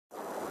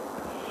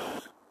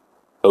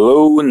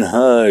Hello and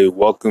hi,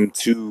 welcome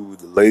to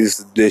the latest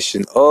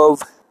edition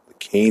of the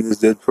Kane is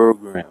Dead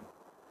program.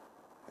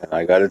 And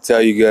I gotta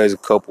tell you guys a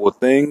couple of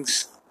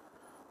things,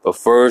 but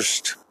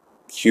first,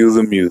 cue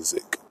the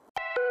music.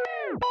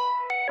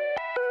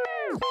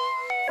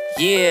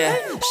 Yeah,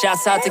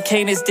 shouts out to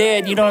Kane is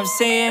Dead, you know what I'm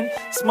saying?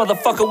 This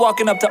motherfucker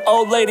walking up to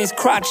old ladies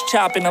crotch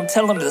chopping, I'm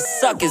telling him to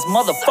suck his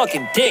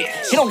motherfucking dick.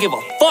 He don't give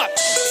a fuck.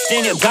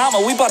 Daniel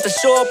Dama, we about to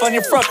show up on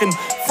your fucking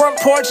front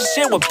porch and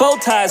shit with bow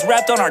ties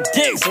wrapped on our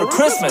dicks for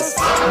Christmas.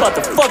 We're about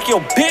to fuck your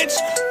bitch,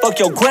 fuck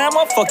your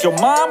grandma, fuck your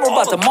mom. We're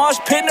about to mosh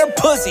pit in her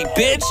pussy,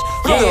 bitch.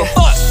 Yeah,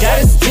 fuck. Got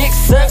his dick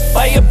sucked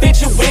by a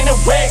bitch who in a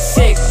rag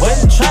sick.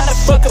 Wasn't trying to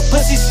fuck a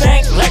pussy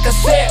stank like a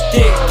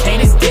septic. Kane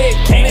is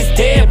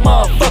dead,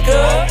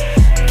 motherfucker.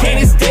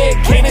 Kane is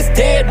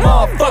dead,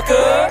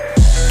 motherfucker.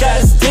 Got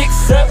his dick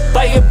sucked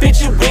by a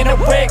bitch who in a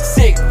rag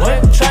sick.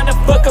 Wasn't trying to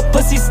fuck a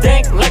pussy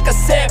stank like a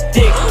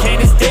septic. Kane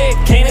is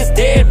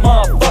dead,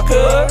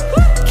 motherfucker.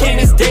 Kane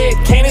is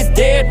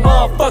dead,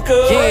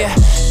 motherfucker. Yeah,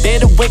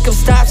 better wake up,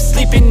 stop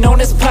sleeping on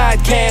this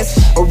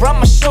podcast, or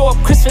I'ma show up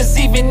Christmas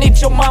Eve and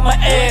eat your mama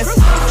ass.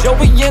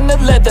 Joey in the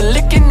leather,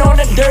 licking on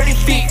her dirty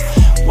feet,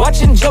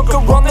 watching Joker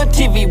on the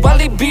TV while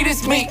he beat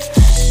his meat.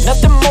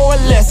 Nothing more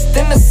or less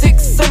than a sick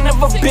son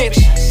of a bitch.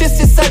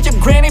 This inside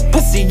your granny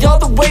pussy all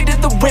the way to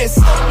the wrist.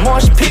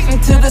 Marsh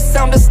pitting to the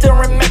sound of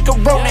stirring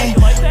macaroni.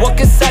 Walk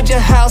inside your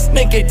house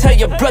naked, tell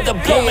your brother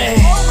blow me.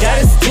 Got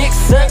his dick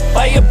sucked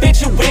by a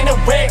bitch who in a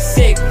rag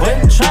sick.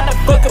 Wasn't trying to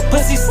fuck a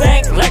pussy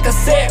stank like a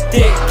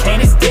septic.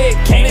 Kane is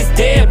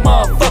dead,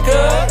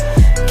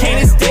 motherfucker. Kane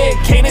is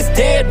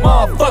dead,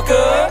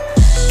 motherfucker.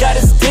 Got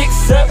his dick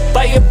sucked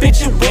by a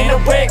bitch who in a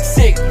rag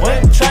sick.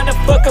 Wasn't trying to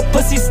fuck a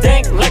pussy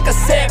stank like a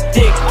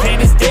septic. Kane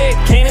is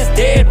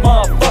dead,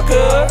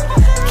 motherfucker.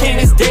 Kane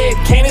is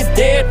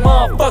dead,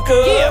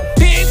 motherfucker. Yeah,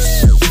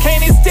 bitch,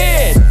 Kane is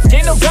dead.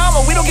 Ain't no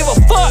drama, we don't give a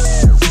fuck.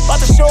 About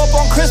to show up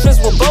on Christmas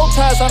with bow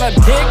ties on our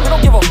dick. We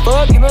don't give a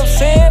fuck, you know what I'm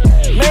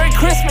saying? Merry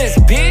Christmas,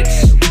 bitch.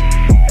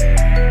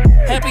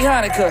 Happy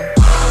Hanukkah.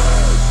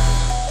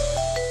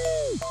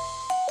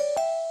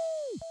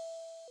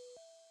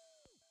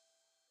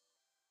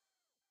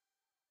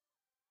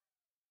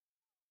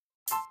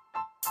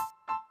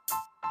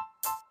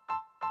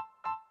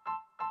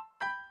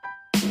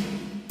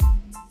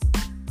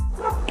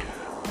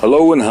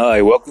 Hello and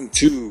hi, welcome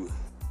to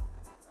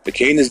the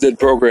Kane is Dead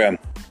program.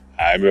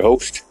 I'm your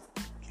host,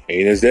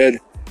 Kane is Dead,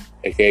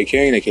 aka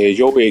Kane, aka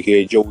Joey,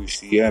 aka Joey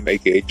CM,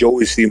 aka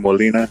Joey C.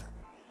 Molina.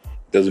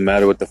 Doesn't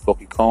matter what the fuck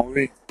you call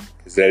me,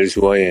 because that is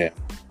who I am.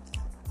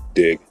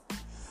 Dig.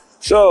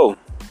 So,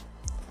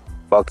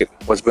 fuck it.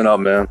 What's been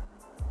up, man?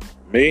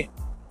 Me?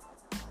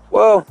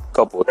 Well, a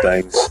couple of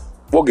things.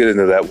 We'll get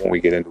into that when we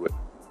get into it.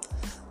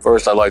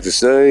 First, I'd like to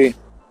say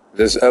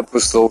this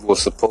episode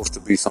was supposed to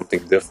be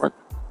something different,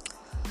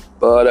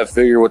 but I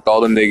figure with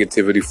all the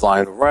negativity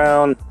flying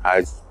around,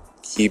 I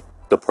keep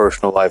the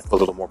personal life a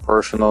little more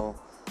personal.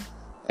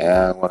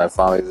 And when I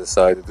finally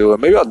decide to do it,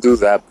 maybe I'll do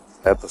that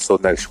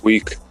episode next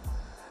week.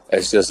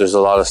 It's just there's a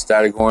lot of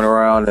static going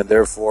around, and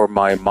therefore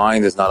my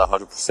mind is not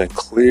 100%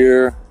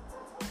 clear.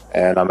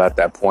 And I'm at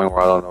that point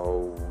where I don't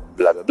know,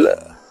 blah, blah,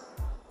 blah.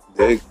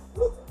 Dig?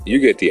 You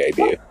get the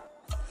idea.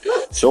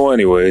 So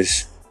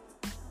anyways,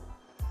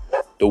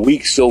 the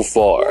week so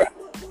far.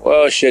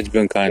 Well, shit's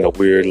been kind of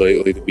weird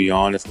lately, to be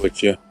honest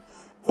with you.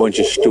 Bunch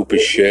of stupid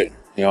shit,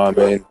 you know what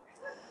I mean?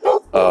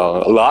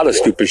 A lot of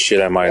stupid shit,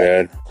 I might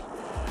add.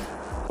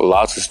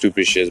 Lots of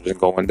stupid shit has been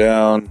going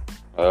down.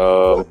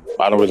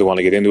 I don't really want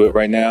to get into it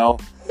right now.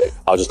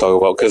 I'll just talk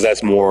about, because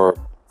that's more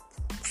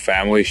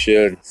family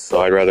shit,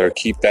 so I'd rather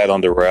keep that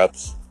under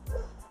wraps.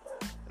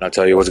 And I'll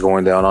tell you what's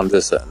going down on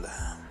this end.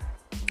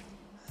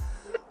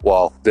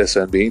 Well, this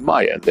end being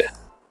my end.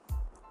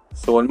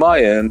 So in my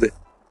end,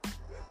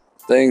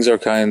 things are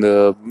kind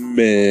of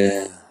meh,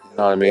 you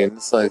know what I mean?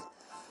 It's like,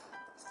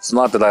 it's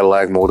not that I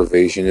lack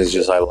motivation, it's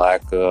just I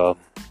lack, I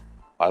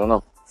don't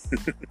know.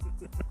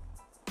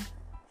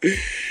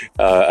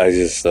 I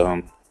just,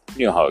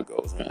 you know how it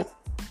goes, man.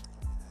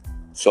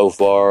 So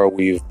far,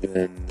 we've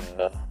been,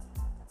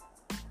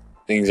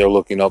 things are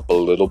looking up a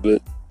little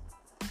bit,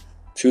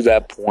 to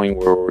that point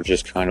where we're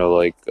just kind of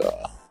like,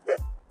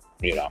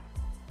 you know,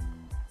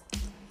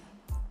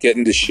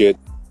 getting the shit,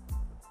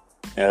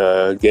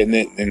 getting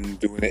it and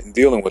doing it and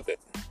dealing with it,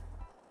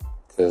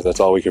 because that's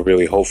all we can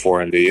really hope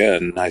for in the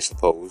end, I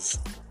suppose.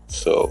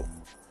 So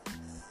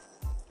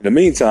in the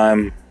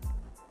meantime,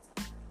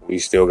 we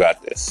still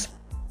got this,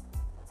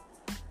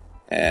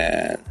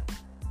 and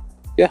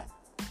yeah,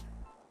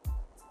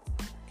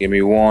 give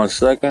me 1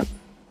 second.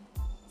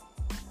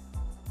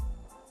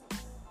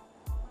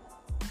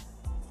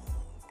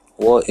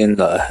 What in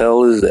the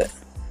hell is that?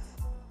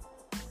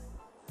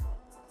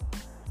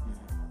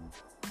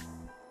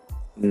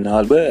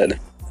 Not bad.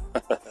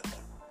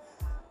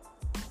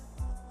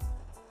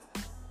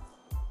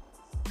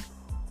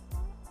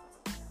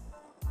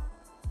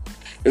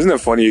 Isn't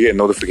it funny you get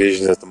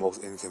notifications at the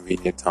most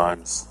inconvenient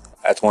times?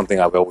 That's one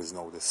thing I've always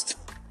noticed.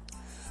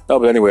 No,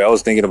 but anyway, I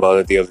was thinking about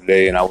it the other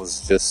day, and I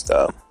was just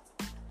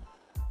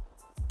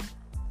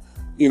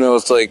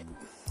it's like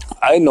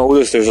I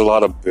notice there's a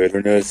lot of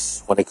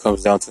bitterness when it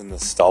comes down to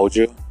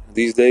nostalgia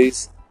these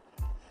days.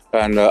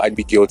 And I'd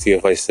be guilty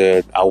if I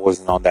said I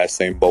wasn't on that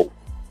same boat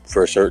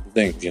for certain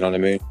things, you know what I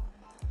mean?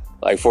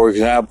 Like, for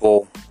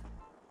example,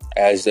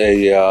 as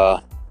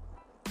a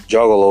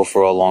juggalo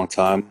for a long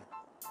time,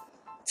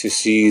 to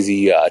see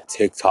the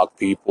TikTok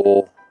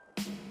people,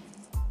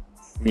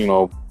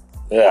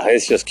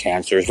 it's just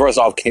cancerous. First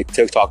off,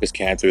 TikTok is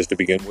cancerous to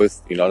begin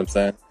with, you know what I'm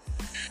saying?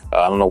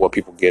 I don't know what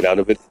people get out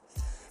of it.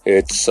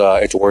 It's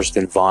worse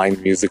than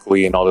Vine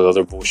musically and all the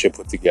other bullshit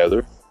put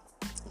together.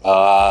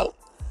 A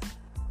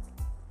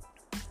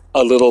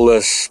little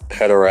less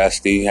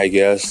pederasty, I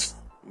guess.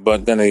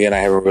 But then again, I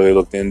haven't really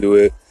looked into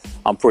it.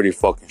 I'm pretty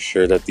fucking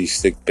sure that these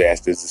sick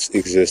bastards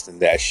exist in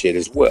that shit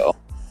as well.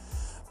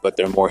 But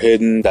they're more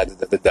hidden, But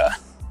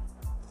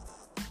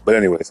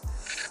anyways,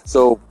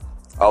 so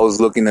I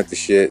was looking at the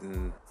shit,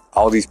 and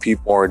all these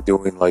people are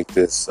doing like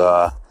this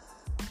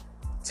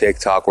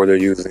TikTok where they're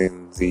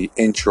using the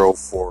intro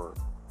for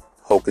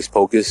Hocus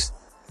Pocus,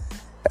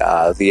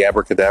 the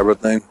abracadabra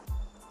thing.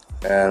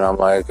 And I'm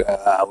like,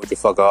 would you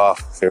fuck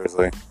off?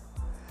 Seriously.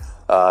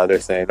 They're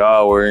saying,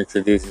 we're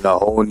introducing a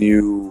whole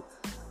new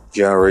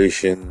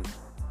generation,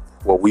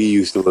 what we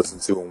used to listen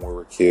to when we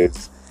were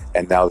kids,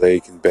 and now they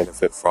can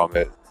benefit from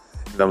it.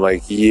 And I'm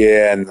like,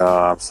 yeah, no,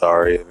 I'm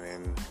sorry. I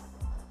mean,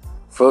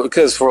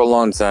 because for a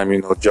long time,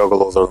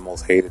 juggalos are the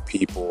most hated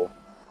people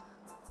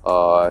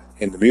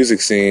in the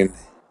music scene,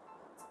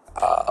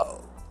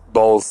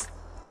 both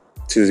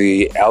to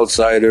the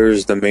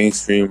outsiders, the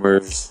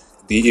mainstreamers,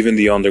 even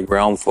the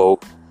underground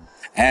folk,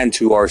 and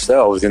to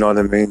ourselves, you know what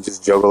I mean?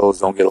 Just juggalos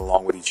don't get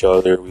along with each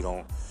other. We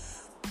don't,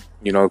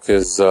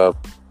 because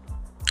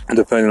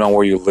depending on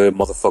where you live,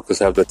 motherfuckers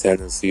have the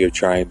tendency of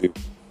trying to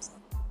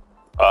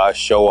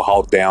show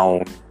how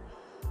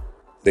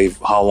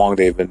long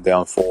they've been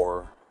down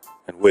for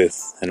and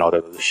with and all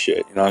that other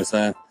shit. You know what I'm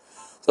saying?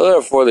 So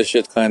therefore, the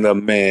shit's kind of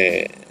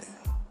meh.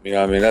 You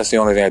know what I mean? That's the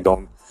only thing I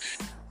don't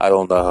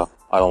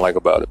like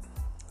about it.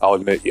 I'll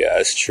admit, yeah,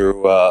 it's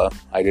true. I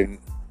didn't,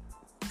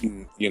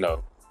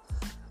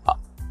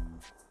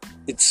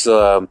 it's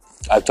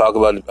I talked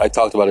about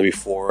it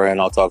before,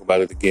 and I'll talk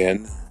about it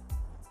again.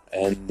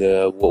 And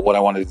what I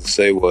wanted to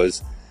say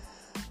was,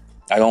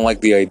 I don't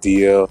like the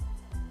idea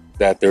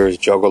that there's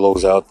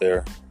juggalos out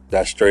there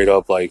that straight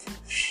up like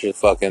shit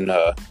fucking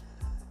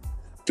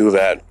do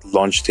that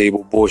lunch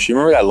table bullshit.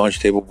 Remember that lunch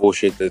table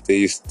bullshit that they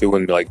used to do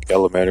in like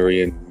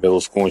elementary and middle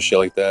school and shit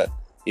like that?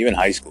 Even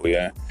high school,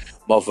 yeah.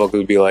 Motherfuckers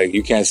would be like,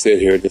 you can't sit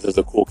here, this is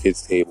a cool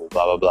kids table,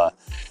 blah blah blah.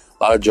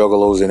 A lot of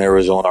juggalos in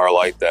Arizona are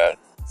like that.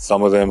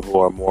 Some of them who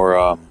are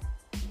more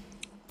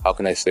how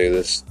can I say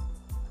this,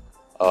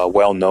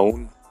 well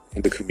known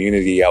in the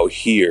community out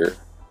here,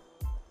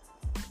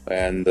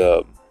 and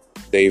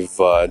they've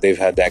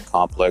had that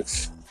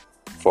complex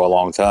for a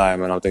long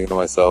time, and I'm thinking to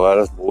myself,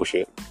 that's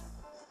bullshit.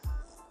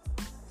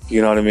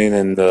 You know what I mean?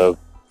 And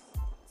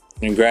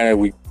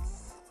granted,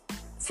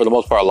 for the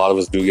most part, a lot of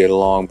us do get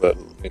along, but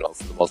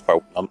for the most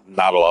part,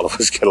 not a lot of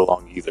us get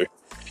along either.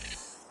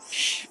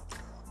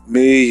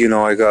 Me,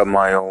 I got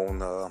my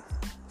own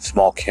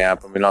small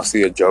camp. I mean, I'll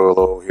see a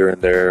juggalo here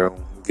and there,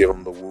 give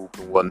them the whoop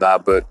and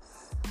whatnot, but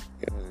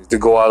to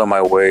go out of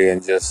my way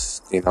and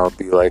just be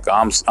like,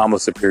 I'm a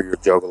superior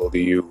juggalo to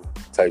you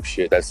type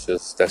shit, that's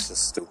just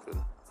stupid.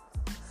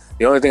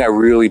 The only thing I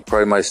really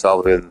pride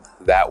myself in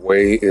that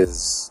way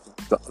is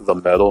the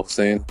metal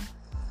scene,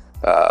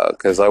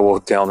 because I will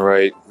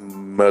downright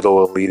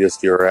metal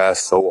elitist your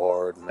ass so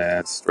hard,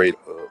 man, straight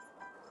up.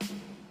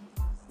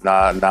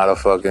 Not a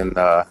fucking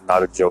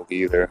not a joke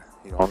either.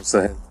 You know what I'm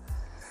saying?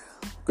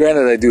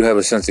 Granted, I do have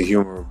a sense of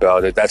humor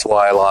about it. That's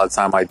why a lot of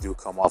time I do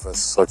come off as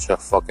such a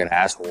fucking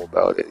asshole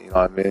about it. You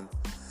know what I mean?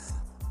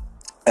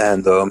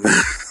 And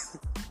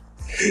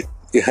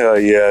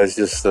yeah, it's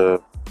just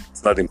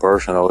it's nothing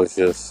personal. It's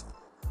just,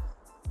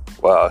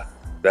 wow,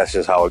 that's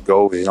just how it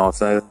goes. You know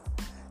what I'm saying?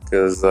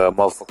 Because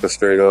motherfucker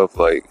straight up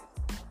like,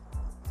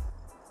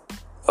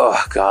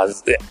 oh god,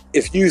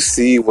 if you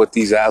see what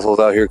these assholes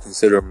out here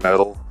consider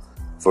metal,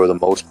 for the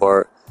most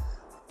part,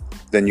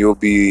 then you'll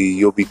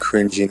be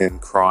cringing and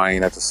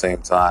crying at the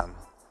same time.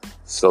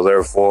 So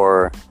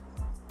therefore,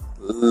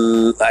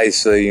 I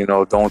say,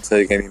 don't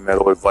take any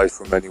metal advice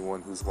from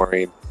anyone who's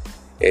wearing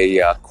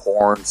a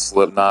Korn,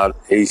 Slipknot,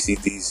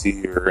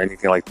 AC/DC, or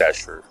anything like that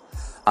shirt.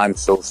 I'm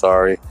so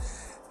sorry.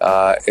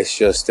 It's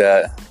just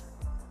that,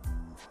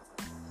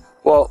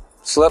 well,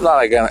 Slipknot,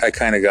 I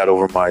kind of got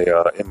over my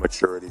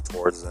immaturity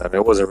towards them.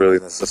 It wasn't really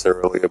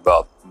necessarily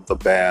about the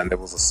band. It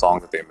was a song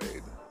that they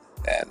made,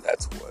 and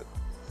that's what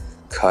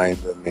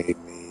kind of made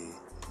me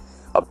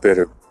a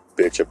bitter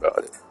bitch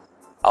about it.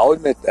 I'll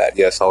admit that.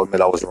 Yes, I'll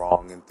admit I was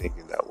wrong in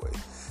thinking that way.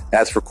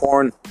 As for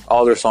Korn,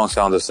 all their songs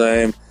sound the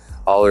same.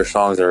 All their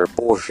songs are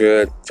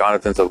bullshit.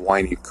 Jonathan's a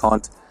whiny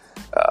cunt.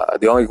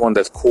 The only one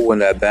that's cool in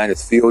that band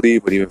is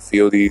Fieldy, but even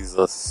Fieldy's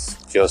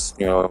just,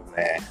 nah.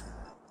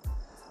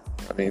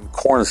 I mean,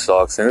 Korn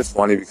sucks, and it's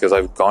funny because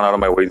I've gone out of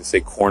my way to say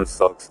Korn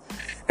sucks,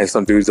 and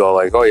some dudes are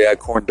like, oh yeah,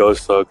 Korn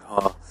does suck,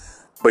 huh?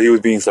 But he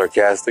was being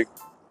sarcastic.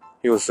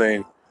 He was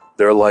saying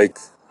they're like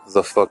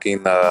the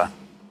fucking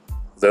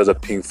they're the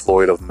Pink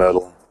Floyd of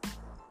metal.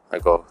 I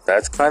go,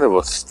 that's kind of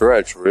a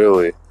stretch,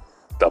 really.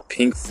 The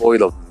Pink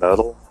Floyd of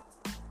metal?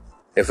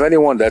 If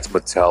anyone, that's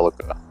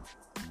Metallica.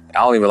 I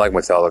don't even like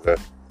Metallica,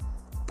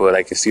 but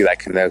I can see that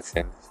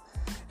connection.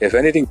 If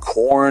anything,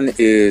 Korn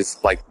is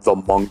like the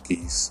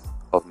Monkees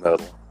of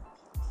metal.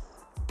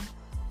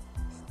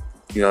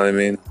 You know what I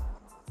mean?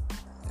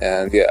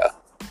 And yeah.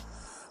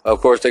 Of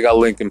course, they got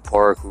Linkin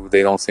Park, who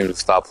they don't seem to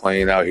stop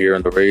playing out here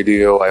on the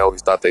radio. I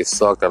always thought they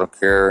sucked. I don't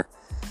care.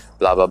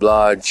 Blah, blah,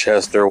 blah.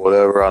 Chester,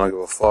 whatever. I don't give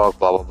a fuck.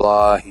 Blah, blah,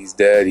 blah. He's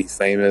dead. He's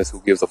famous.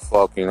 Who gives a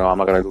fuck? You know, I'm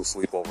not going to go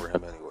sleep over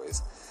him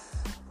anyways.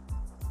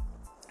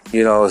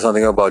 You know,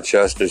 something about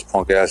Chester's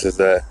punk ass is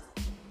that,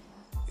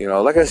 you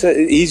know, like I said,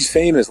 he's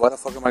famous. Why the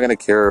fuck am I going to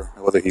care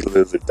whether he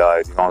lives or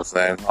dies? You know what I'm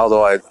saying?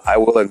 Although I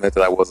will admit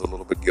that I was a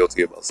little bit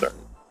guilty about certain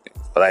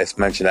things. But I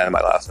mentioned that in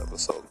my last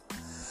episode.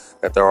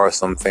 That there are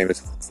some famous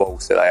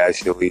folks that I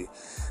actually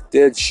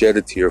did shed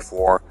a tear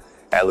for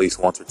at least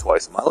once or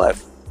twice in my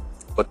life.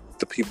 But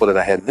the people that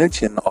I had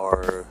mentioned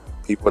are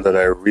people that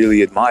I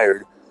really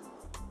admired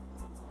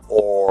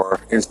or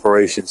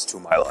inspirations to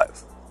my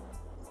life.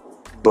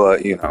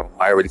 But, you know,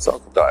 I already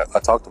talked about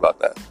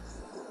that.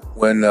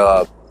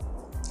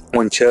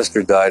 When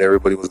Chester died,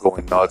 everybody was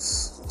going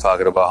nuts,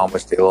 talking about how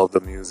much they loved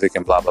the music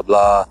and blah, blah,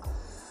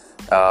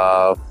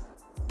 blah.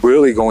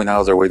 Really going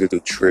out of their way to do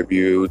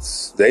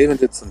tributes. They even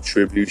did some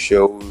tribute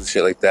shows,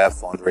 shit like that,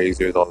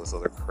 fundraisers, all this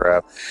other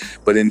crap.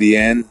 But in the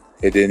end,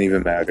 it didn't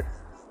even matter.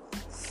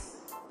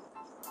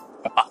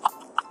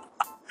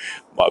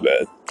 My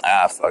bad.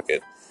 Fuck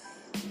it.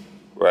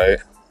 Right?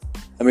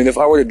 I mean, if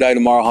I were to die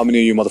tomorrow, how many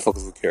of you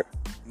motherfuckers would care?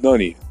 None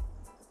of you.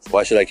 So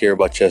why should I care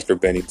about Chester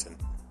Bennington?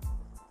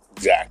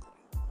 Exactly.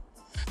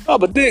 Oh,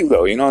 but dig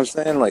though, you know what I'm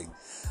saying? Like,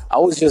 I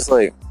was just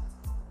like,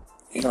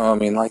 you know what I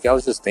mean? Like, I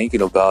was just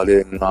thinking about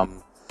it, and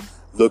I'm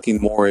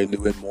looking more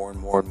into it more and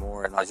more and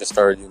more, and I just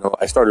started, you know,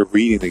 I started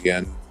reading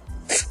again.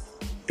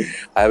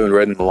 I haven't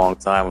read in a long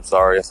time, I'm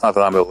sorry. It's not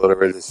that I'm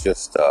illiterate, it's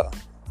just,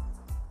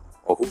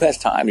 well, who has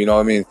time, you know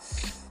what I mean?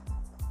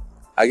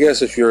 I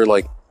guess if you're,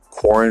 like,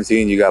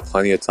 quarantined, you got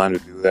plenty of time to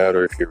do that,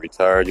 or if you're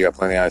retired, you got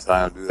plenty of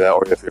time to do that,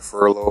 or if you're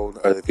furloughed.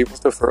 Are the people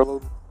still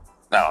furloughed?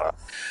 No.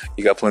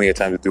 You got plenty of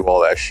time to do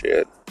all that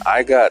shit.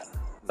 I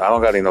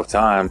don't got enough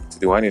time to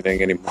do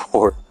anything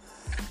anymore.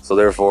 So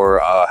therefore,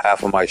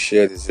 half of my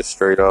shit is just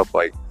straight up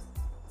like,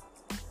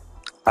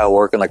 I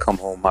work and I come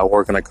home, I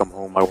work and I come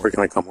home, I work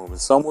and I come home.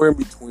 And somewhere in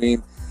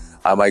between,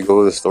 I might go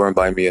to the store and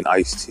buy me an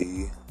iced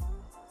tea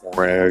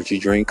or an energy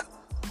drink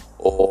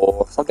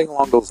or something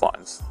along those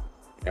lines.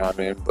 You know what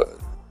I mean? But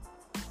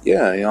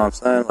yeah, you know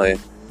what I'm saying? Like,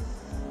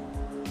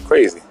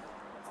 crazy.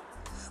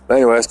 But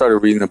anyway, I started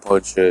reading a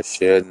bunch of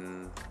shit,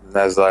 and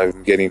as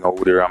I'm getting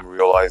older, I'm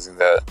realizing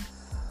that,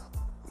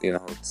 you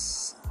know,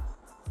 it's,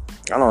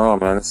 I don't know,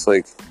 man. It's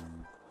like,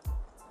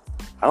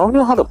 I don't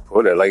know how to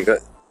put it. Like,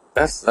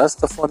 that's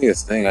the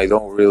funniest thing. I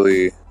don't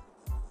really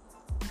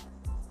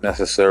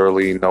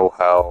necessarily know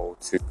how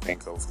to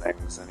think of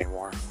things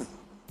anymore.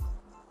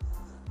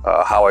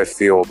 How I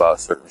feel about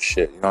certain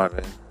shit, you know what I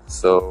mean?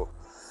 So,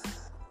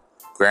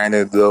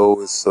 granted,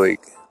 though, it's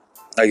like,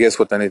 I guess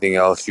with anything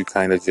else, you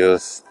kind of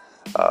just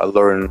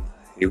learn,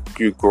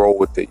 you grow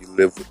with it, you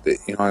live with it,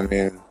 you know what I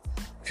mean?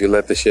 If you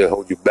let the shit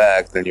hold you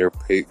back, then you're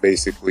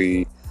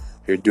basically,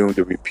 you're doomed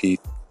to repeat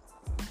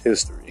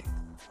history,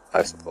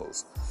 I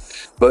suppose.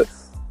 But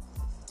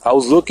I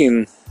was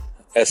looking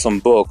at some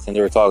books, and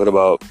they were talking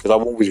about, because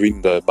I'm always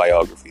reading the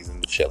biographies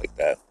and shit like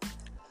that,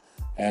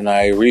 and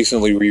I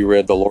recently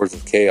reread The Lords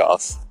of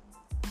Chaos,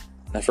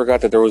 and I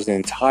forgot that there was an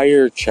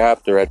entire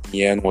chapter at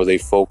the end where they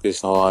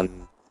focus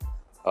on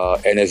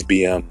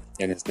NSBM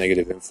and its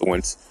negative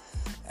influence.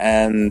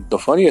 And the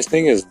funniest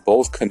thing is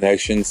both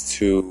connections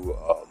to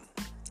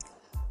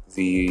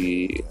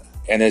the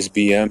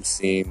NSBM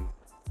scene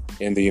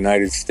in the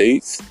United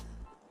States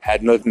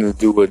had nothing to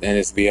do with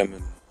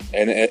NSBM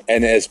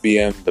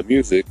the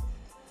music,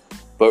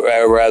 but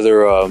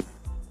rather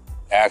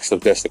acts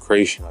of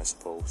desecration, I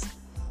suppose.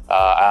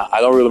 I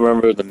don't really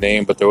remember the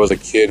name, but there was a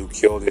kid who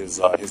killed his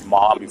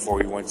mom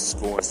before he went to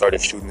school and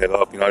started shooting it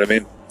up, you know what I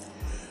mean?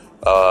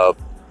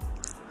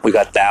 We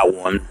got that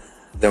one.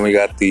 Then we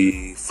got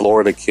the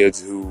Florida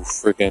kids who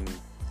freaking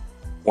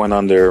went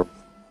on their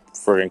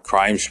freaking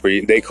crime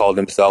spree. They called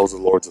themselves the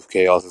Lords of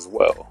Chaos as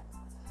well.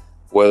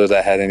 Whether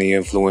that had any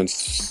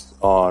influence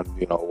on,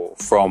 you know,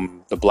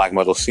 from the black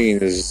metal scene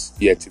is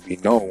yet to be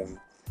known.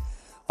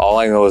 All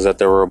I know is that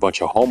there were a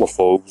bunch of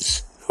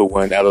homophobes who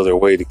went out of their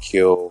way to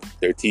kill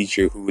their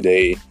teacher who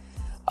they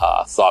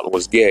thought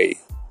was gay.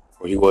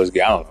 Or he was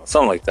gay, I don't know,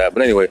 something like that.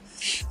 But anyway,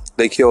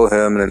 they killed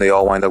him, and then they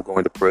all wind up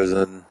going to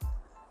prison.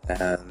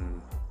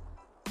 And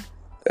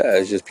yeah,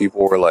 it's just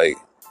people were like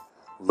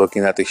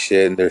looking at the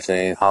shit and they're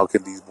saying, how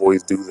could these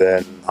boys do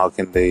that? And how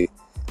can they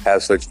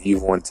have such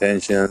evil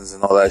intentions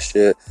and all that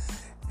shit?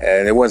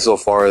 And it went so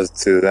far as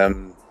to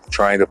them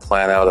trying to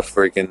plan out a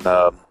freaking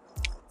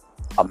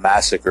a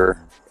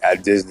massacre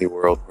at Disney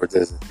World,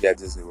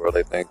 Disney World,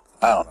 I think.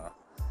 I don't know.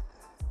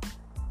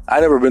 I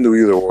never been to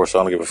either war, so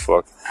I don't give a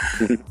fuck.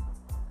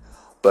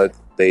 But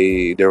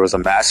there was a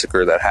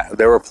massacre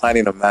they were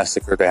planning a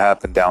massacre to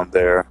happen down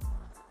there,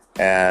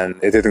 and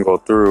it didn't go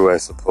through, I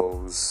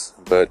suppose.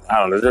 But I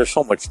don't know. There's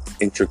so much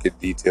intricate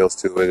details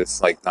to it.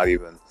 It's like not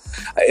even.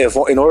 If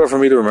in order for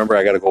me to remember,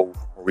 I got to go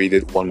read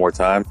it one more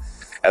time,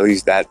 at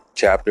least that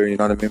chapter. You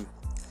know what I mean?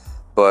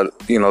 But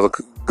you know,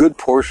 the good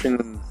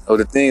portion of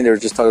the thing, they're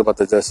just talking about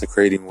the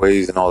desecrating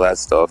ways and all that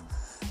stuff,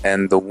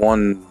 and the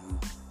one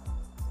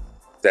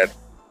that.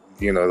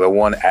 You know, the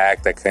one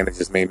act that kind of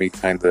just made me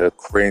kind of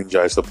cringe,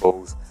 I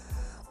suppose,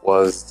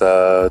 was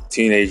the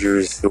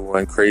teenagers who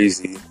went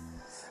crazy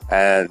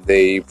and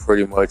they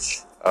pretty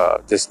much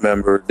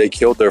dismembered. They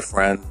killed their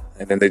friend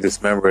and then they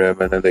dismembered him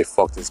and then they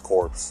fucked his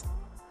corpse.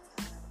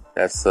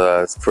 That's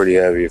it's pretty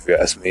heavy, if you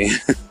ask me.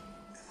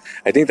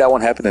 I think that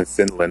one happened in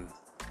Finland,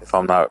 if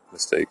I'm not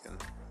mistaken.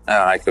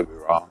 I could be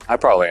wrong. I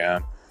probably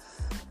am,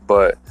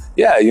 but.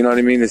 Yeah, you know what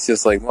I mean? It's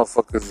just like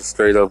motherfuckers are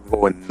straight up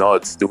going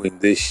nuts doing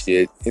this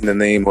shit in the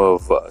name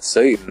of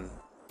Satan.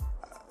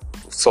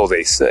 So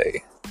they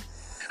say.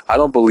 I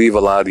don't believe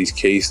a lot of these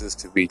cases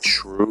to be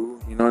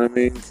true, you know what I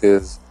mean?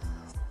 Because,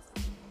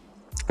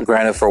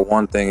 granted, for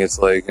one thing, it's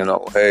like, you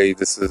know, hey,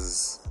 this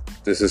is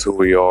who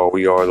we are.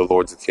 We are the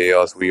Lords of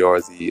Chaos. We are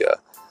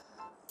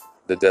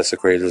the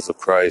desecrators of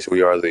Christ.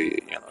 We are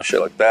the, you know, shit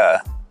like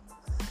that.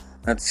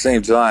 At the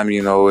same time,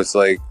 you know, it's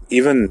like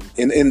even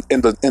in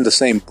the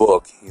same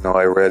book, you know,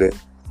 I read it.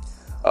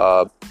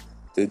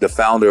 The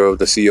founder of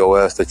the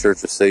COS, the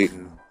Church of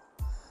Satan,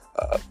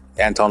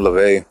 Anton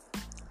LaVey,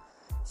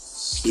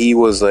 he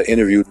was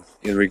interviewed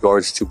in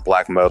regards to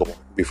black metal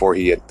before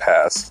he had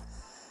passed,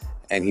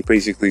 and he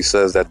basically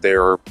says that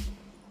they're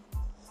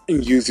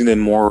using it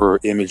more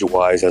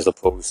image-wise as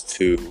opposed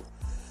to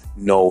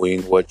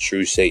knowing what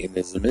true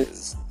Satanism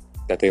is.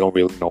 That they don't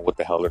really know what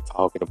the hell they're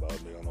talking about.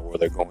 They don't know where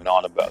they're going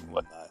on about and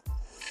whatnot.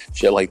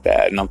 Shit like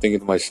that. And I'm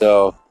thinking to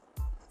myself,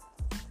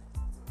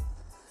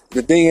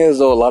 the thing is,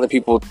 though, a lot of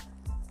people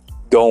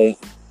don't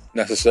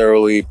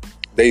necessarily,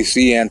 they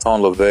see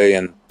Anton LaVey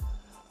and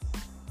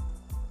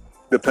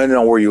depending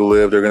on where you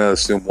live, they're going to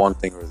assume one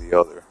thing or the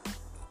other.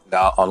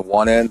 Now, on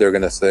one end, they're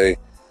going to say,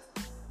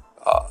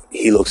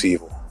 he looks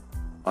evil.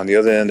 On the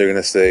other end, they're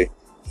going to say,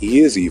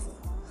 he is evil.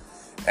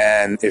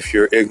 And if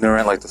you're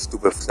ignorant, like the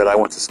stupid that I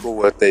went to school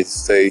with, they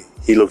say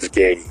he looks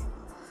gay.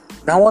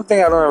 Now, one thing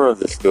I don't ever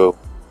understand: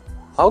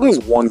 how does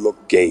one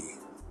look gay?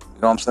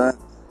 You know what I'm saying?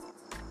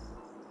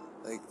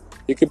 Like,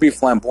 you could be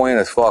flamboyant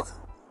as fuck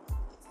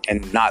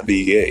and not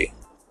be gay.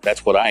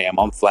 That's what I am.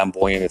 I'm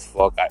flamboyant as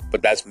fuck.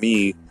 But that's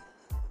me,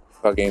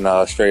 fucking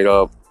straight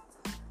up.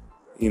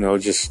 You know,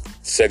 just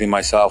setting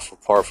myself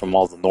apart from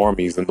all the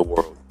normies in the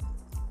world.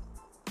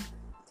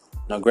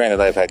 Now, granted,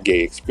 I've had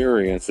gay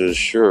experiences,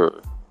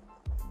 sure.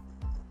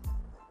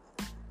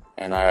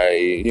 And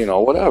you know,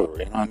 whatever,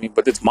 you know what I mean?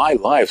 But it's my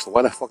life, so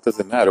why the fuck does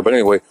it matter? But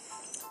anyway,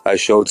 I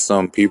showed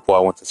some people I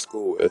went to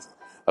school with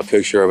a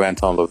picture of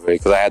Anton LaVey,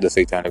 because I had the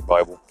Satanic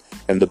Bible.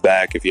 In the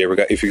back, if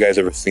you guys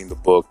ever seen the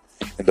book,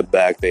 in the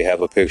back they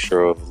have a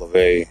picture of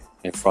LaVey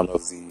in front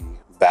of the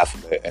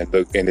Baphomet,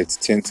 and it's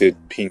tinted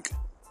pink,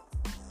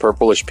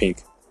 purplish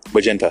pink,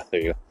 magenta,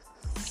 there you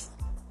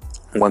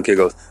go. One kid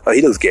goes, oh,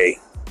 he looks gay.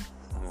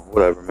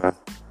 Whatever, man.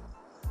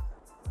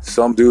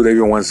 Some dude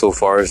even went so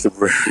far as to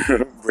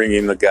bring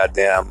in the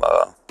goddamn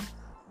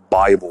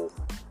Bible,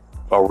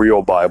 a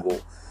real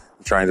Bible,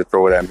 trying to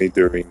throw it at me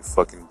during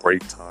fucking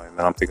break time. And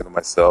I'm thinking to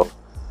myself,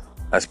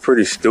 that's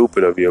pretty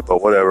stupid of you,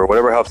 but whatever.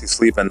 Whatever helps you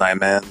sleep at night,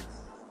 man.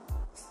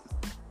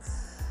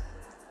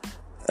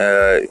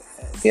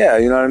 Yeah,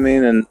 you know what I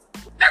mean? And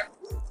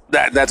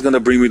that's gonna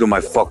bring me to my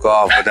fuck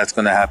off, but that's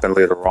gonna happen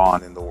later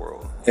on in the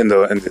world, in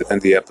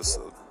the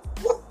episode.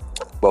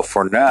 But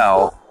for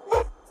now,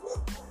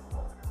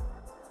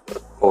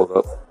 hold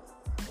up.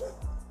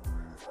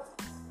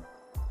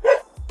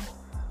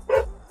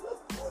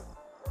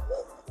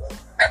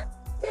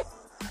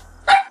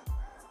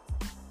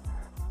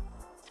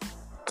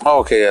 Oh,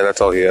 okay, yeah, that's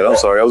all he had. I'm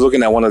sorry. I was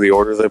looking at one of the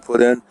orders I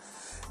put in, and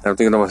I'm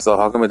thinking to myself,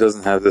 how come it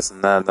doesn't have this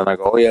and that? And then I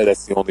go, oh, yeah,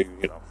 that's the only,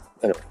 you know.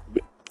 Anyway,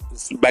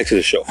 back to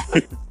the show.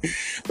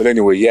 But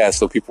anyway, yeah,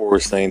 so people were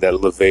saying that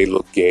LaVey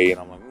looked gay,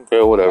 and I'm like,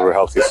 okay, whatever,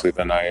 helps you sleep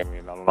at night. I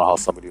mean, I don't know how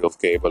somebody looks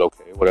gay, but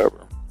okay,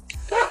 whatever.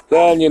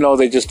 Then, you know,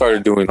 they just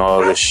started doing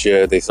all this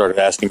shit. They started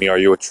asking me, are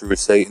you a true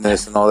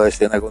Satanist and all that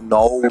shit? And I go,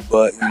 no,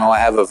 but, you know, I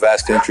have a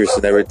vast interest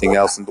in everything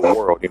else in the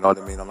world. You know what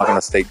I mean? I'm not going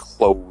to stay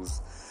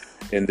closed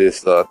in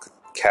this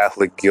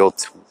Catholic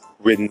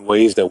guilt-ridden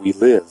ways that we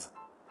live.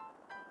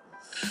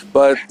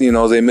 But, you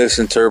know, they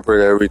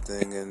misinterpret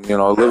everything. And, you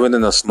know, living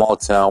in a small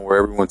town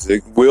where everyone's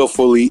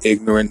willfully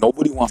ignorant,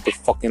 nobody wants to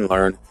fucking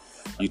learn,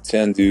 you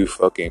tend to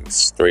fucking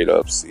straight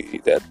up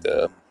see that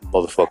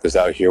motherfuckers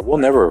out here will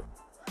never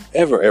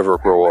ever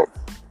grow up.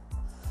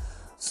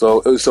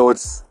 So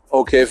it's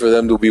okay for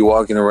them to be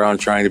walking around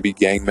trying to be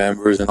gang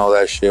members and all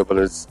that shit, but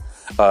it's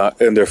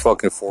in their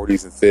fucking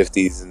 40s and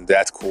 50s, and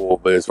that's cool.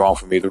 But it's wrong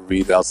for me to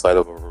read outside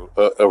of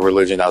a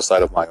religion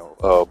outside of my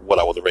what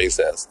I was raised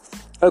as.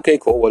 Okay,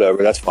 cool,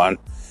 whatever, that's fine.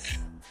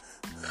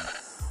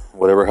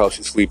 whatever helps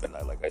you sleep at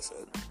night, like I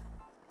said.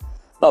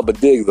 No, but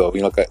dig though,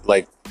 you know,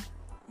 like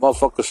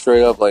motherfucker,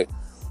 straight up, like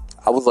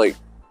I was like,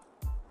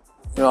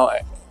 you know,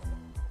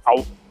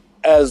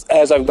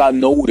 as I've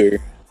gotten older,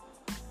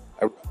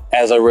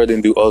 as I read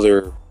into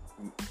other,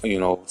 you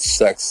know,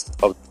 sects,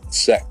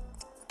 SECTS,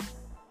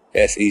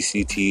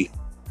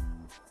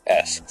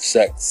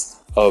 sects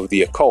of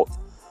the occult.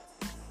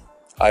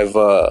 I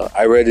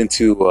read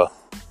into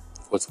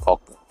what's it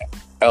called,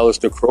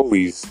 Aleister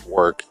Crowley's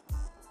work,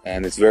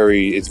 and it's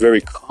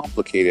very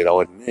complicated,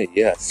 I'll admit,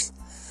 yes,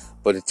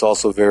 but it's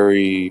also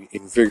very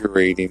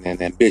invigorating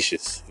and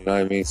ambitious. You know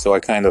what I mean? So I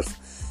kind of,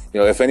 you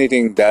know, if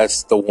anything,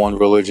 that's the one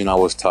religion I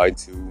was tied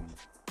to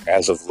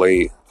as of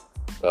late.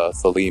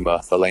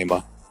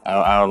 Thelema.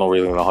 I don't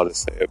really know how to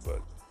say it, but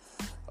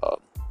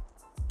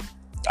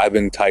I've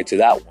been tied to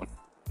that one.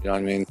 You know what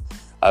I mean?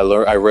 I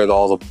read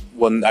all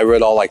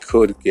I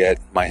could get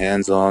my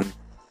hands on. And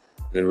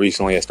then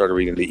recently I started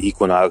reading the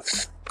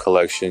Equinox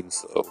collection,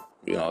 so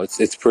you know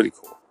it's pretty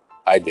cool.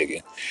 I dig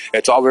it.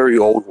 It's all very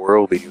old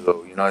worldly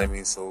though, you know what I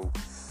mean? So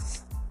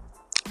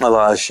a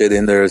lot of shit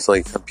in there is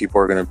like people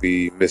are gonna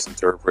be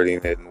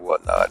misinterpreting it and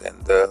whatnot,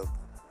 and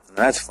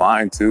that's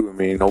fine too. I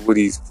mean,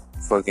 nobody's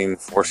fucking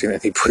forcing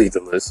anybody to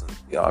listen.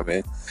 You know what I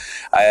mean?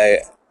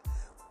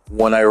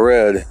 When I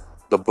read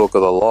the Book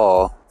of the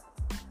Law,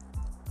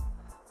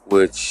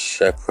 which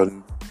I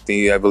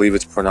believe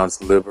it's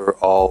pronounced Liber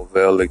al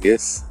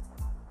Veligis.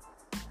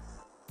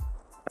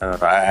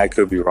 I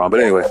could be wrong, but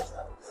anyway,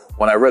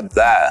 when I read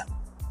that,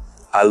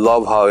 I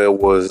love how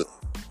it was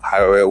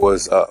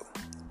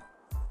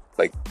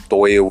like the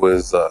way it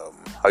was,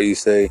 how you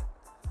say,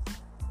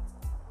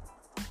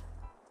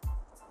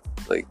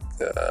 like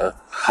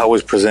how it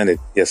was presented.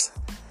 Yes,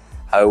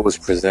 how it was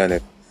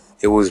presented.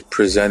 It was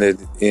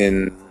presented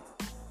in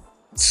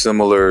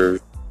similar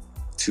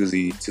to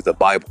the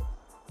Bible,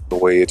 the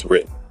way it's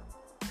written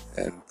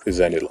and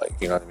presented, like,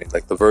 you know what I mean?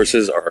 Like the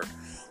verses are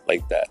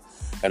like that,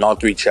 and all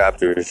 3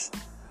 chapters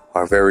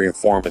are very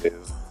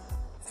informative.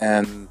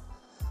 And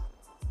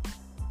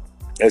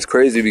it's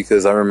crazy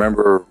because I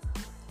remember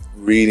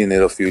reading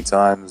it a few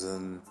times,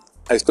 and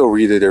I still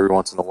read it every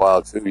once in a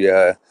while too.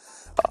 Yeah,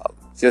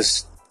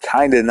 just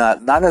kind of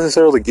not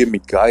necessarily give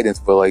me guidance,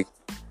 but like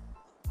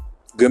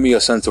give me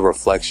a sense of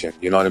reflection.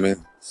 You know what I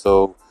mean?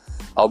 So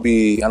I'll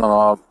be, I don't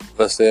know,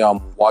 let's say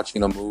I'm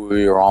watching a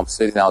movie, or I'm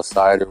sitting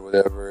outside or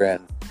whatever,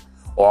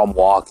 or I'm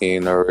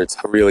walking, or it's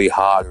really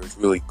hot, or it's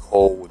really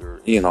cold,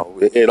 or, you know,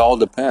 it all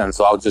depends.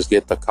 So I'll just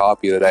get the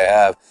copy that I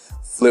have,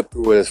 flip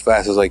through it as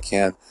fast as I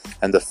can,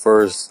 and the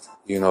first,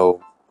 you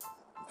know,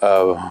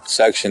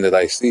 section that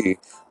I see,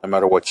 no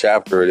matter what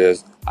chapter it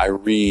is, I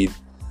read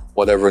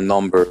whatever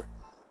number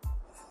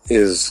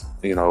is,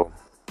 you know,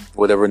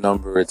 whatever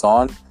number it's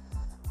on,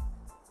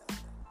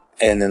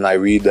 and then I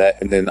read that,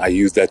 and then I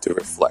use that to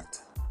reflect.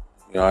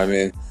 You know what I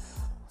mean?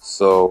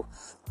 So,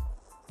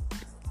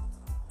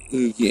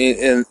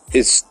 and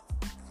it's,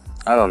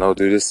 I don't know,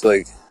 dude. It's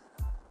like,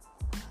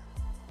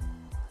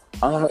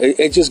 I don't know.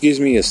 It just gives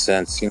me a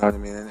sense. You know what I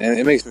mean? And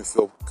it makes me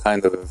feel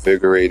kind of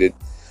invigorated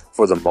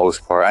for the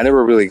most part. I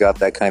never really got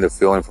that kind of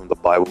feeling from the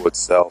Bible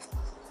itself.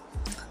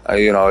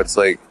 You know, it's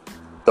like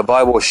the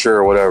Bible,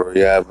 sure, whatever,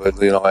 yeah, but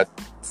you know,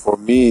 for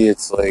me,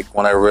 it's like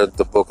when I read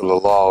the Book of the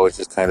Law, it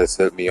just kind of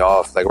set me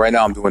off. Like right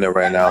now, I'm doing it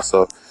right now,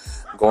 so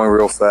going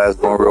real fast.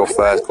 Okay.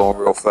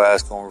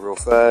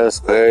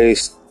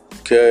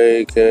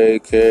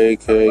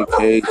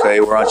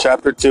 We're on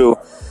chapter 2,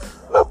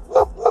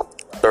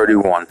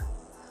 31.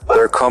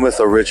 There cometh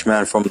a rich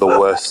man from the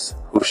west,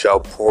 who shall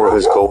pour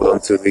his gold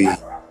unto thee.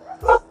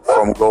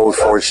 From gold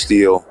forged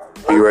steel,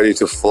 be ready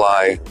to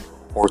fly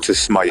or to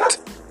smite.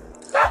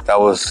 That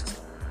was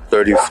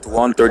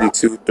 31,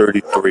 32,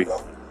 33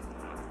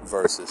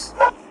 verses.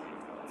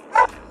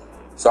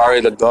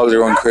 Sorry, the dogs are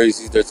going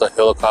crazy. There's a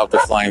helicopter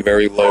flying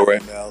very low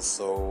right now,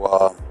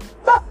 so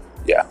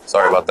yeah,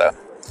 sorry about that.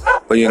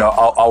 But you know,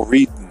 I'll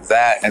read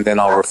that and then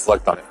I'll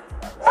reflect on it.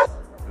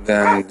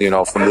 Then, you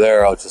know, from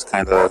there I'll just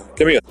kind of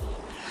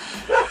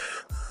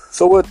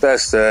So with that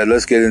said,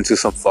 let's get into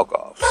some fuck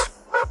offs.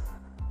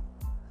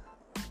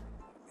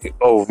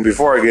 Oh,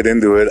 before I get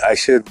into it, I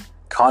should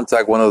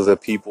contact one of the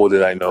people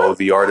that I know,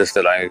 the artists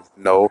that I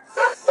know,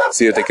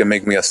 see if they can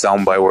make me a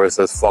soundbite where it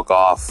says fuck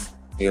off.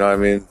 You know what I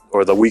mean?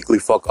 Or the weekly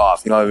fuck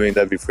off. You know what I mean?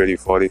 That'd be pretty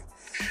funny.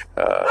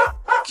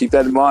 Keep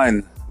that in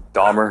mind,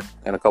 Dahmer,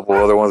 and a couple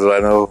other ones that I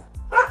know.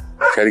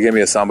 Try to get me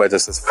a soundbite that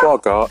says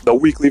fuck off. The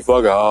weekly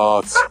fuck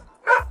offs.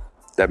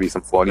 That'd be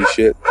some funny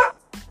shit.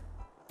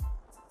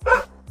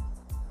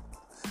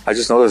 I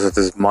just noticed that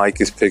this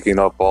mic is picking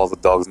up all the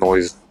dog's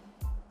noise.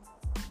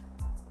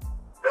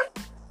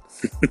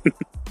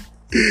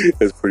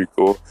 It's pretty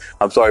cool.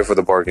 I'm sorry for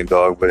the barking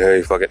dog, but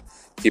hey, fuck it.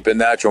 Keep it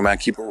natural, man.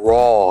 Keep it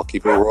raw.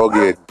 Keep it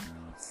rugged.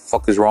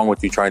 Fuck is wrong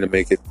with you trying to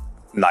make it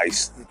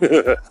nice?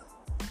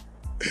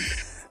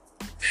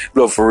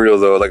 No, for real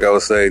though, like I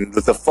was saying,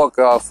 the fuck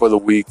off for the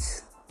week.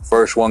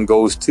 First one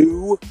goes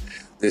to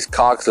this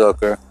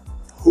cocksucker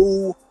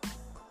who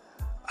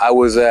I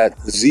was at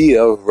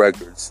Zia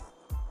Records.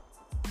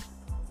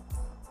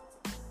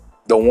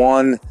 The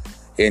one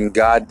in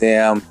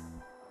goddamn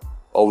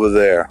over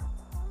there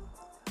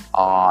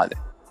on,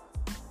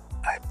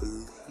 I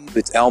believe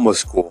it's Elma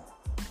School.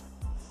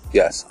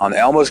 Yes, on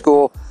Elma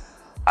School.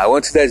 I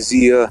went to that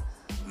Zia,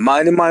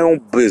 minding my own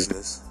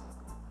business.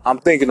 I'm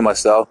thinking to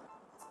myself,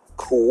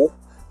 cool.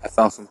 I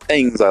found some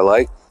things I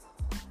like.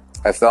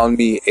 I found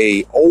me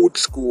a old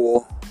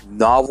school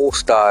novel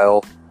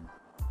style,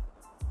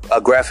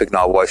 a graphic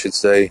novel, I should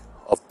say,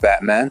 of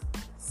Batman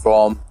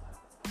from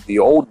the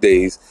old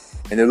days,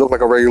 and it looked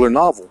like a regular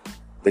novel.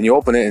 Then you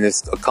open it and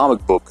it's a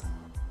comic book,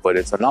 but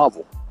it's a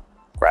novel,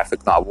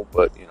 graphic novel,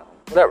 but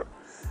whatever.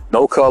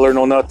 No color,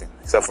 no nothing,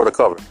 except for the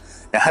cover.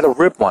 And I had a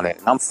rip on it,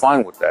 and I'm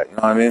fine with that, you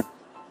know what I mean?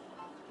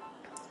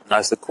 And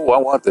I said, cool, I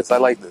want this, I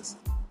like this.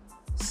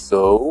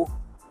 So,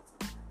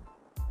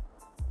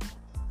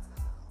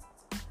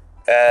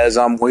 as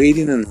I'm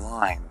waiting in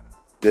line,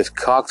 this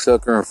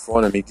cocksucker in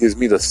front of me gives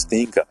me the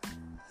stink eye.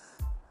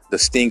 The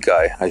stink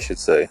eye, I should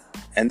say.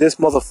 And this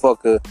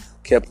motherfucker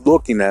kept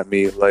looking at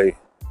me like,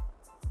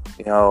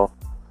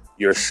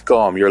 you're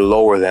scum, you're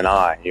lower than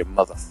I, you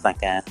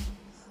motherfucker.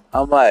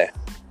 I'm like,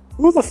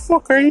 who the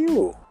fuck are you?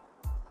 You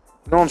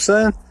know what I'm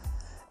saying?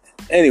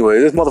 Anyway,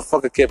 this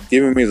motherfucker kept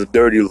giving me the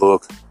dirty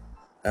look.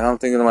 And I'm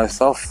thinking to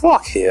myself,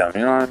 fuck him,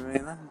 you know what I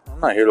mean? I'm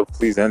not here to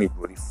please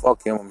anybody.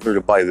 Fuck him, I'm here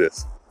to buy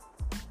this.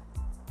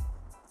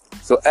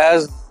 So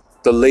as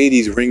the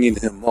lady's ringing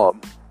him up,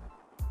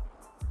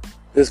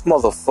 this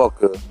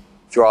motherfucker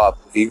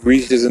he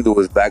reaches into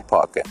his back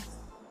pocket,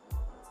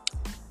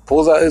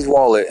 pulls out his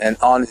wallet, and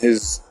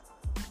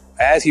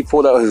as he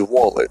pulled out his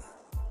wallet,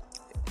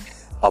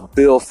 a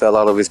bill fell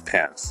out of his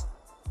pants.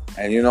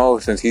 And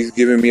since he's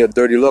giving me a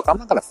dirty look, I'm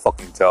not gonna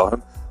fucking tell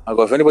him. I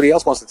go, if anybody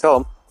else wants to tell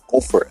him, go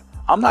for it.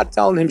 I'm not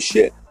telling him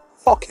shit.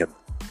 Fuck him.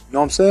 You know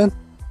what I'm saying?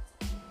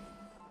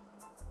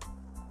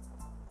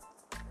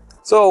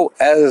 So,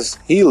 as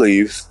he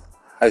leaves,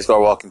 I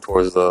start walking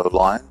towards the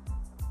line.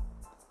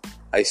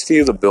 I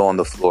see the bill on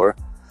the floor.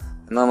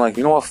 And I'm like,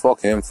 you know what?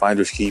 Fuck him.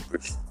 Finders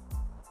keepers.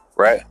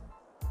 Right?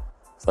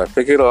 So I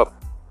pick it up.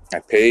 I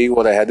pay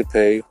what I had to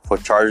pay.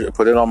 Put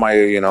it on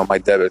my, my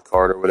debit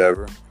card or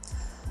whatever.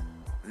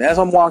 And as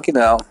I'm walking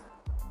out,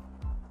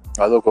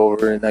 I look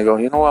over and I go,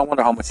 you know what? I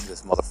wonder how much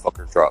this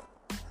motherfucker dropped.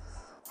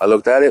 I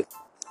looked at it.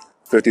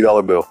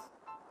 $50 bill.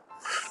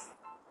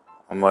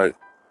 I'm like,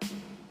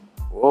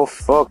 well,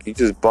 fuck, you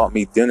just bought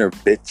me dinner,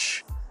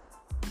 bitch.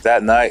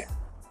 That night,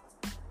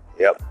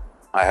 yep,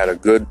 I had a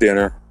good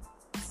dinner.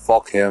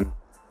 Fuck him.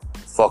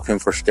 Fuck him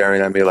for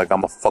staring at me like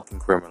I'm a fucking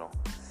criminal.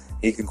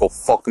 He can go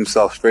fuck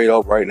himself straight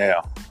up right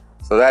now.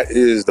 So that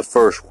is the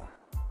first one.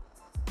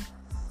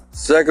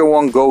 Second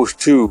one goes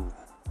to,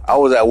 I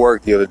was at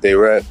work the other day,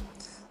 right?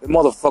 The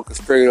motherfucker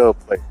straight up,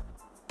 like,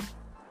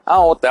 I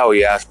don't know what the hell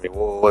he asked me,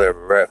 well,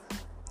 whatever, right?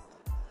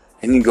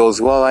 And he goes,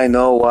 well, I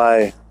know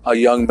why a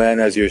young man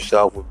as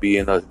yourself would be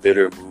in a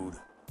bitter mood.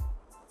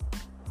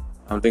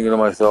 I'm thinking to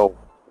myself,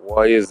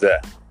 why is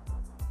that?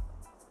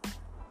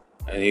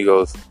 And he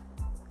goes,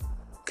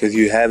 because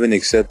you haven't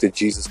accepted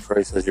Jesus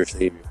Christ as your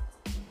Savior.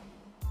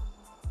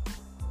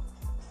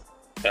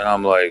 And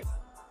I'm like,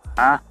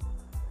 huh?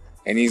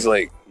 And he's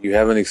like, you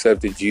haven't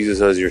accepted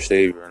Jesus as your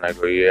Savior. And I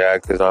go, yeah,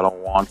 because I don't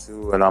want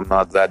to, and I'm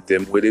not that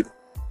dim-witted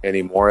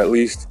anymore, at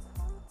least.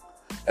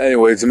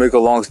 Anyway, to make a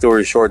long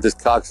story short, this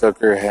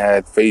cocksucker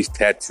had face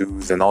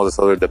tattoos and all this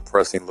other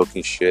depressing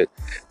looking shit,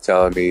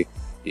 telling me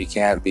you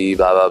can't be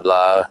blah blah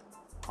blah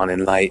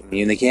unenlightened.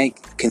 You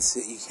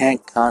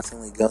can't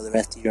constantly go the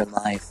rest of your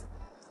life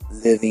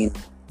living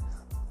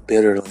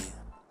bitterly.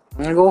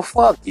 And I go,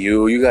 fuck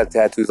you. You got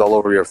tattoos all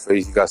over your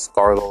face. You got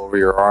scars all over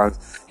your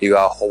arms. You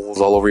got holes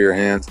all over your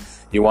hands.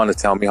 You want to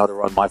tell me how to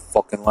run my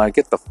fucking life?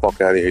 Get the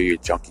fuck out of here, you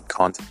junkie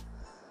cunt.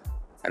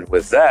 And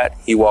with that,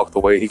 he walked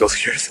away. He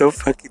goes, you're so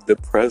fucking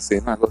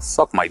depressing. I go,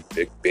 suck my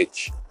dick,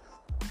 bitch.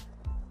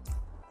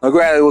 Now,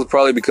 granted, it was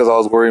probably because I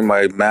was wearing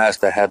my mask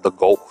that had the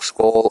goat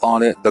skull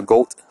on it. The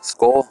goat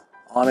skull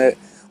on it.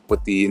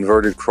 With the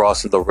inverted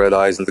cross and the red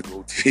eyes and the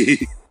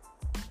goatee.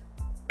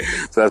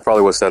 So that's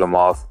probably what set him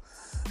off.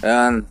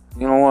 And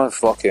you know what?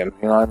 Fuck him.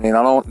 You know what I mean?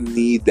 I don't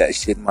need that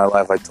shit in my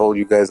life. I told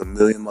you guys a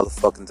million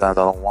motherfucking times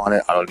I don't want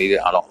it. I don't need it.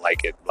 I don't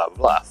like it. Blah, blah,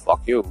 blah.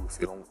 Fuck you. If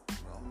you don't...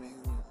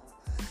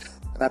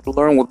 I have to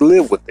learn to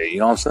live with it, you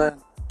know what I'm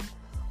saying?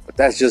 But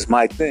that's just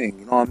my thing,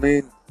 you know what I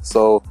mean?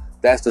 So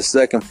that's the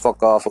second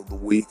fuck off of the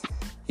week.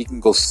 He can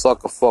go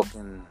suck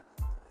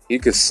he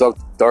could suck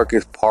the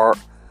darkest part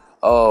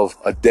of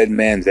a dead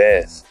man's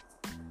ass.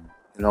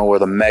 You know, where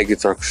the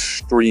maggots are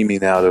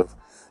streaming out of.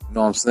 You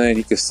know what I'm saying?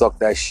 He could suck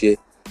that shit.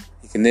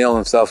 He can nail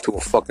himself to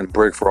a fucking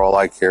brick for all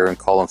I care and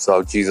call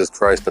himself Jesus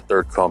Christ the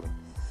third coming.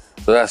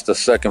 So that's the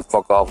second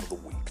fuck off of the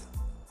week.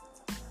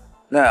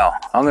 Now,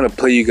 I'm going to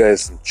play you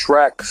guys some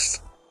tracks.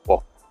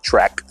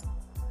 Track,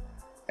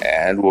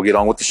 and we'll get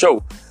on with the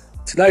show.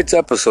 Tonight's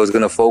episode is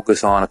going to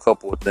focus on a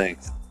couple of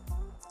things.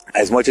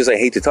 As much as I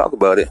hate to talk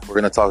about it, we're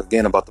going to talk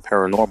again about the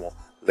paranormal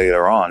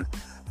later on.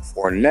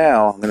 For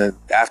now,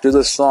 after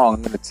the song,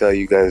 I'm going to tell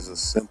you guys a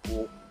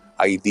simple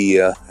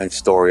idea and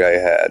story I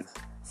had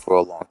for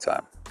a long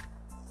time.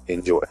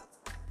 Enjoy.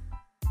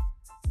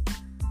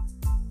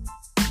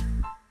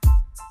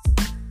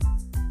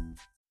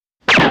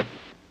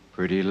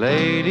 Pretty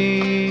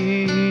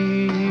lady,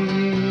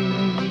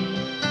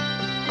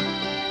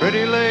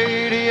 pretty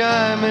lady,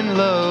 I'm in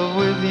love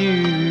with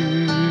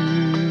you.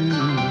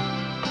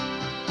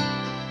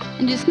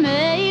 And just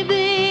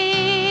maybe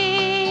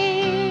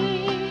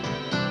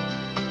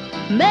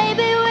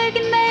we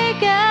can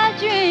make our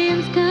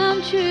dreams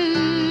come true.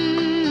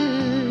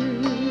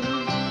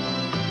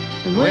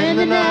 And when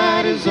the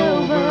night is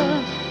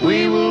over,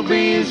 we will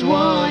be as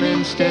one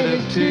instead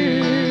of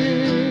two.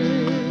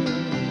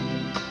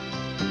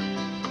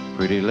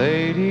 Pretty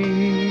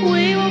lady,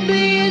 We will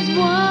be as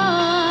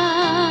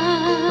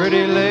one.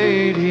 pretty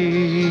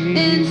lady,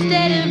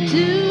 Instead of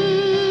two.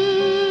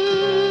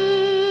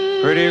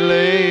 pretty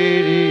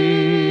lady.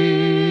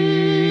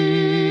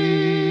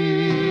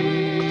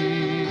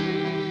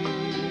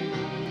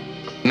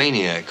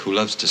 Maniac who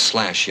loves to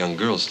slash young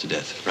girls to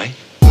death, right?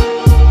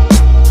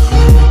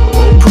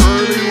 Oh,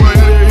 pretty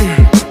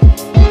lady,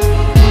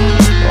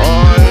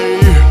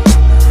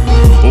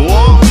 I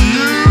love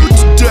you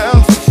to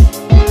death.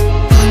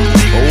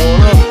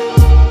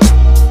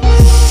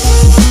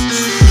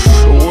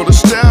 I wanna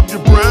stab your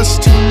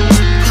breast.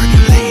 Pretty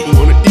lady,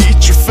 wanna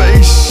eat your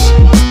face.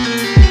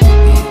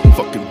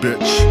 Fucking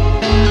bitch.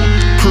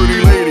 Pretty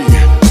lady,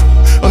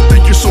 I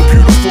think you're so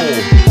beautiful.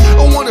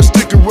 I wanna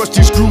stick a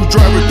rusty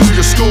screwdriver through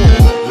your skull.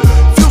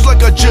 Feels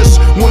like I just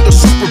won the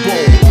Super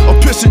Bowl.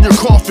 I'll piss in your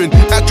coffin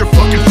at your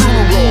fucking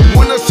funeral.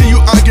 When I see you,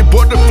 I get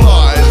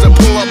butterflies. I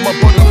pull out my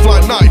butterfly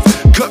knife,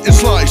 cut and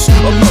slice.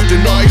 I'm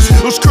nothing nice.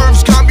 Those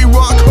curves got me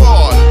rock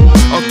hard.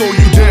 I'll throw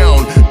you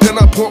down, then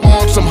I pour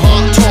on some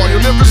hot tar.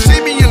 You'll never see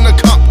me in a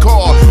cop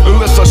car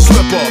unless I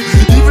slip up.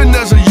 Even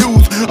as a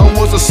youth, I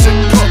was a sick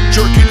pup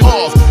jerking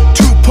off.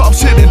 Two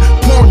pups hitting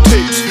porn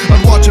tapes.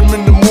 I'd watch them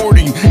in the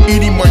morning,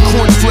 eating my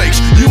cornflakes.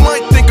 You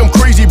might think I'm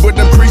crazy, but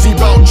I'm crazy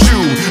about you.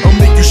 I'll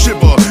make you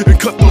shiver and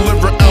cut the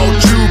liver out,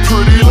 you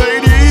pretty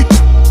lady.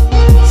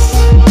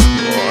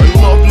 I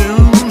love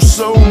you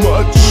so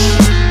much,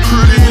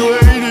 pretty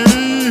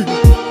lady.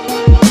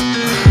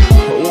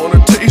 I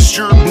wanna taste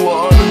your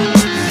blood.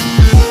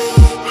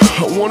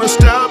 I wanna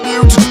stab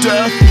you to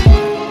death.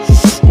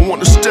 I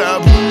wanna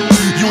stab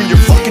you in your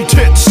fucking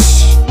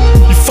tits.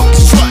 You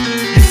fucking slut,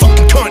 you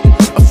fucking cunt.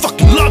 I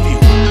fucking love you.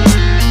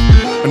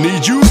 I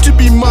need you to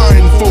be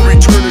mine for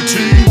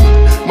eternity.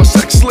 My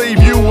sex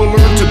slave you will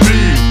learn to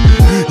be.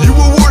 You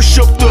will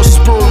worship the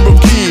sperm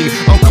of Cain.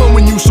 I'm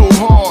coming you so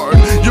hard,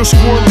 you'll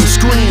squirm and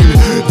scream.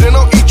 Then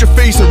I'll eat your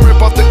face and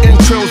rip out the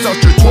entrails out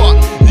your twat.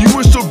 You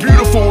were so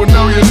beautiful and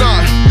now you're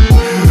not.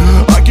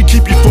 I can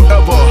keep you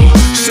forever,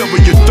 sever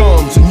your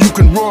thumbs and you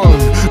can run,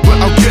 but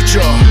I'll get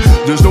ya.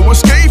 There's no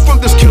escape from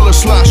this killer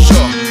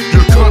slasher.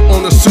 Your cunt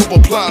on a silver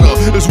platter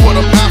is what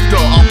I'm after.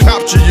 I'll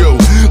capture you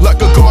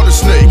like a garter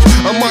snake.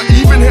 I might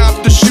even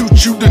have to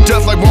shoot you to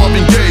death like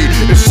Marvin Gaye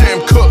and Sam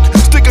Cooke.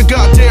 Stick a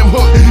goddamn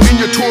hook in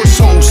your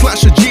torso,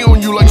 slash a G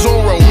on you like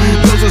Zorro.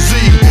 There's a Z,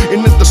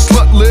 and if the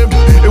slut lived,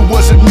 it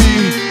wasn't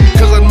me.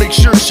 Cause I'd make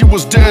sure she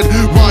was dead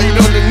right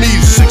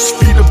underneath 6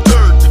 feet of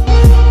dirt.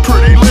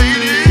 Pretty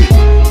lady,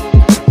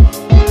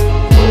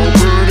 oh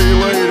pretty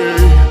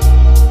lady,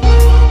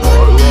 I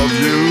love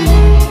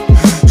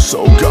you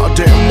so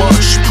goddamn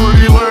much,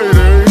 pretty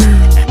lady.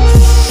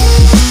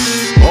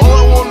 All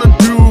I wanna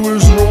do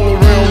is roll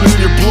around in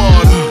your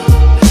blood.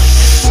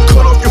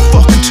 Cut off your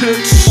fucking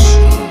tits.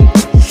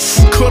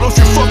 Cut off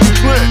your fucking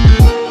clit.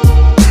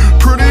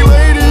 Pretty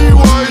lady,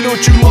 why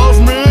don't you love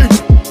me?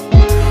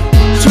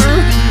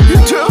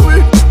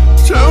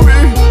 Tell me.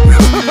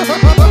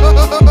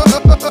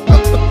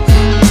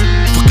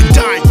 Fucking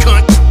die,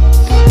 cunt.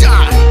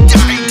 Die.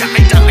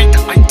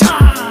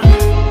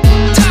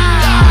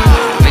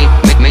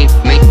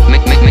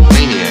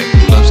 Maniac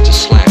who loves to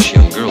slash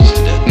young girls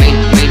to death.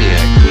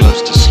 Maniac who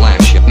loves to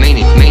slash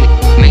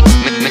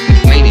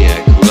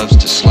maniac who loves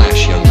to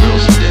slash young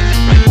girls to death,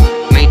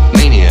 right?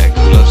 Maniac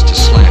who loves to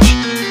slash.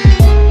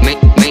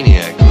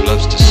 Maniac who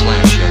loves to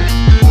slash young.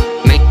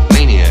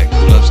 Maniac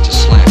who loves to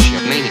slash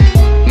young.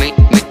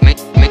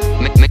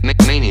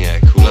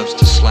 Maniac who loves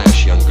to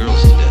slash young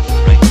girls to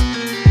death, right?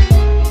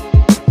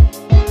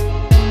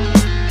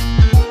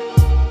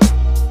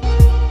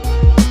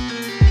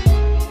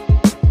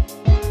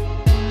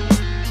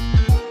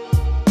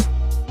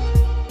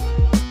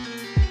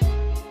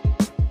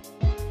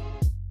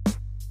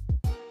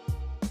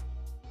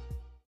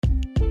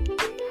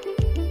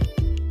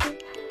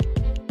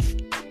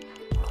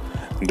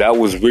 That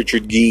was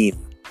Richard Gere,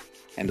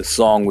 and the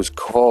song was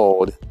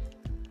called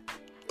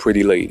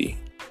Pretty Lady.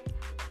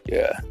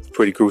 Yeah, it's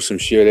pretty gruesome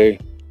shit,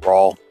 eh?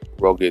 Raw,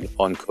 rugged,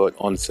 uncut,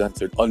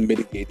 uncensored,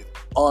 unmitigated,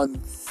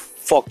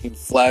 unfucking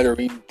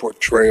flattering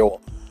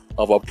portrayal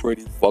of a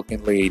pretty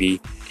fucking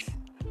lady.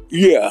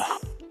 Yeah,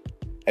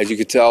 as you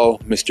can tell,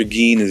 Mr.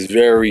 Gere is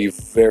very,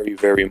 very,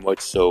 very much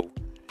so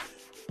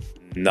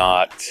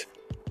not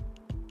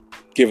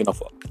giving a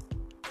fuck.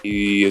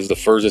 He is the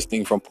furthest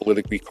thing from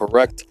politically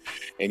correct.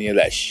 Any of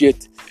that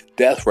shit.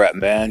 Death rap,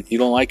 man. You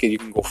don't like it, you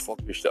can go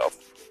fuck yourself.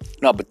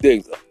 No, but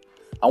dig though.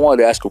 I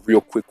wanted to ask a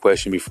real quick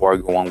question before I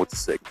go on with the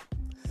segment.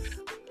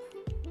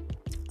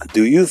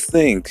 Do you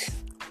think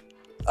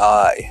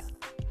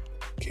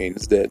Kane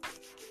is Dead,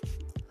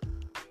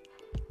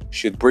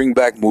 should bring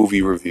back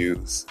movie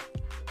reviews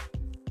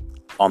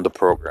on the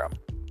program.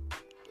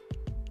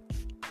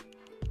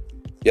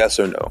 Yes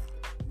or no?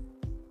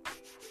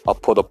 I'll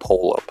put a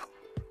poll up.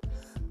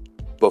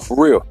 But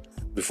for real,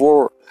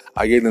 before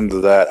I get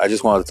into that, I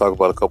just wanted to talk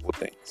about a couple of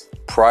things.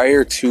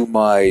 Prior to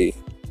my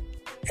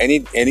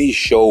any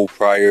show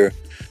prior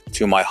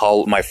to my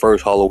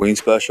first Halloween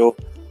special,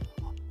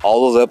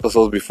 all those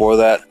episodes before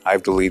that,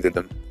 I've deleted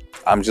them.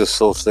 I'm just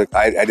so sick.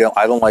 I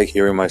don't like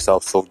hearing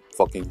myself so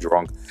fucking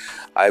drunk.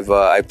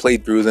 I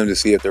played through them to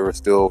see if they were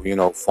still,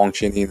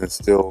 functioning and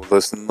still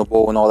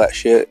listenable and all that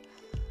shit.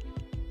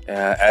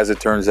 As it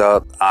turns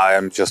out, I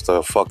am just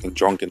a fucking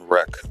drunken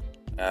wreck.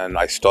 And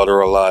I stutter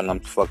a lot and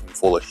I'm fucking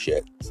full of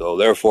shit. So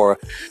therefore,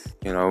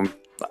 I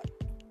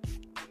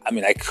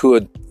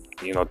could,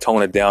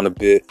 tone it down a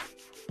bit.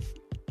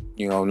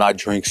 Not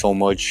drink so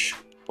much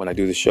when I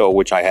do the show,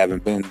 which I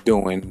haven't been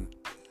doing.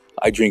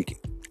 I drink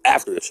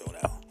after the show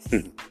now.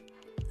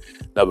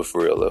 No, but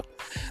for real though,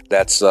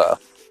 that's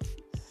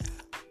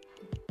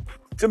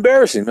it's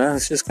embarrassing, man.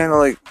 It's just kind of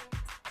like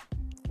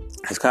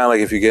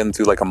if you get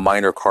into like a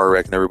minor car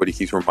wreck and everybody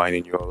keeps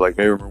reminding you of, like,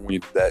 maybe remember when you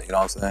did that, you know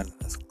what I'm saying?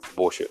 That's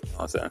bullshit, you know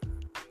what I'm saying?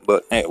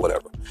 But hey,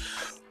 whatever.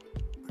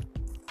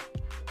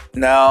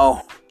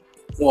 Now,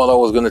 what I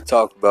was going to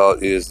talk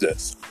about is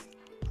this.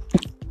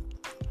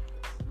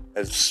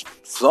 As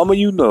some of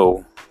you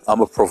know,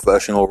 I'm a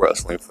professional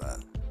wrestling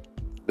fan.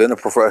 Been a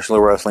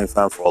professional wrestling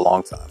fan for a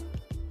long time.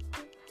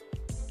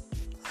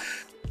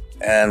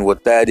 And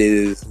what that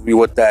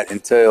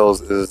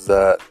entails is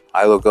that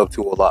I look up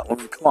to a lot. I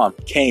mean, come on,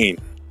 Kane.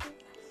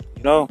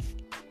 But,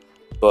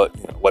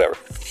 whatever.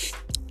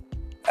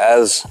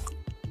 As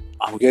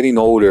I'm getting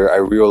older, I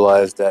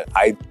realized that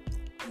I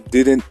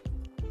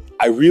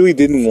really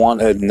didn't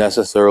want a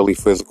necessarily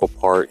physical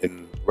part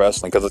in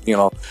wrestling. Because,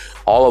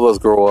 all of us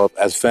grow up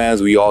as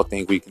fans, we all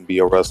think we can be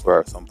a wrestler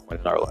at some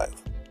point in our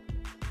life.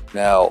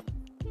 Now,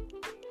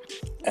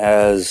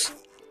 as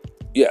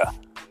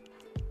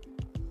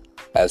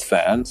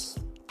fans,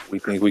 we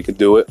think we can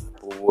do it.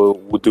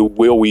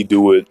 Will we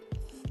do it?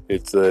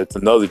 It's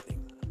another thing.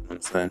 You know what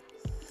I'm saying?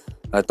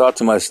 And I thought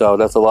to myself,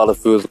 that's a lot of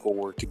physical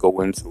work to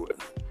go into it.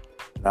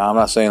 Now, I'm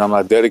not saying I'm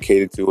not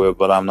dedicated to it,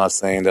 but I'm not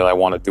saying that I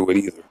want to do it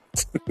either.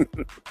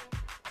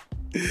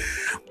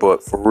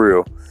 But for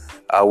real,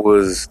 I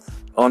was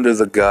under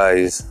the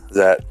guise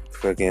that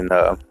fucking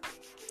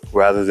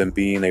rather than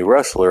being a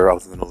wrestler, I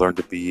was going to learn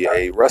to be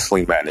a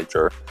wrestling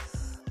manager,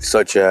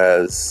 such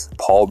as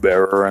Paul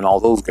Bearer and all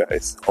those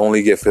guys.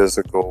 Only get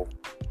physical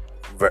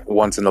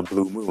once in a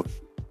blue moon.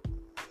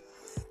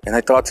 And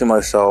I thought to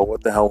myself,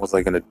 what the hell was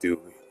I going to do?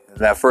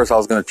 And at first I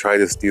was going to try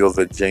to steal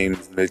the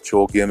James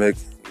Mitchell gimmick,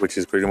 which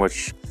is pretty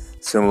much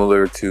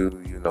similar to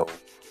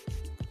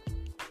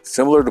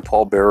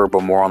Paul Bearer,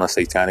 but more on a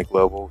satanic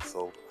level.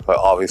 So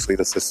obviously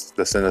the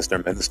Sinister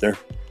Minister.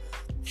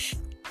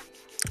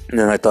 And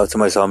then I thought to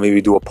myself,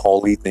 maybe do a Paul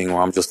Lee thing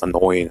where I'm just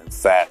annoying and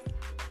fat.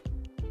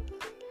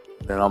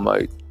 And then I'm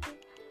like,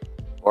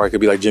 or I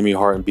could be like Jimmy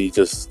Hart and be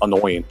just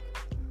annoying.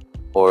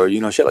 Or,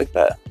 shit like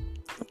that.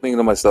 I'm thinking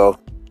to myself,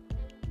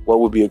 what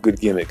would be a good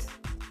gimmick?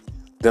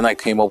 Then I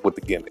came up with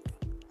the gimmick.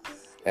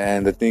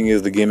 And the thing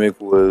is, the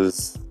gimmick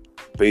was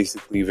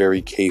basically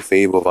very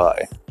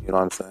kayfabe-y. You know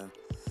what I'm saying?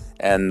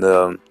 And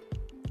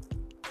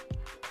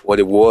what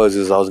it was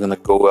is I was going to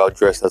go out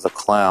dressed as a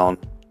clown.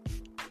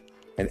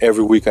 And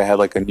every week I had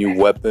like a new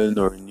weapon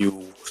or a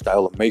new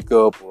style of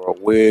makeup or a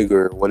wig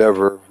or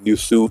whatever. New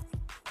suit,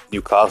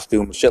 new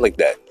costume, shit like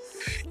that.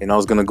 And I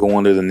was going to go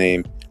under the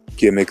name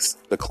Gimmicks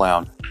the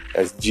Clown.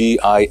 That's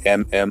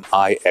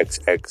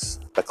GIMMIXX,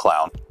 the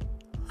Clown.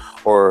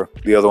 Or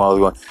the other one I was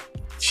going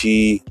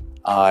GIMMYXX,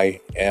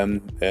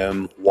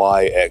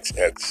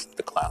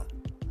 the Clown.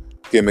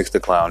 Gimmicks the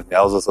Clown.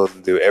 That was what I was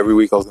going to do. Every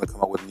week I was going to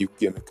come up with a new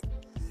gimmick.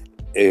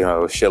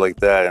 Shit like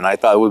that. And I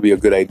thought it would be a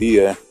good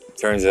idea.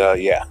 Turns out,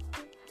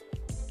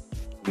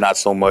 not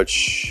so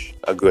much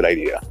a good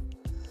idea.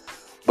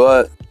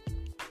 But,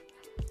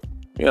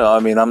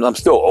 I'm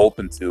still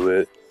open to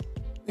it.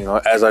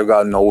 As I've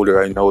gotten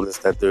older, I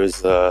noticed that there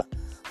is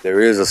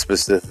a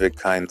specific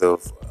kind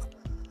of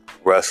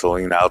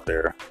wrestling out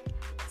there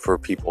for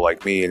people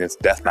like me, and it's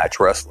deathmatch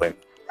wrestling.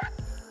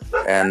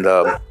 And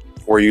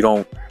where you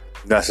don't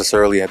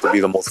necessarily have to be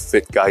the most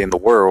fit guy in the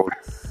world,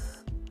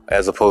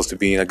 as opposed to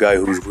being a guy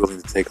who's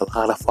willing to take a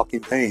lot of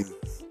fucking pain.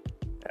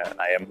 And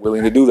I am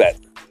willing to do that.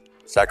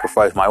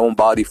 Sacrifice my own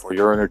body for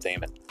your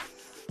entertainment.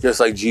 Just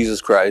like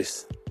Jesus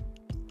Christ,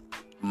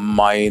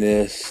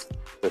 minus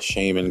the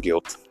shame and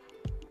guilt.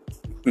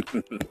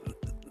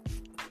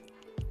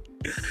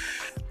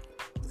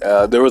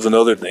 There was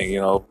another thing,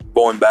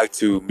 going back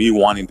to me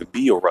wanting to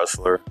be a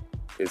wrestler.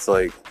 It's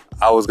like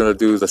I was gonna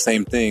do the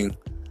same thing,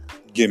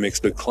 Gimmicks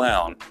the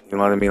Clown. You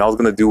know what I mean? I was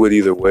gonna do it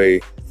either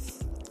way,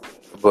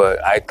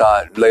 but I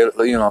thought later,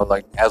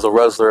 like as a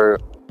wrestler,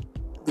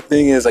 the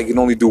thing is, like, you can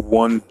only do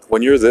one.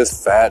 When you're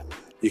this fat,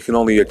 you can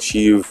only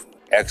achieve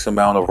X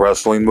amount of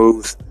wrestling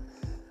moves.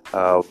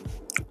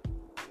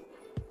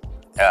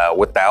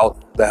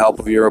 without the help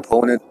of your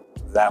opponent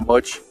that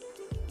much.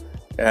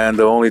 And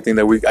the only thing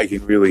that I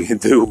can really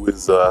do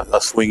is a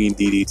swinging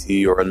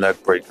DDT or a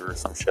neck breaker or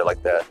some shit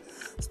like that.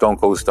 Stone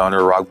Cold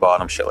Stunner, rock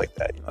bottom, shit like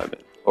that. You know what I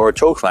mean? Or a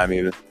choke slam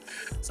even.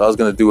 So I was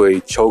gonna do a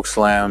choke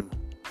slam,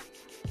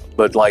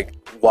 but like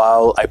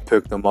while I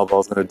picked them up, I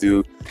was gonna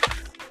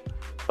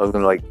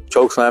like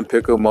choke slam,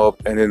 pick them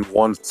up, and then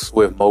one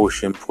swift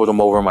motion, put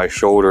them over my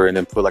shoulder, and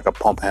then put like a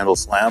pump handle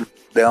slam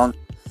down,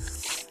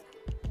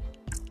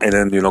 and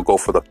then go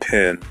for the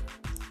pin.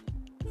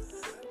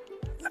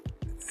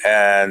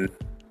 And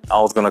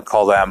I was gonna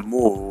call that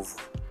move.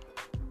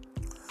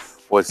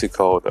 What's it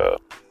called?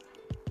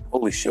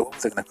 Holy shit! What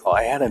was I gonna call?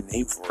 I had a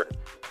name for it.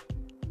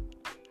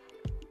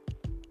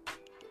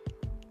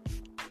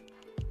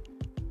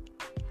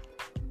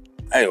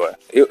 Anyway,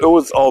 it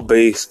was all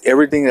based.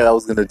 Everything that I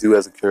was gonna do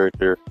as a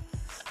character,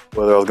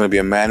 whether I was gonna be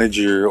a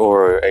manager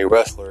or a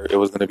wrestler, it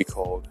was gonna be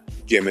called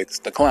Gimmicks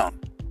the Clown.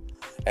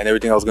 And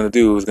everything I was gonna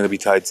do was gonna be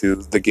tied to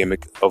the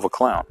gimmick of a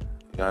clown.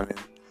 You know what I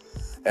mean?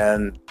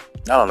 And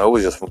I don't know, it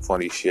was just some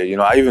funny shit.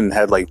 I even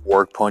had like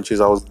work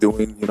punches I was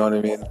doing, you know what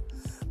I mean?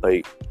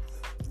 Like,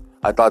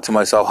 I thought to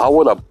myself, how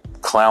would a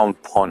clown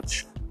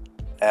punch?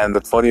 And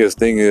the funniest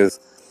thing is,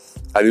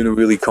 I didn't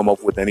really come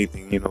up with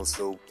anything,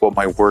 so what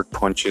my work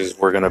punches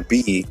were gonna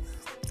be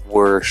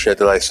were shit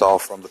that I saw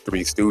from the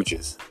Three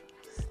Stooges.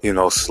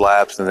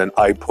 Slaps and then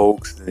eye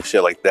pokes and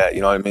shit like that,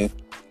 you know what I mean?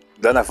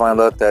 Then I found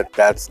out that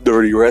that's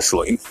dirty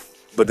wrestling.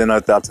 But then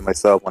I thought to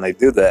myself, when I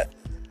did that,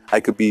 I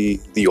could be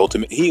the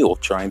ultimate heel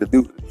trying to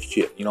do this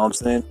shit, you know what I'm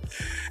saying?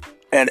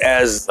 And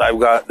as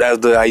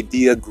the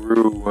idea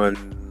grew and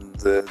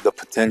the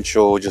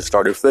potential just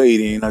started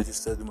fading, I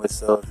just said to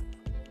myself,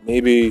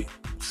 maybe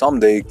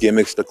someday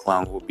Gimmicks the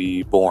Clown will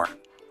be born.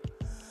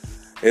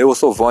 It was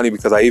so funny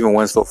because I even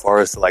went so far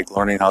as to like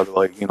learning how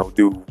to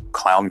do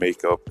clown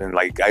makeup, and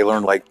like I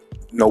learned like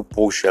no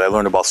bullshit. I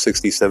learned about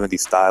 60, 70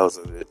 styles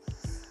of it,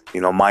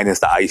 minus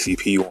the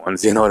ICP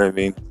ones, you know what I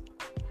mean?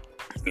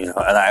 And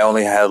I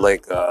only had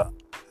like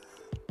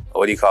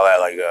what do you call that?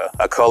 Like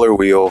a color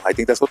wheel. I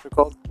think that's what they're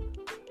called.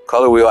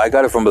 Color wheel. I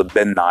got it from the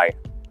Ben Nye,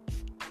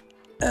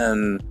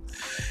 and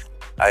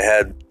I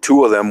had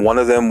two of them. One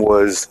of them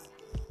was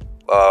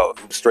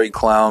straight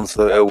clown,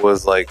 so it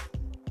was like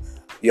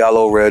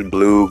yellow, red,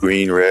 blue,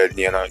 green, red.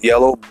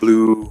 Yellow,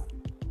 blue,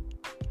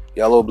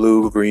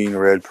 green,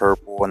 red,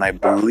 purple, and I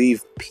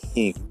believe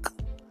pink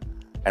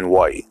and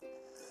white.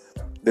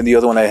 Then the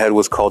other one I had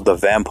was called the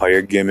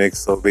Vampire Gimmick.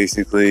 So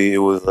basically, it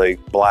was like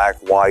black,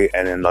 white,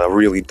 and then a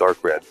really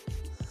dark red,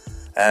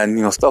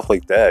 and stuff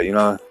like that.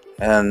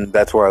 And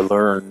that's where I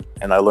learned.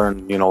 And I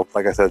learned,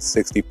 like I said,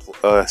 60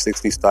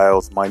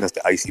 styles minus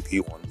the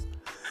ICP ones.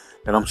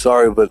 And I'm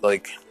sorry, but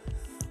like,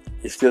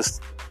 it's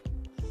just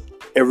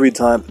every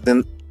time.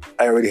 Then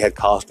I already had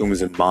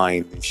costumes in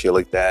mind and shit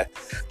like that.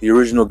 The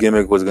original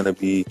gimmick was gonna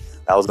be,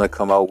 I was gonna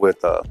come out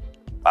with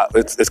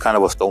it's kind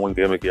of a stolen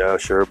gimmick, yeah,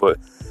 sure, but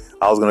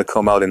I was gonna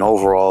come out in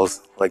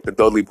overalls like the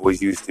Dudley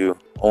Boys used to.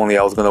 Only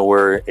I was gonna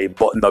wear a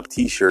button-up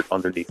T-shirt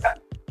underneath.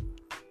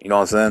 You know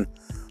what I'm saying?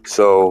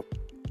 So,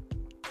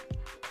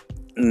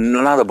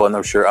 not a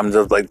button-up shirt. I'm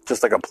just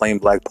like a plain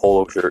black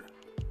polo shirt,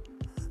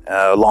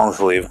 long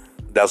sleeve.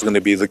 That's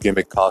gonna be the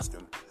gimmick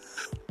costume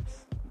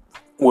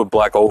with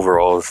black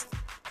overalls.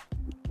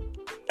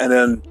 And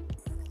then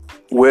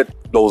with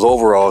those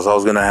overalls, I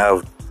was gonna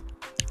have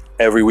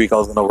every week I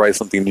was gonna write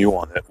something new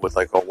on it with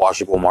like a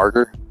washable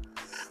marker,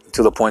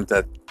 to the point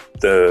that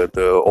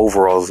the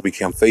overalls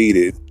become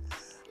faded,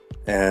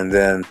 and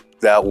then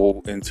that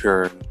will in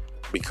turn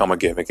become a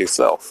gimmick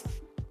itself.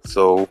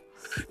 So,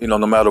 no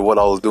matter what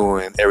I was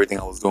doing, everything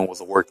I was doing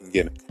was a working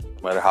gimmick.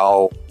 No matter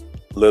how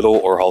little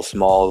or how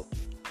small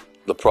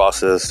the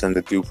process and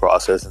the due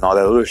process and all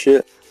that other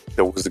shit,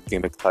 there was a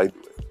gimmick tied to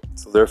it.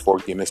 So therefore,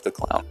 Gimmicks the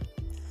Clown.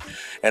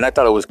 And I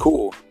thought it was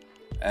cool.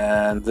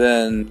 And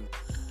then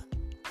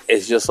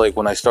it's just like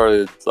when I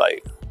started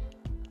like,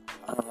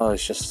 I don't know,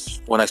 it's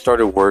just when I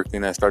started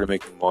working, I started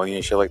making money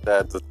and shit like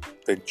that,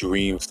 the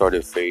dream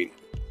started fading.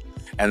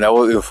 And that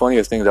was the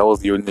funniest thing. That was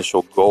the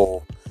initial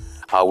goal.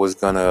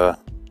 The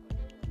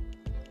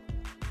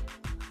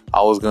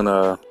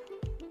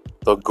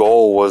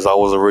goal was I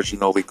was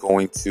originally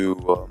going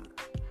to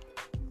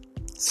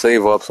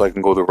save up so I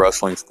can go to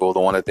wrestling school, the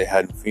one that they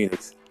had in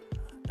Phoenix.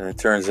 And it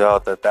turns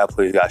out that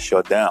place got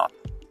shut down.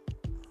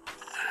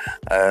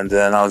 And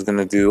then I was going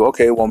to do,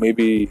 okay, well,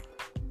 maybe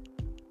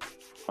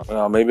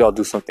I'll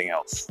do something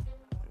else.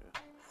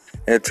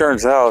 And it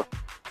turns out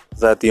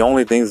that the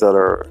only things that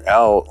are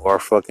out are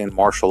fucking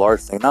martial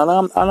arts things. Now,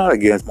 I'm not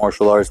against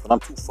martial arts, but I'm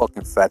too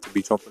fucking fat to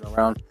be jumping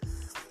around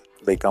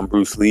like I'm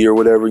Bruce Lee or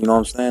whatever, you know what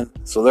I'm saying?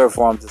 So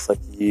therefore, I'm just like,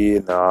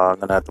 I'm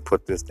gonna have to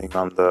put this thing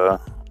on the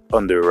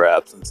under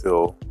wraps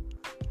until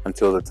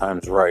the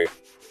time's right.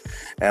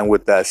 And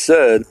with that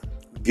said,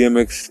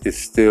 Gimmicks is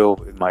still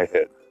in my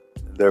head.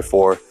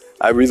 Therefore,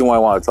 the reason why I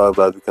want to talk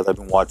about it is because I've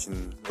been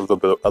watching a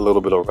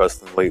little bit of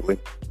wrestling lately,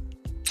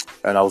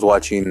 and I was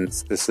watching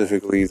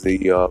specifically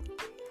the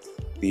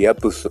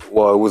episode.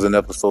 Well, it was an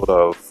episode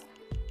of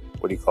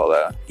what do you call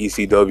that?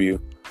 ECW,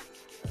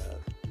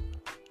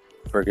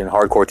 freaking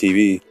Hardcore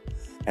TV.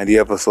 And the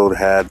episode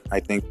had, I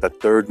think, the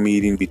third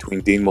meeting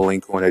between Dean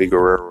Malenko and Eddie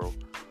Guerrero,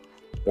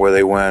 where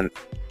they went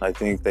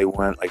like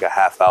a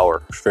half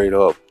hour straight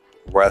up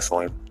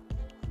wrestling.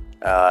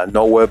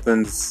 No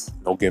weapons,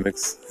 no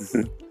gimmicks,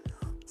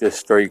 just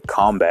straight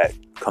combat,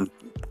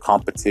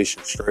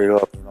 competition straight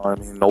up. You know what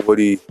I mean?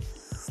 Nobody,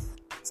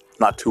 it's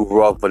not too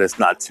rough, but it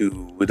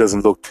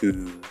doesn't look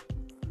too,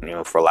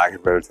 for lack of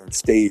a better term,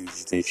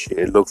 staged and shit.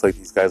 It looks like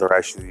these guys are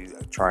actually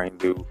trying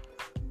to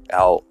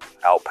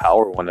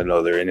outpower one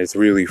another, and it's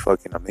really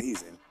fucking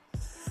amazing.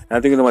 And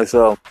I'm thinking to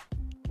myself,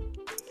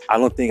 I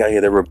don't think I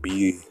could ever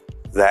be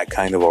that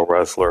kind of a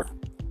wrestler.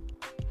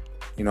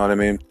 You know what I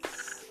mean?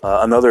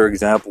 Another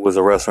example was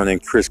a wrestler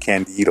named Chris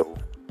Candido.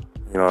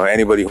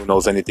 Anybody who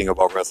knows anything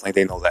about wrestling,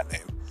 they know that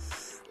name.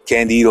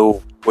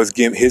 Candido his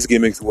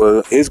gimmick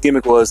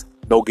was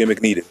no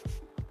gimmick needed.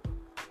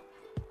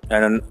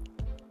 And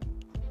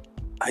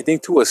I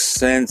think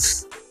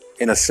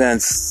in a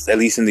sense, at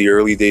least in the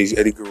early days,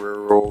 Eddie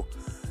Guerrero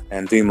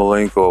and Dean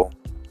Malenko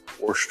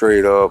were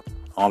straight up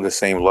on the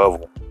same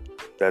level,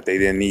 that they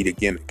didn't need a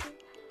gimmick.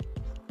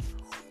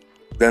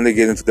 Then they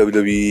get into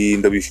WWE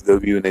and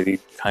WCW, and they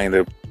kind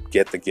of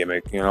get the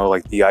gimmick,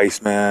 like the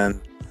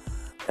Iceman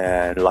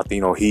and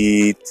Latino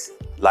Heat,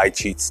 Light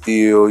Sheet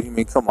Steel. I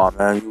mean, come on,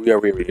 man, we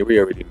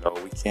already know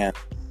we can't.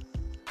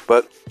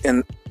 But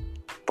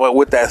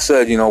with that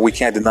said, we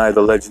can't deny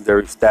the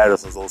legendary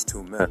status of those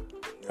two men.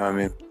 You know what I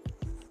mean?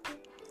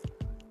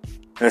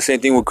 And the same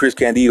thing with Chris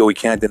Candido. We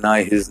can't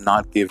deny his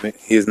not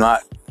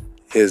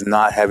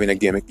having a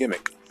gimmick. You know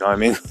what I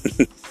mean?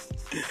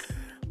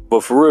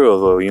 But for real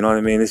though, you know what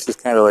I mean? It's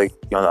just kind of like,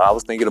 I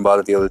was thinking about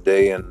it the other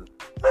day, and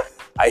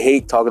I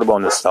hate talking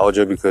about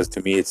nostalgia because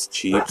to me it's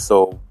cheap.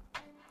 So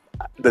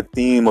the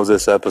theme of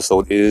this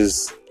episode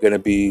is going to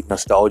be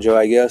nostalgia,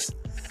 I guess.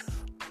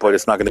 But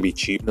it's not going to be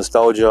cheap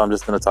nostalgia. I'm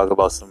just going to talk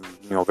about some,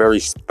 very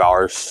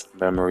sparse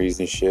memories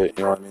and shit.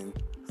 You know what I mean?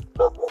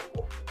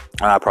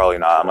 Probably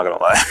not. I'm not going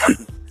to lie.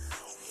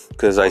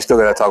 Because I still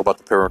got to talk about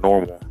the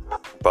paranormal,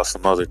 about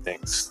some other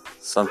things.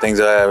 Some things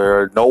that I've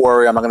heard. Don't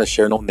worry, I'm not going to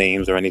share no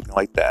names or anything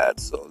like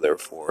that. So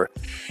therefore,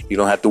 you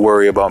don't have to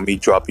worry about me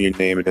dropping your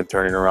name and then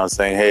turning around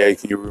saying, hey,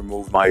 can you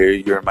remove my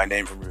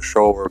name from your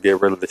show or get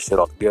rid of this shit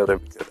altogether?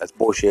 Because that's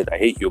bullshit. I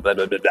hate you. Blah,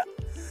 blah, blah, blah.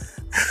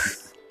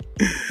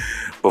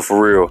 But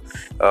for real,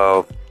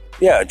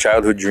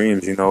 childhood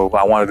dreams.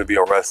 I wanted to be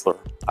a wrestler.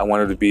 I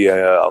wanted to be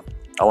a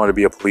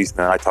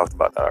policeman. I talked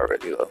about that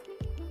already, though.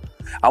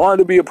 I wanted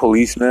to be a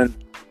policeman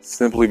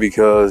simply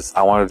because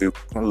I wanted to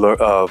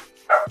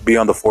be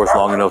on the force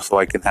long enough so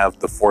I can have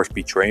the force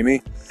betray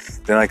me.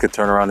 Then I could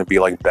turn around and be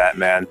like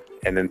Batman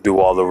and then do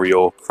all the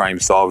real crime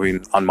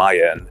solving on my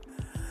end.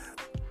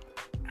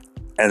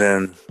 And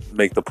then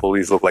make the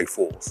police look like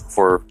fools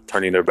for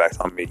turning their backs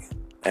on me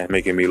and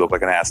making me look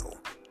like an asshole.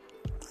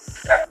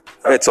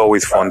 It's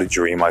always fun to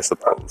dream, I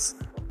suppose.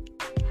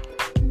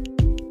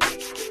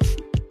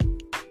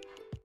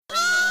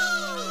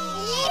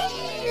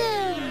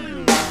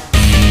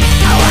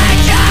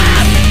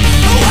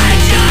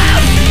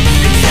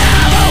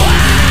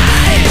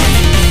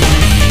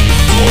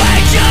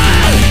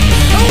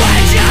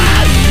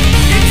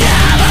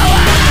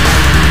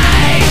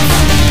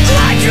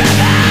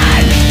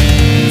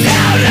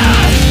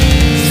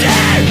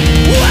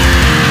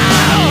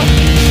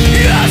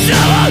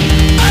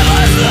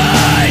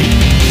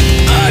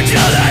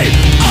 Until they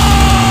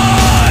all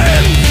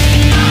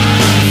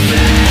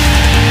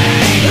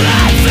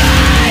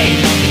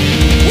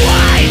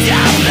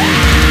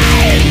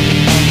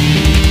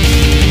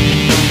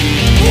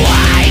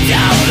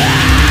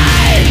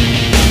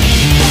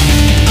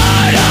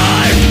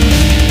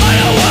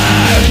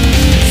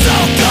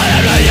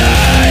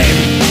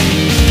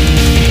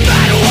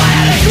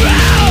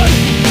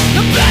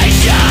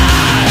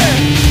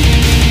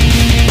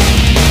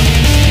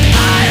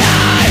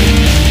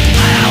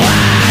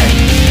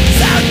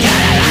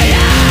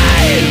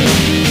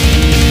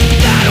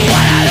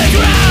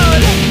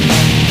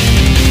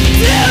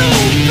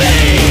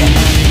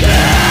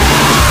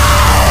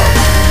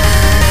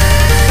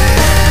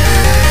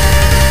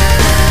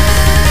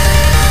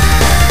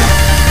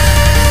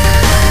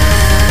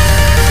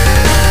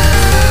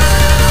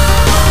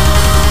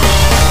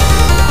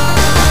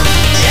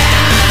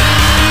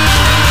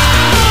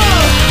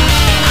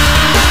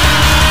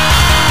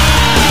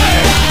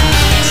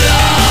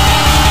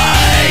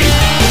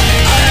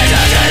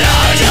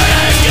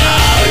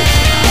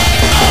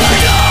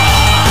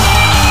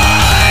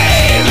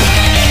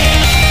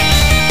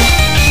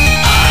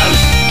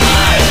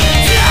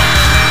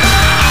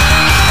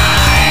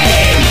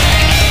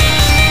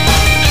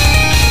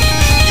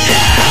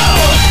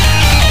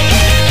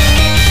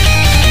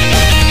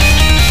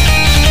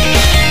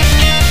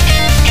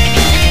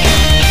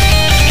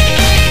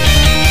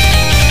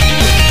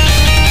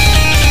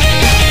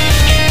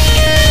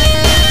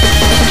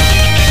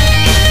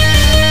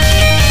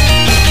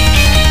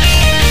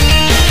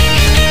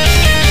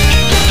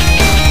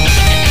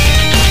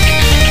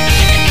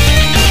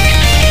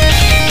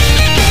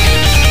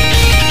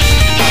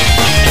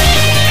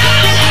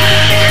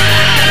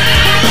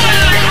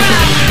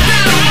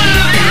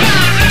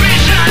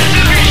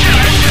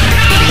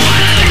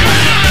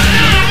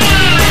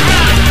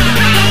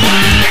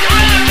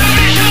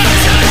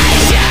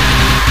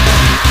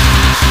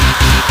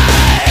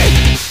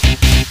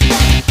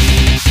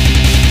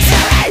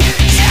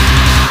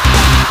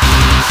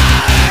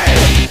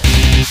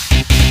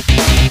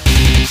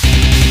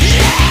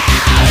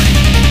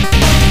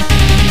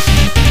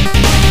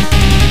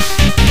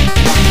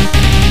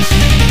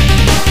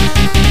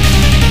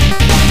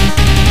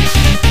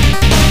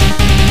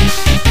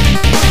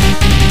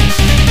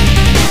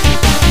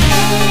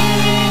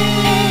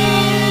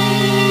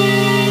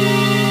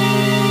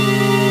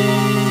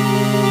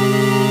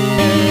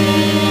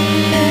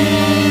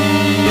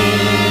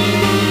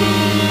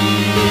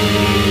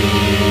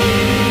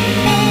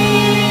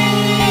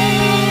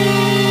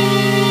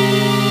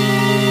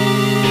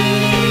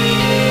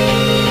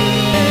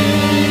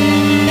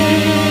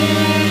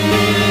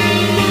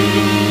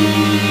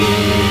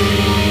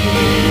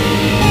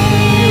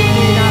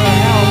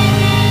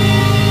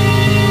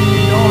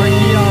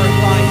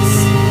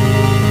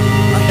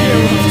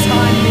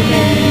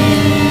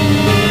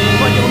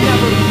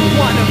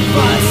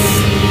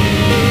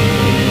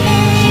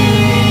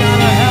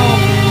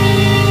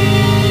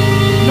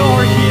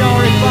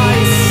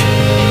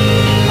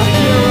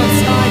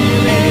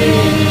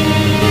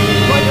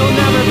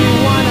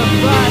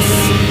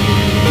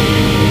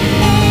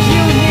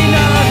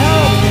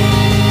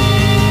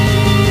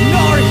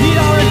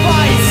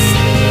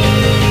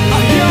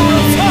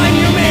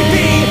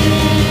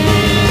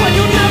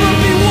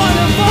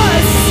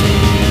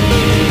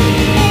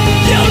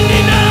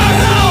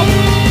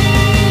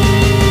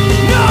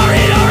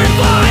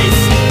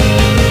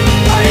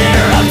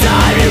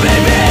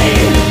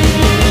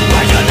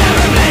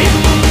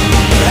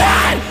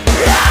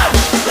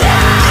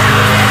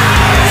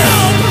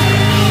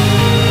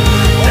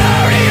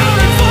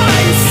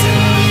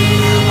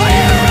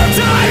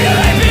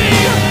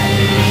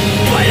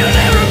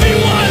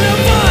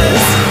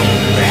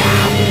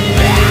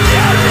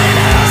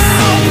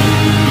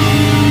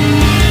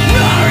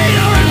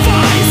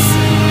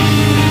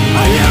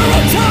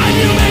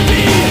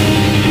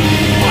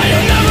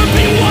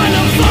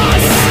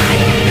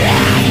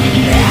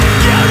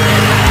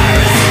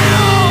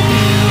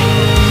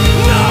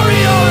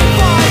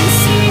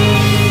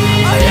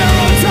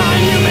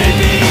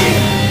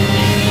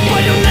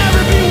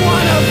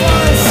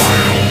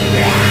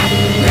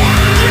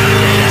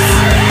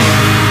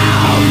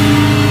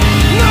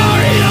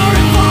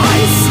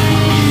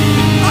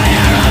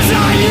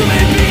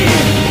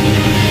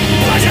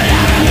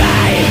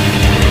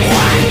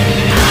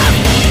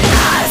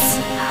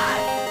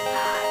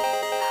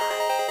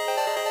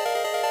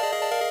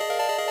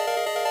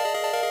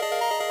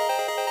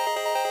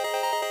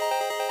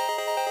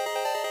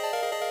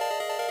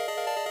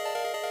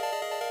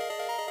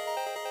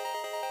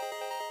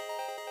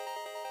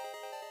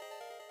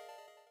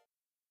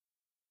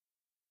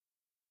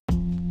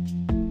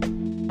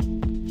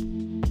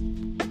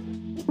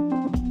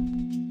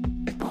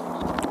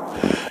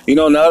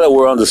Now that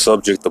we're on the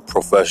subject of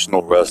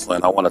professional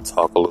wrestling, I want to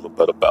talk a little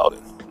bit about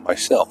it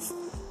myself.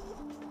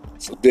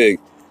 So, dig.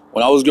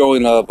 When I was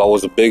growing up, I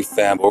was a big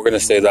fan, but we're going to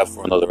save that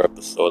for another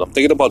episode. I'm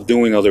thinking about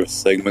doing other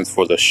segments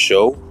for the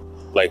show,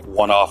 like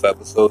one-off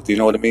episodes, you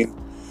know what I mean?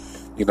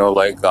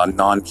 Like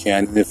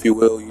non-canon, if you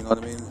will, you know what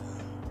I mean?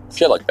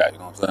 Shit like that, you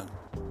know what I'm saying?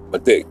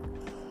 But dig.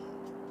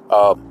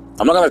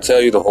 I'm not going to tell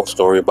you the whole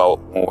story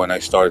about when I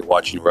started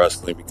watching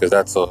wrestling, because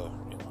that's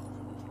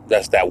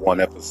that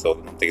one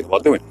episode that I'm thinking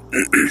about doing.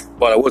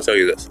 But I will tell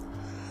you this.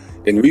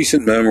 In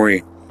recent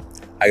memory,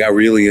 I got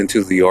really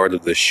into the art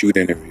of the shoot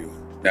interview.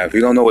 Now, if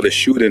you don't know what a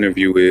shoot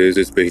interview is,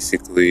 it's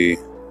basically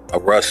an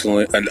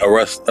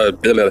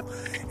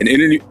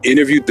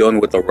interview done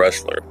with a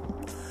wrestler,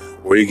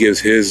 where he gives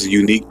his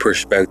unique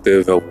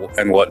perspective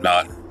and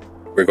whatnot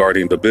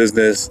regarding the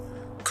business,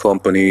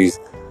 companies,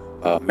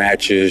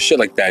 matches, shit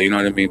like that. You know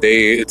what I mean?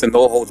 It's a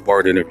no holds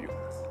barred interview,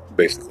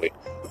 basically.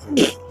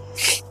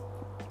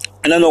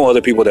 And I know other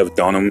people that have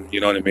done them.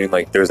 You know what I mean?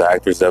 Like there's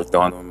actors that have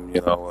done them.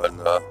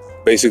 And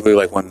basically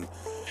like when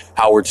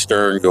Howard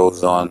Stern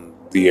goes on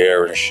the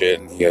air and shit,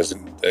 and he has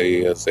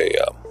a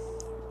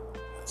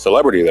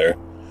celebrity there,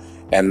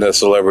 and the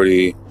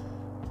celebrity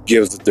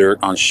gives the dirt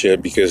on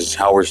shit because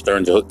Howard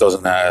Stern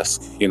doesn't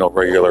ask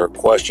regular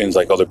questions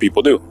like other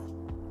people do.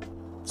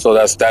 So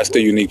that's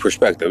the unique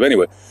perspective.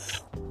 Anyway,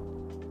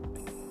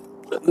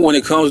 when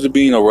it comes to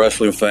being a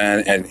wrestling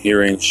fan and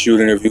hearing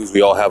shoot interviews,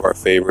 we all have our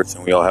favorites,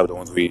 and we all have the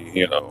ones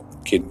we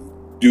can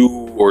do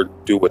or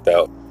do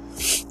without.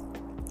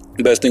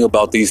 The best thing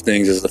about these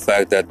things is the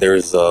fact that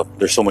there's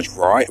so much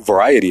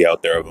variety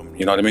out there of them.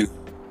 You know what I mean?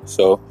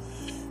 So,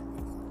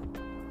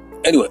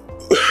 anyway,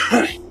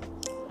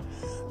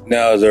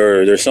 now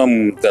there's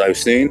some that I've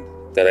seen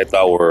that I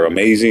thought were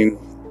amazing.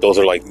 Those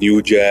are like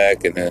New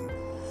Jack, and then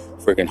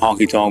freaking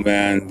Honky Tonk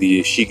Man,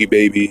 the Sheiky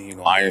Baby,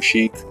 Iron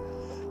Sheik.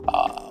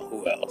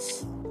 Who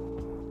else?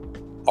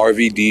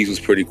 RVD's was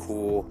pretty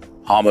cool.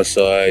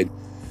 Homicide,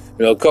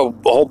 a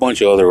whole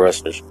bunch of other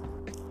wrestlers.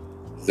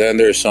 Then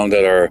there's some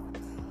that are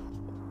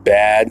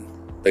bad,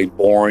 like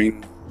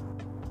boring,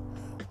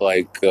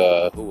 like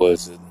who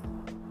was it?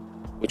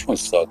 Which one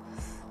sucked?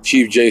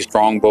 Chief J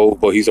Strongbow,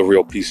 but he's a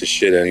real piece of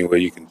shit anyway,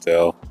 you can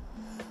tell.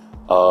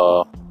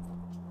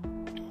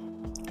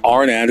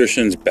 Arn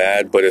Anderson's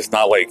bad, but it's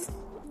not like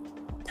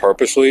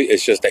purposely.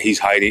 It's just that he's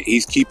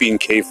keeping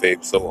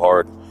kayfabe so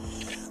hard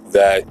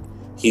that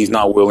he's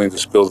not willing to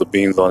spill the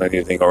beans on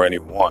anything or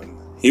anyone.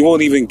 He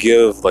won't even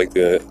give like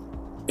a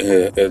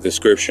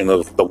description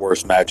of the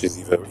worst matches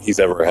he's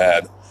ever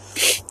had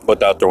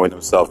without throwing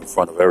himself in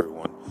front of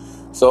everyone.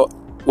 So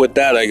with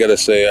that, I gotta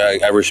say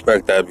I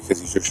respect that,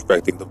 because he's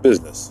respecting the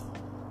business.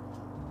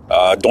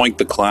 Doink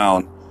the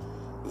Clown,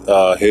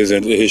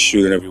 his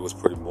shoot interview was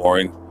pretty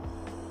boring.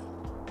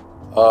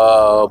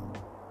 I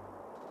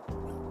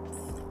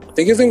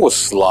think his name was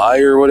Sly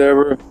or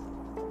whatever.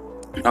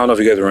 I don't know if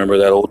you guys remember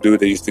that old dude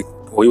that used to,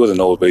 well, he wasn't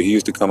old, but he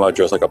used to come out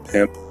dressed like a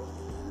pimp.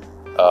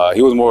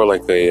 He was more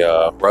like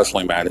a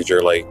wrestling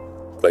manager, like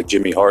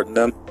Jimmy Hart and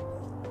them.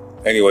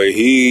 Anyway,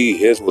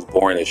 his was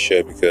boring as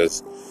shit,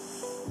 because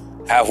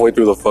halfway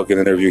through the fucking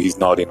interview, he's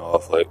nodding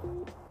off, like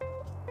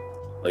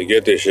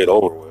get this shit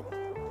over with.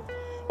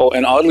 Oh,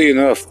 and oddly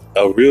enough,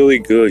 a really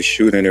good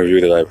shoot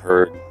interview that I've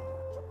heard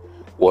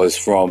was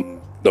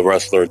from the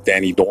wrestler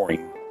Danny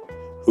Doring,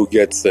 who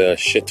gets a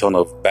shit ton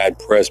of bad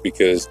press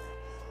because,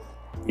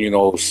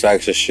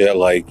 sacks of shit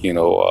like,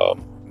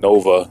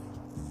 Nova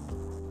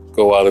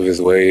go out of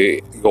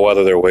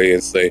their way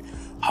and say,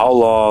 how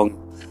long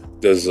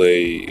does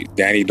a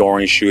Danny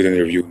Doring shoot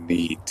interview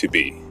need to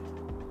be?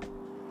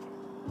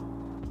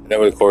 And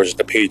then, of course,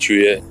 the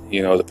Patriot,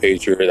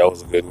 that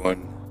was a good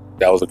one.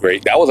 That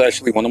was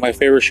actually one of my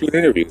favorite shoot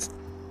interviews.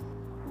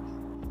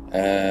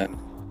 And,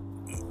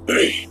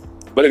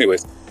 but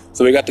anyways,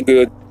 so we got the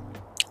good,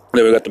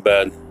 then we got the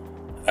bad.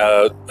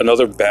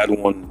 Another bad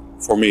one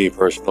for me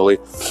personally,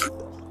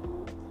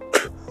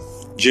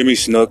 Jimmy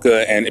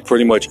Snuka and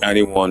pretty much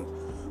anyone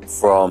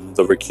from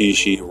the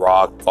Rikishi,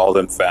 Rock, all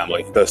them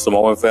family, the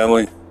Samoan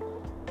family,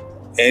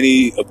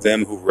 any of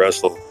them who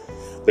wrestle,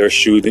 their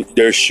shooting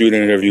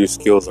interview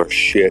skills are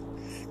shit,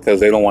 because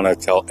they don't want to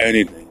tell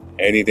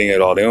anything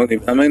at all. They don't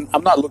even,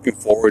 I'm not looking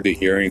forward to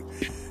hearing,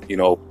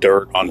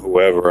 dirt on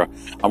whoever.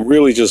 I'm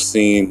really just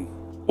seeing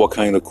what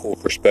kind of cool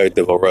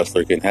perspective a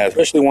wrestler can have,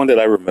 especially one that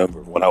I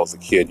remember when I was a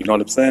kid. You know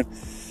what I'm saying?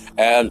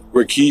 And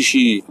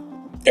Rikishi,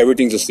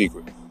 everything's a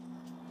secret.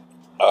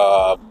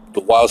 The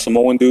Wild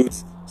Samoan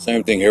dudes,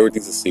 same thing.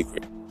 Everything's a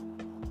secret.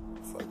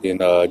 Fucking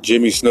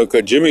Jimmy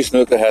Snuka. Jimmy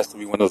Snuka has to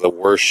be one of the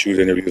worst shoot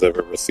interviews I've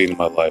ever seen in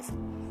my life.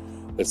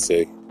 Let's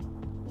see.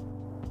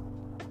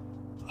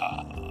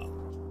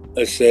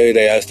 Let's say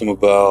they asked him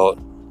about,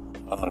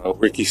 I don't know,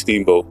 Ricky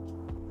Steamboat.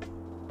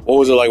 What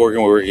was it like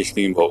working with Ricky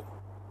Steamboat?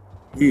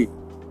 He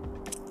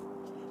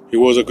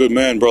was a good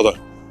man, brother.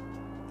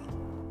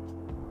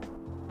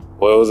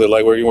 What was it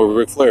like working with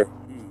Ric Flair?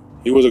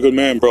 He was a good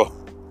man, bro.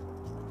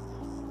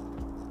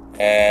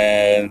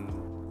 And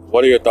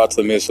what are your thoughts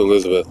on Miss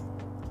Elizabeth?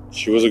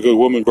 She was a good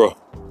woman, bro.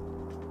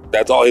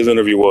 That's all his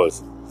interview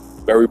was.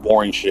 Very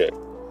boring shit.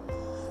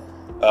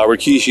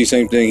 Rikishi,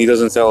 same thing. He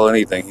doesn't tell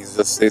anything. He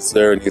just sits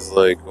there and he's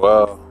like,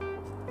 well,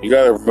 you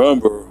gotta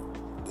remember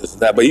this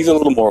and that. But he's a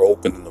little more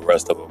open than the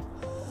rest of them.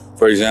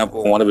 For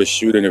example, in one of his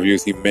shoot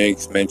interviews, he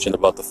makes mention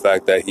about the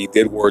fact that he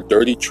did wear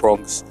dirty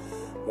trunks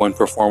when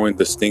performing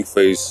the stink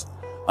face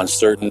on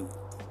certain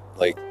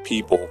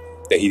people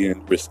that he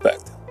didn't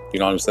respect. You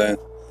know what I'm saying?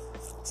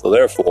 So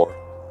therefore,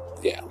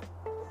 yeah.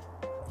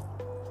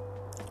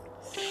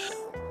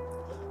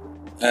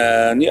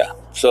 And yeah,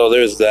 so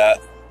there's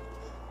that.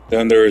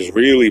 Then there's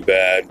really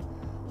bad,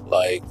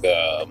 I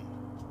don't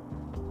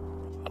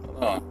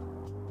know.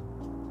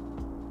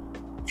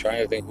 I'm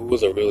trying to think who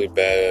was a really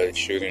bad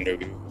shoot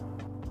interview.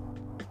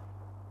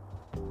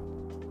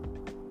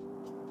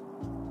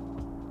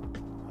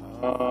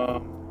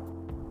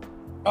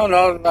 Oh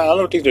no, I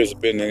don't think there's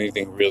been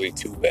anything really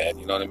too bad.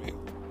 You know what I mean?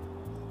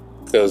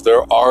 Because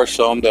there are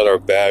some that are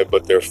bad,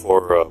 but they're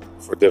for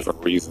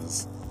different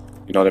reasons.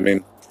 You know what I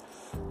mean?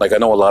 Like, I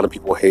know a lot of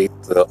people hate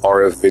the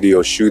RF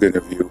video shoot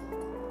interview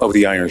of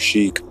the Iron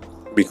Sheik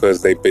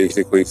because they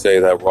basically say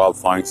that Rob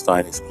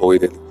Feinstein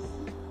exploited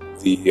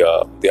the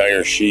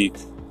Iron Sheik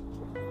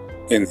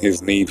in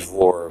his need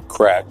for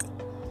crack,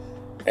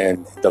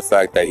 and the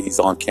fact that he's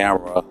on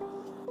camera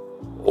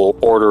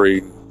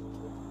ordering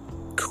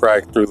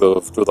crack through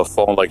the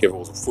phone like if it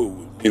was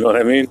food. You know what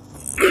I mean?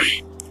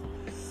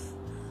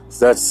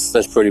 So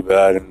that's pretty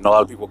bad, and a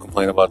lot of people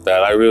complain about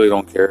that. I really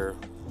don't care.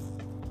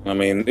 I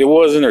mean, it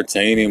was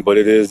entertaining, but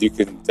it is, you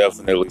can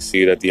definitely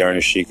see that the Iron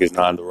Sheik is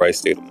not in the right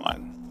state of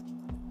mind.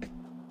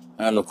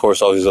 And of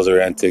course, all these other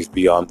antics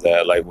beyond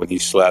that, like when he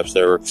slaps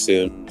Eric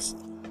Sims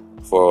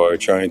for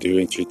trying to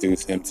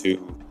introduce him to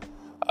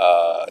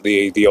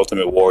the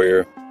Ultimate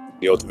Warrior.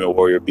 The Ultimate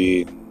Warrior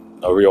being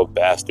a real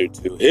bastard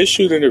too. His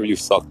shoot interview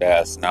sucked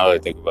ass, now that I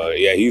think about it.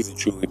 Yeah, he's a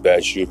truly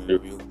bad shoot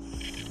interview.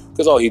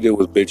 Because all he did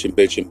was bitch. And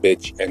then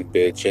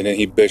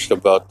he bitched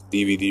about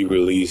the DVD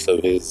release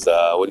of his,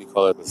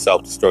 the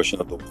self-destruction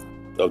of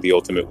the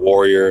Ultimate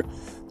Warrior.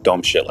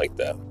 Dumb shit like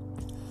that.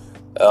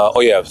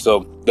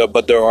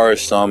 But there are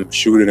some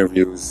shoot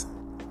interviews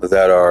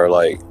that are,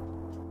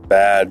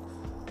 bad,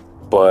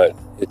 but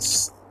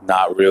it's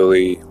not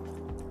really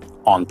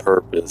on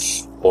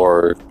purpose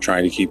or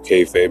trying to keep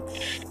kayfabe.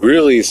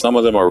 Really, some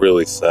of them are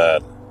really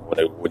sad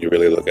when you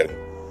really look at it.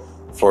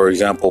 For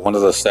example, one of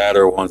the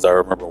sadder ones I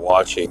remember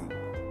watching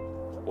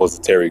was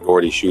the Terry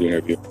Gordy shoot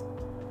interview.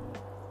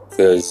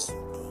 Because,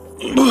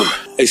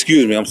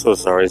 excuse me, I'm so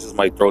sorry. It's just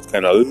my throat's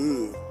kind of.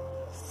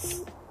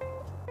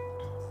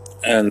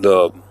 And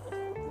so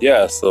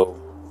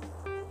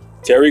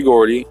Terry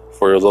Gordy,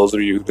 for those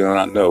of you who do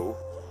not know,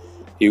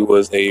 he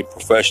was a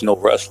professional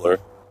wrestler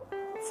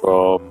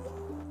from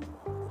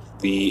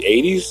the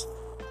 80s.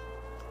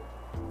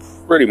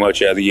 Pretty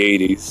much, yeah, the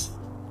 80s.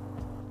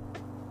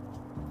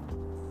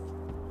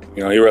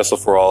 You know, he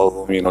wrestled for all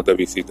of them,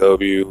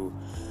 WCW,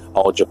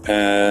 All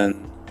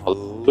Japan, a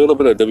little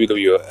bit of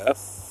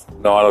WWF.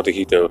 No, I don't think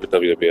he did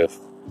WWF.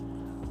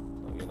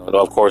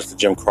 Of course, the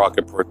Jim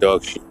Crockett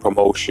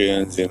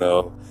promotions, he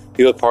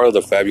was part of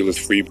the Fabulous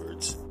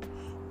Freebirds,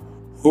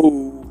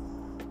 who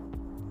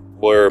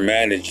were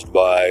managed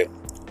by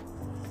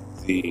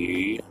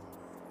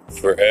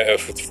for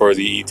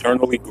the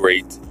eternally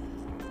great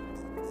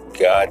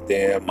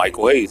goddamn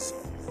Michael Hayes.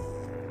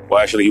 Well,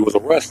 actually, he was a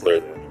wrestler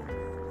then.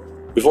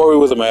 Before he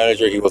was a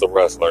manager, he was a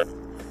wrestler.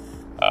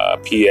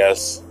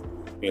 PS,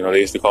 they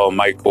used to call him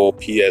Michael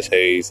PS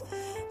Hayes.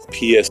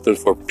 PS stood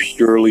for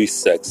purely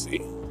sexy.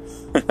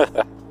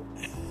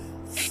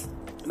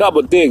 No,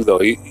 but dig though,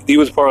 he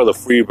was part of the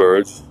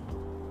Freebirds,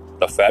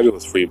 the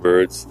Fabulous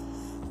Freebirds,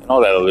 and all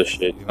that other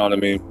shit. You know what I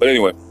mean? But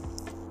anyway,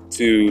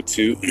 to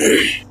to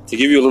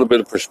give you a little bit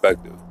of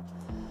perspective,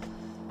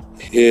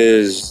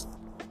 his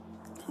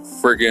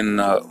friggin'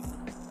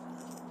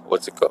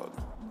 what's it called?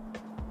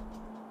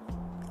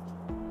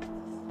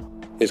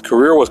 His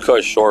career was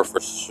cut short for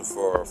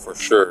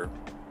sure.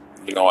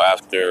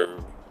 After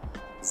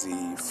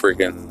the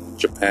friggin'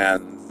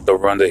 Japan, the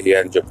run that he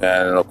had in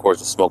Japan, and of course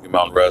the Smoky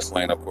Mountain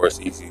Wrestling, of course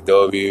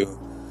ECW,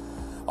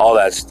 all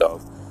that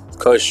stuff. It's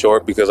cut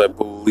short because I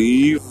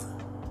believe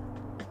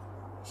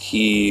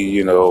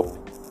he, I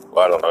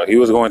don't know, he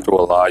was going through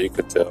a lot, you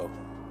could tell.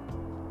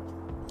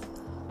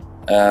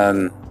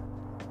 And,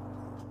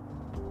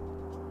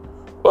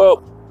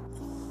 well,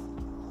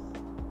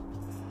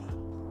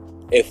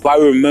 if I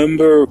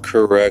remember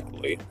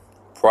correctly,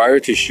 prior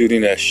to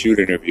shooting that shoot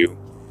interview,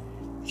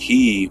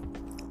 he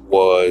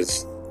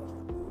was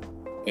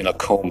in a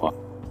coma.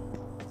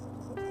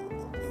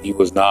 He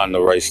was not in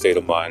the right state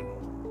of mind,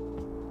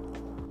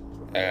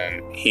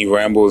 and he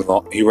rambles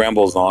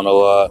on a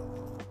lot.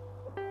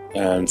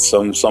 And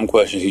some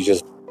questions he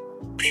just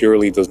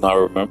purely does not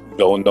remember,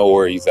 don't know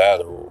where he's at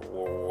or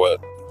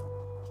what,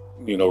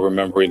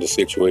 remembering the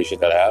situation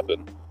that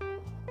happened.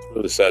 It's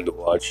really sad to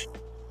watch.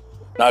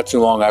 Not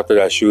too long after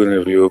that shoot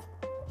interview,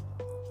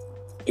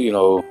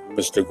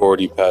 Mr.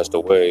 Gordy passed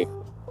away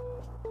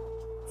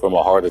from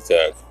a heart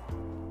attack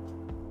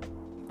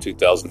in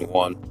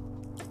 2001.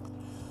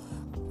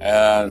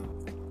 And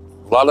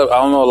I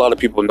don't know a lot of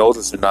people know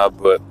this or not,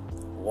 but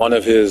one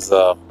of his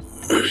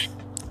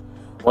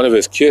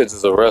kids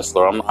is a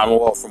wrestler.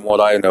 Well, from what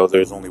I know,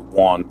 there's only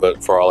one,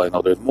 but for all I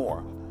know, there's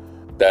more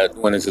that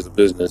went into the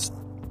business.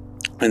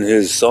 And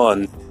his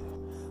son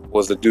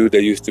was the dude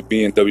that used to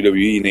be in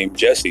WWE named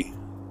Jesse.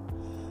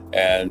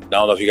 And I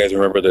don't know if you guys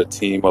remember the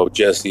team of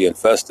Jesse and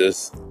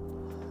Festus,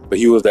 but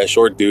he was that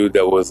short dude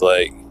that was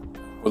like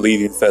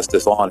leading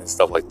Festus on and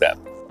stuff like that.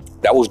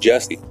 That was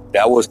Jesse.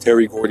 That was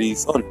Terry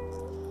Gordy's son.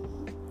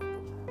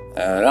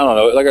 And I don't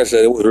know, like I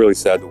said, it was really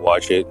sad to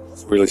watch it.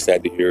 It's really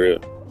sad to hear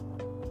it.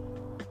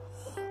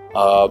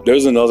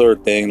 There's another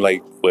thing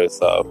like with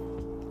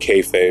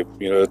kayfabe.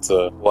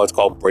 It's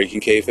called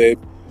breaking kayfabe.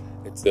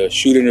 It's a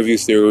shoot interview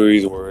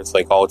series where it's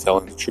like all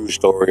telling the true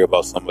story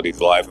about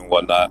somebody's life and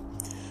whatnot.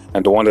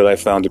 And the one that I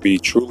found to be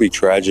truly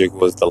tragic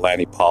was the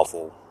Lanny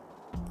Poffel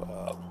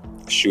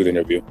shoot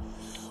interview.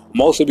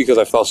 Mostly because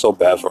I felt so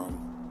bad for him.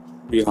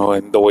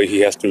 And the way he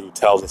has to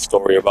tell the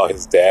story about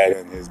his dad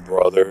and his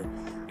brother.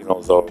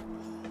 So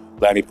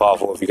Lanny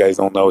Poffel, if you guys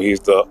don't know, I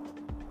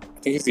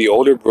think he's the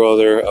older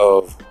brother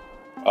of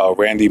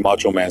Randy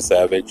Macho Man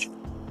Savage.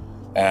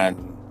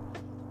 And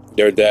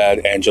their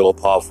dad, Angelo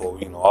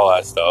Poffel, all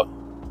that stuff.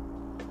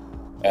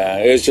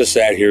 And it's just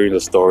sad hearing the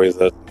stories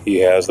that he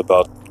has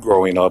about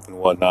growing up and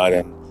whatnot,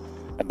 and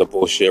the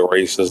bullshit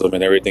racism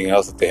and everything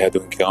else that they had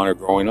to encounter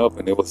growing up.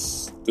 And it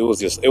was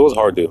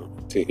hard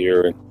to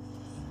hear, and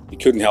you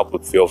couldn't help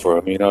but feel for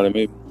him, you know what I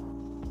mean?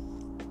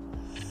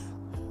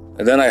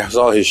 And then I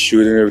saw his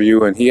shoot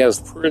interview, and he has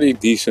pretty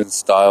decent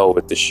style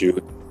with the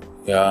shoot.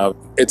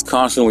 It's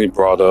constantly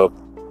brought up,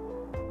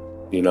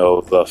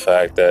 the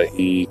fact that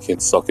he can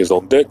suck his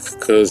own dick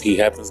because he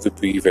happens to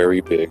be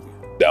very big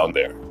down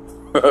there.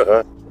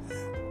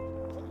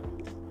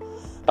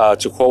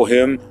 To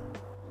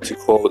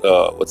quote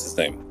what's his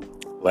name?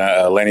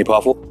 Lanny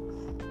Poffel.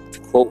 To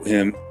quote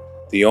him,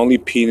 "The only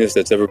penis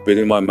that's ever been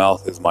in my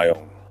mouth is my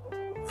own."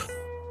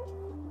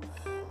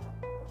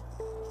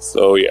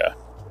 So, yeah.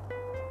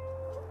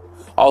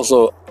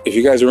 Also, if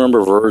you guys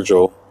remember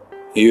Virgil,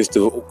 he used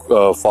to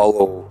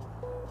follow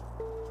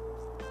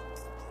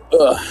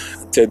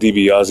Ted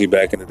DiBiase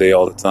back in the day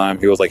all the time.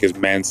 He was like his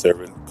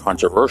manservant.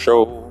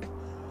 Controversial.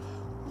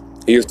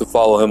 He used to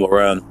follow him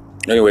around.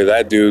 Anyway,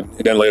 that dude,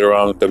 and then later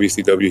on with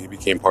WCW, he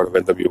became part of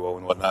NWO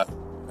and whatnot.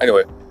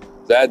 Anyway,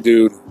 that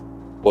dude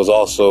was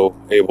also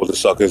able to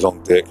suck his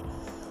own dick. The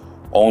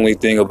only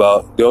thing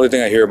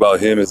I hear about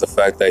him is the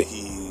fact that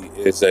he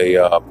is a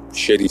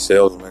shitty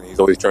salesman. He's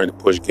always trying to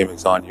push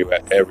gimmicks on you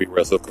at every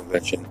wrestle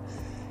convention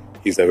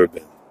he's ever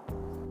been.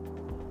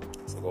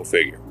 So go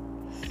figure.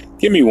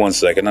 Give me 1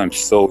 second. I'm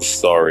so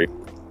sorry.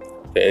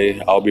 Okay,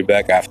 I'll be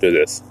back after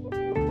this.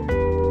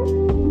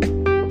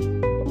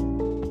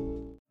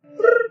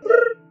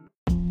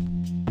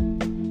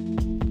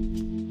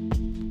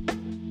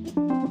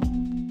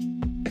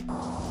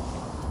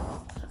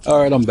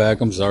 Alright, I'm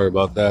back. I'm sorry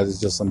about that. It's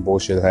just some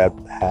bullshit had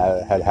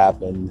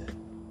happened,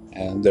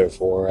 and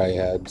therefore I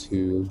had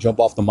to jump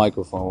off the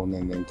microphone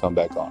and then come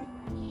back on.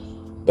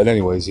 But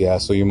anyways, yeah,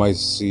 so you might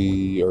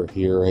see or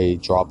hear a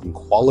drop in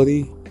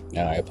quality,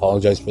 and I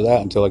apologize for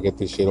that. Until I get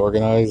this shit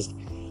organized,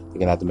 we're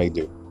gonna have to make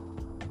do.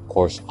 Of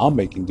course, I'm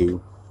making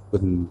do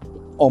with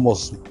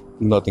almost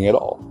nothing at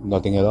all.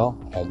 Nothing at all,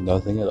 and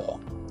nothing at all.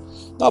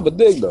 No, but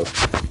dig though.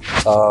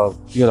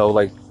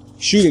 Like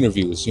shoot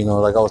interviews,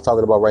 like I was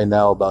talking about right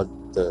now about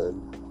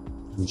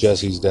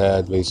Jesse's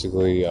dad,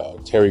 basically,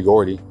 Terry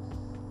Gordy.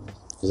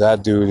 Because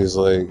that dude is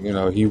like,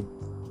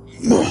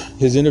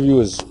 his interview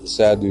is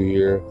sad to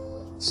hear,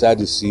 sad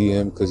to see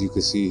him, because you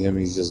could see him,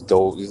 he's just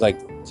dope.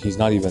 He's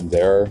not even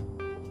there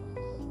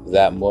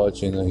that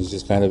much, he's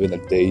just kind of in a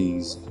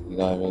daze, you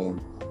know what I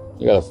mean?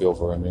 You gotta feel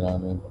for him, you know what I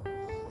mean?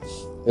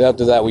 And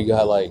after that, we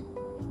got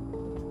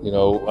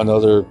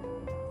another.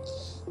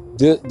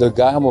 The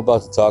guy I'm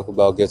about to talk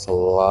about gets a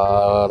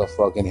lot of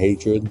fucking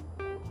hatred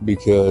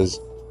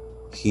because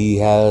he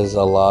has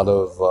a lot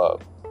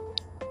of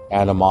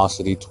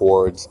animosity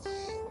towards,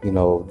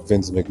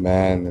 Vince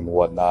McMahon and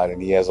whatnot, and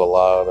he has a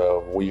lot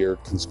of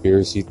weird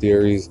conspiracy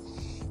theories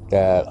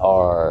that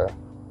are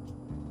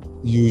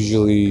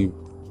usually,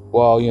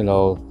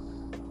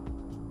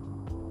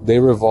 they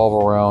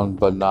revolve around,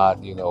 but not,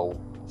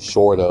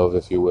 short of,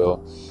 if you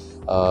will.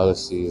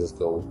 Let's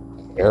go.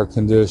 Air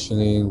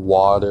conditioning,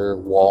 water,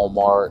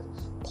 Walmart,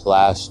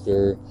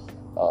 plaster,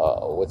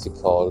 what's it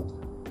called?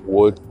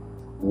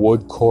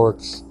 Wood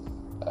corks,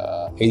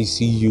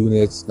 AC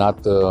units,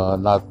 not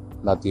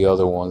the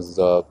other ones.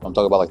 I'm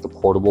talking about like the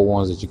portable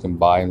ones that you can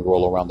buy and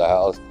roll around the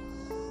house.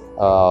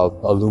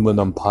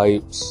 Aluminum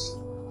pipes,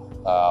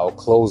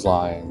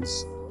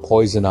 clotheslines,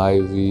 poison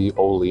ivy,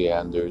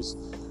 oleanders,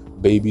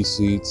 baby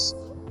seats,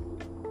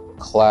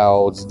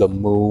 clouds, the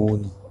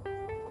moon,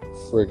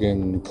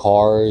 friggin'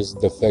 cars,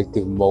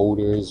 defective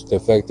motors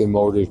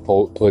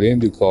put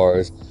into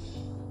cars.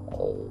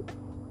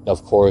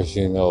 Of course,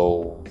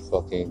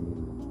 fucking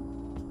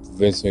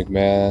Vince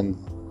McMahon,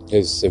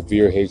 his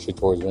severe hatred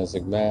towards Vince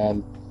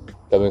McMahon,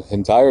 the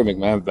entire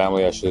McMahon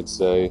family, I should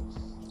say,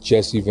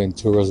 Jesse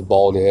Ventura's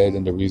bald head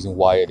and the reason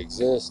why it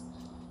exists.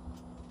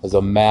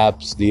 The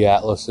maps, the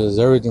atlases,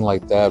 everything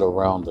like that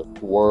around the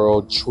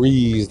world.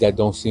 Trees that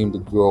don't seem to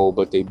grow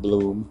but they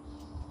bloom.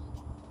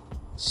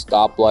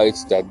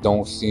 Stoplights that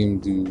don't seem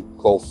to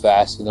go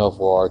fast enough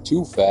or are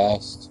too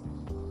fast.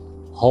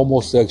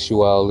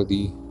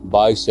 Homosexuality,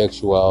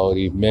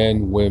 bisexuality,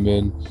 men,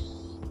 women,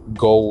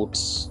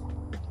 goats,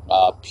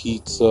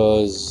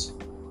 pizzas,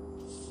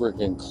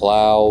 freaking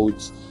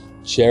clouds,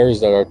 chairs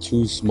that are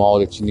too small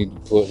that you need to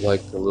put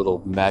like a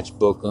little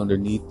matchbook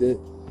underneath it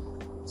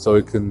so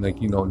it can,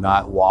 like, you know,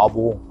 not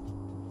wobble.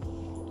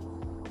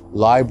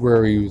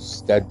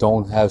 Libraries that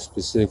don't have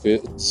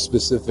specific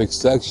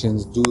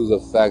sections due to the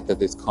fact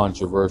that it's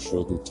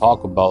controversial to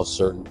talk about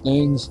certain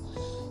things.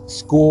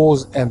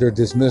 Schools and their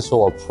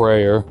dismissal or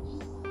prayer.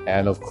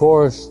 And of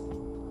course,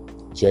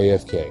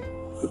 JFK.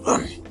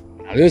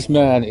 Now this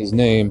man, his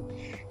name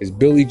is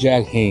Billy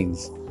Jack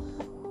Haynes.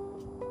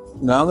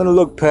 Now I'm going to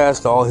look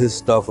past all his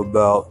stuff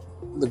about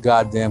the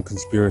goddamn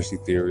conspiracy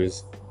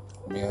theories.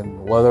 I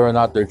mean, whether or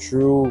not they're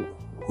true,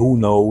 who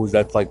knows?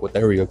 That's like with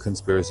every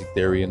conspiracy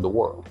theory in the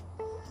world.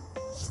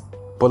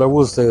 But I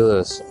will say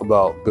this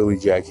about Billy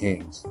Jack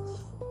Haynes.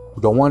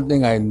 The one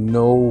thing I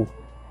know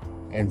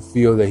and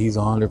feel that he's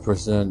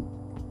 100%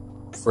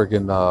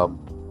 freaking,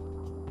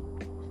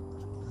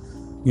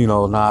 you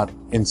know, not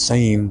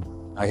insane.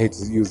 I hate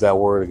to use that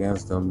word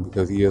against him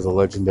because he is a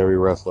legendary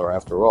wrestler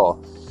after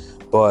all.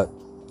 But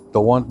the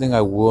one thing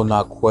I will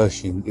not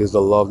question is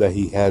the love that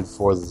he had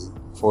for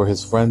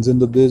his friends in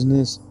the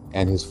business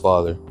and his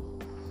father.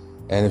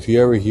 And if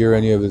you ever hear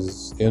any of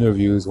his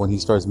interviews when he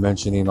starts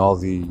mentioning all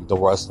the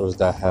wrestlers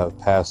that have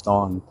passed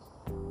on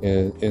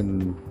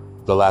in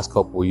the last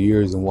couple of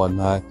years and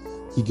whatnot,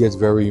 he gets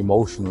very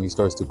emotional. He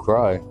starts to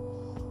cry.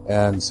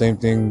 And same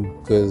thing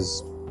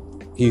because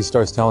he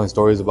starts telling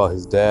stories about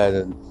his dad.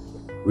 And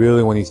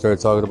really when he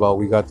started talking about,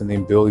 we got the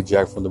name Billy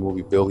Jack from the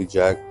movie Billy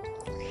Jack.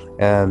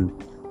 And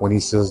when he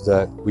says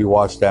that we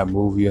watched that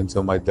movie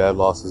until my dad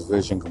lost his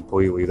vision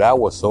completely, that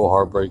was so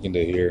heartbreaking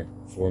to hear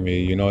for me,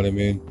 you know what I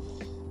mean?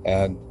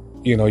 And,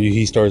 you know,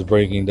 he starts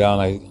breaking down.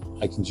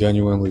 I can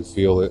genuinely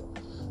feel it,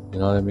 you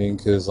know what I mean?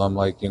 Because I'm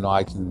like, you know,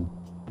 I can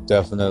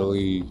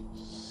definitely,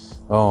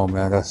 oh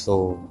man, that's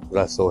so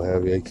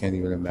heavy. I can't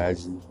even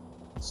imagine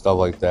stuff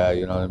like that,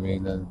 you know what I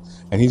mean? And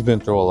he's been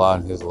through a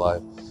lot in his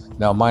life.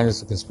 Now,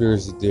 minus the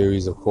conspiracy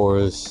theories, of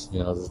course, you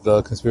know,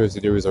 the conspiracy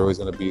theories are always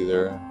going to be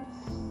there,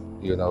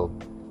 you know.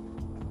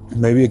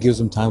 Maybe it gives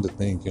him time to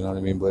think, you know what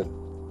I mean? But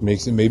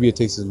maybe it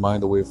takes his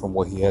mind away from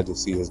what he had to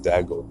see his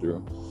dad go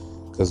through.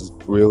 Because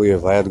really,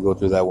 if I had to go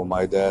through that with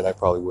my dad, I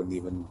probably wouldn't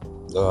even,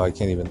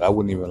 I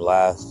wouldn't even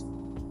last.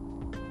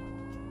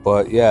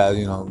 But yeah,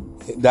 you know,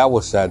 that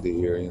was sad to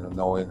hear, you know,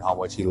 knowing how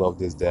much he loved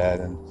his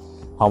dad and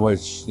how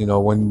much, you know,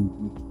 when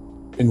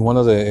in one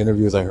of the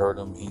interviews I heard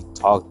him, he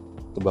talked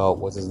about,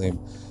 what's his name,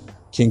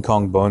 King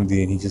Kong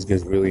Bundy, and he just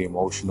gets really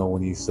emotional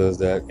when he says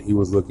that he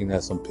was looking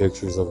at some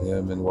pictures of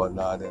him and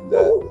whatnot, and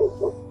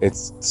that it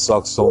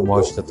sucks so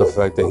much that the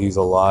fact that he's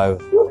alive,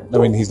 I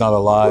mean, he's not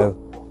alive,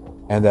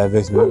 and that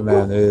Vince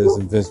McMahon is,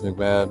 and Vince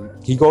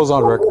McMahon, he goes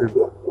on record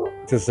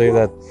to say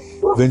that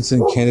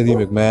Vincent Kennedy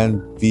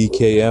McMahon,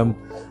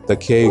 VKM, the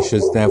K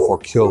should stand for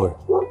killer.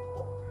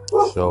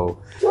 So,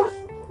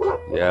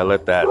 yeah,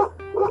 let that,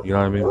 you know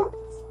what I mean?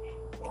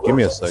 Give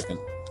me a second.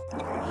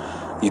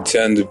 You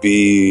tend to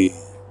be,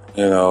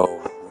 you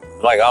know,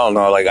 like, I don't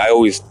know, like, I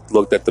always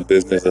looked at the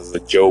business as a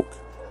joke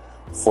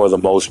for the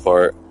most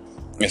part,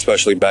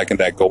 especially back in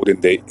that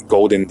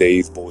golden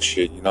days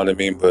bullshit, you know what I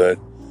mean? But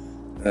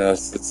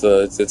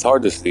it's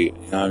hard to see it,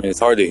 you know what I mean? It's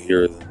hard to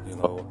hear, you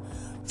know.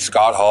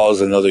 Scott Hall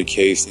is another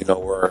case, you know,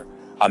 where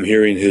I'm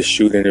hearing his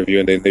shoot interview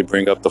and then they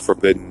bring up the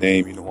forbidden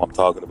name, you know what I'm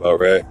talking about,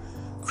 right?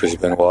 Chris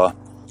Benoit,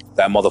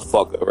 that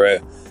motherfucker, right?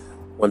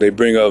 When they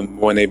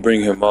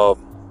bring him up,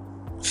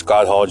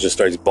 Scott Hall just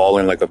starts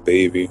bawling like a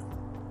baby.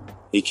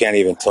 He can't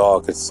even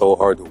talk. It's so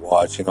hard to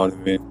watch, you know what I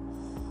mean?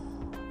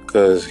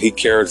 Because he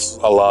cares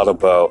a lot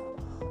about,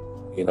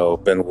 you know,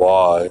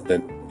 Benoit and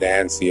then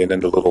Nancy and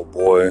then the little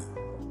boy.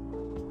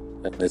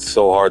 And it's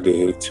so hard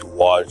to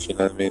watch, you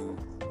know what I mean?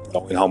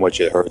 Knowing how much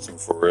it hurts him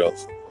for real.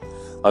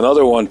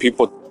 Another one,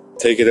 people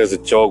take it as a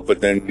joke,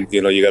 but then,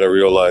 you know, you got to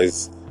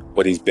realize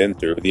what he's been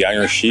through. The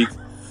Iron Sheik,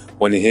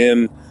 when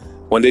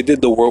they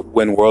did the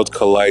When Worlds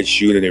Collide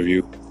shoot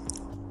interview,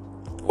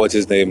 what's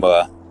his name?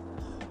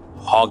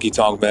 Honky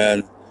Tonk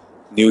Man,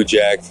 New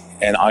Jack,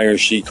 and Iron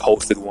Sheik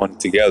hosted one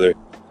together.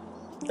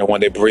 And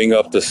when they bring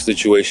up the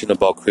situation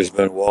about Chris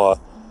Benoit,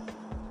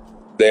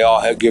 they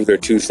all give their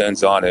 2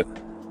 cents on it.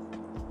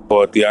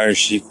 But the Iron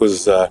Sheik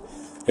was,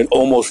 it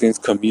almost seems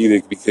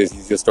comedic because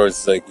he just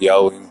starts like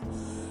yelling,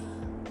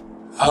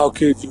 "How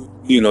could you,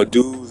 you know,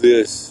 do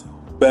this?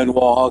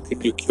 Benoit, how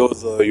can you kill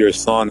your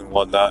son and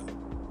whatnot?"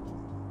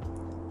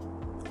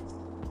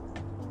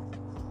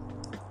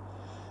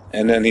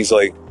 And then he's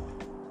like,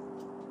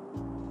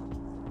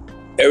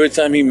 every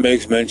time he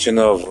makes mention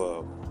of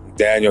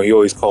Daniel, he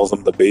always calls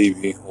him the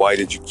baby. Why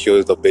did you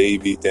kill the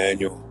baby,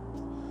 Daniel?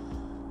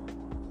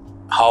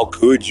 How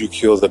could you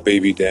kill the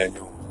baby,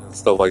 Daniel?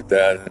 stuff like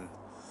that.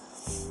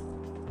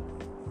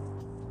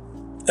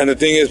 And the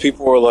thing is,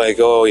 people were like,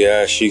 "Oh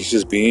yeah, Sheik's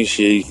just being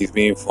Sheik. He's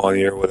being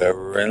funny or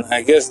whatever." And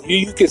I guess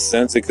you could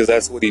sense it because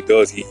that's what he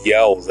does. He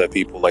yells at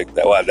people like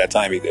that. Well, at that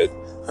time he did.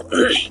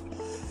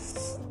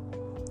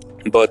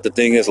 But the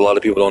thing is, a lot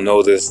of people don't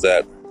know this,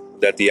 that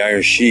the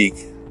Iron Sheik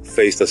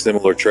faced a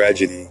similar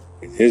tragedy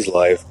in his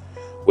life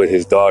with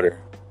his daughter.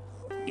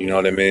 You know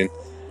what I mean?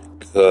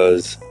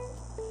 Because,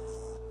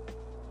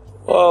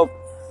 well,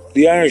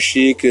 the Iron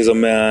Sheik is a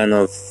man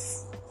of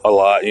a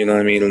lot, you know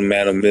what I mean? A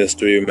man of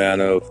mystery, a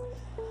man of,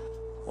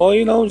 well,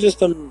 you know,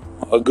 just a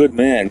good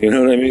man, you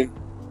know what I mean?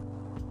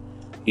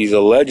 He's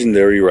a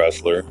legendary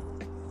wrestler.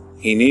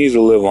 He needs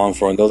to live on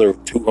for another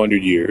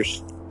 200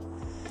 years.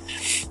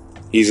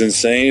 He's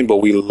insane, but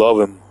we love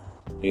him.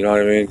 You know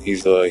what I mean?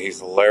 He's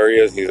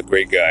hilarious. He's a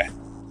great guy.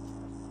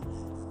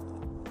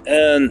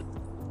 And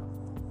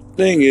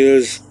thing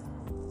is,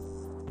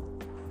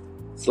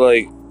 it's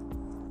like,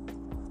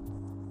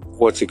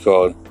 what's it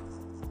called?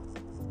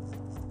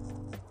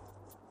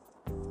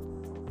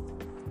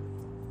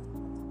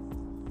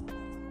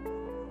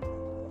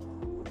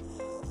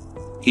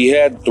 He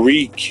had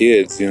 3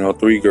 kids,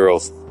 3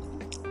 girls.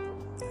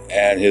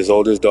 And his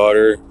oldest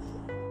daughter,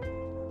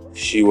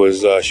 she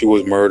was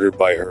murdered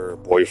by her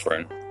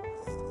boyfriend.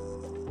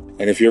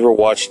 And if you ever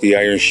watched the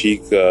Iron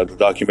Sheik, the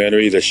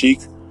documentary, The Sheik,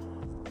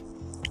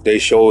 they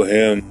show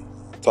him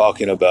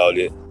talking about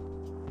it.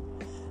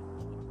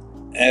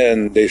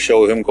 And they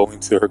show him going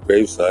to her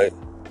gravesite.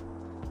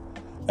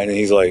 And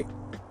he's like,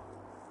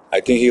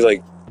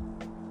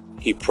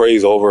 he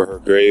prays over her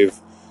grave.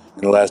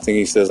 And the last thing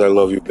he says, "I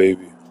love you,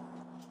 baby."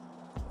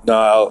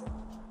 Now,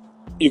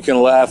 you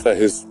can laugh at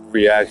his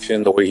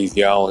reaction, the way he's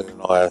yelling and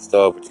all that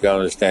stuff, but you gotta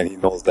understand he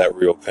knows that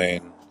real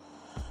pain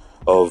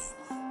of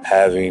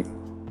having,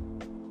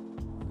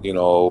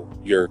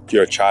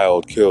 your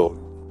child killed.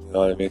 You know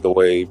what I mean? The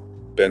way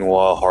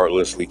Benoit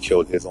heartlessly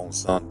killed his own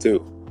son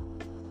too.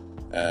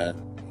 And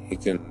he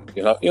can,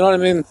 you know what I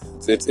mean?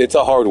 It's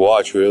a hard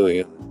watch,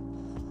 really.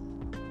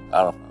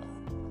 I don't know.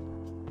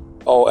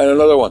 Oh, and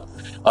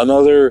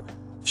another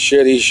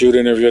shitty shoot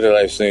interview that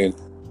I've seen.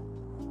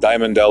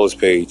 Diamond Dallas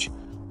Page.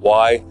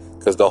 Why?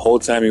 Because the whole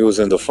time he was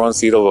in the front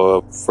seat of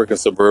a freaking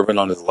Suburban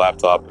on his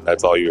laptop, and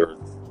that's all you heard.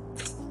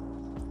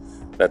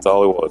 That's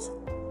all it was.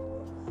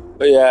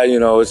 But yeah,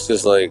 it's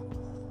just like,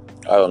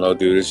 I don't know,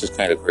 dude. It's just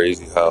kind of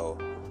crazy how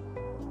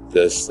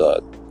this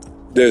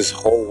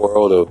whole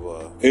world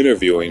of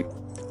interviewing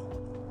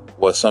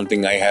was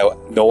something I had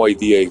no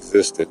idea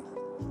existed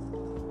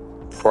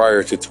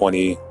prior to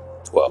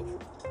 2012.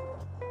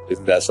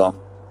 Isn't that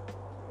something?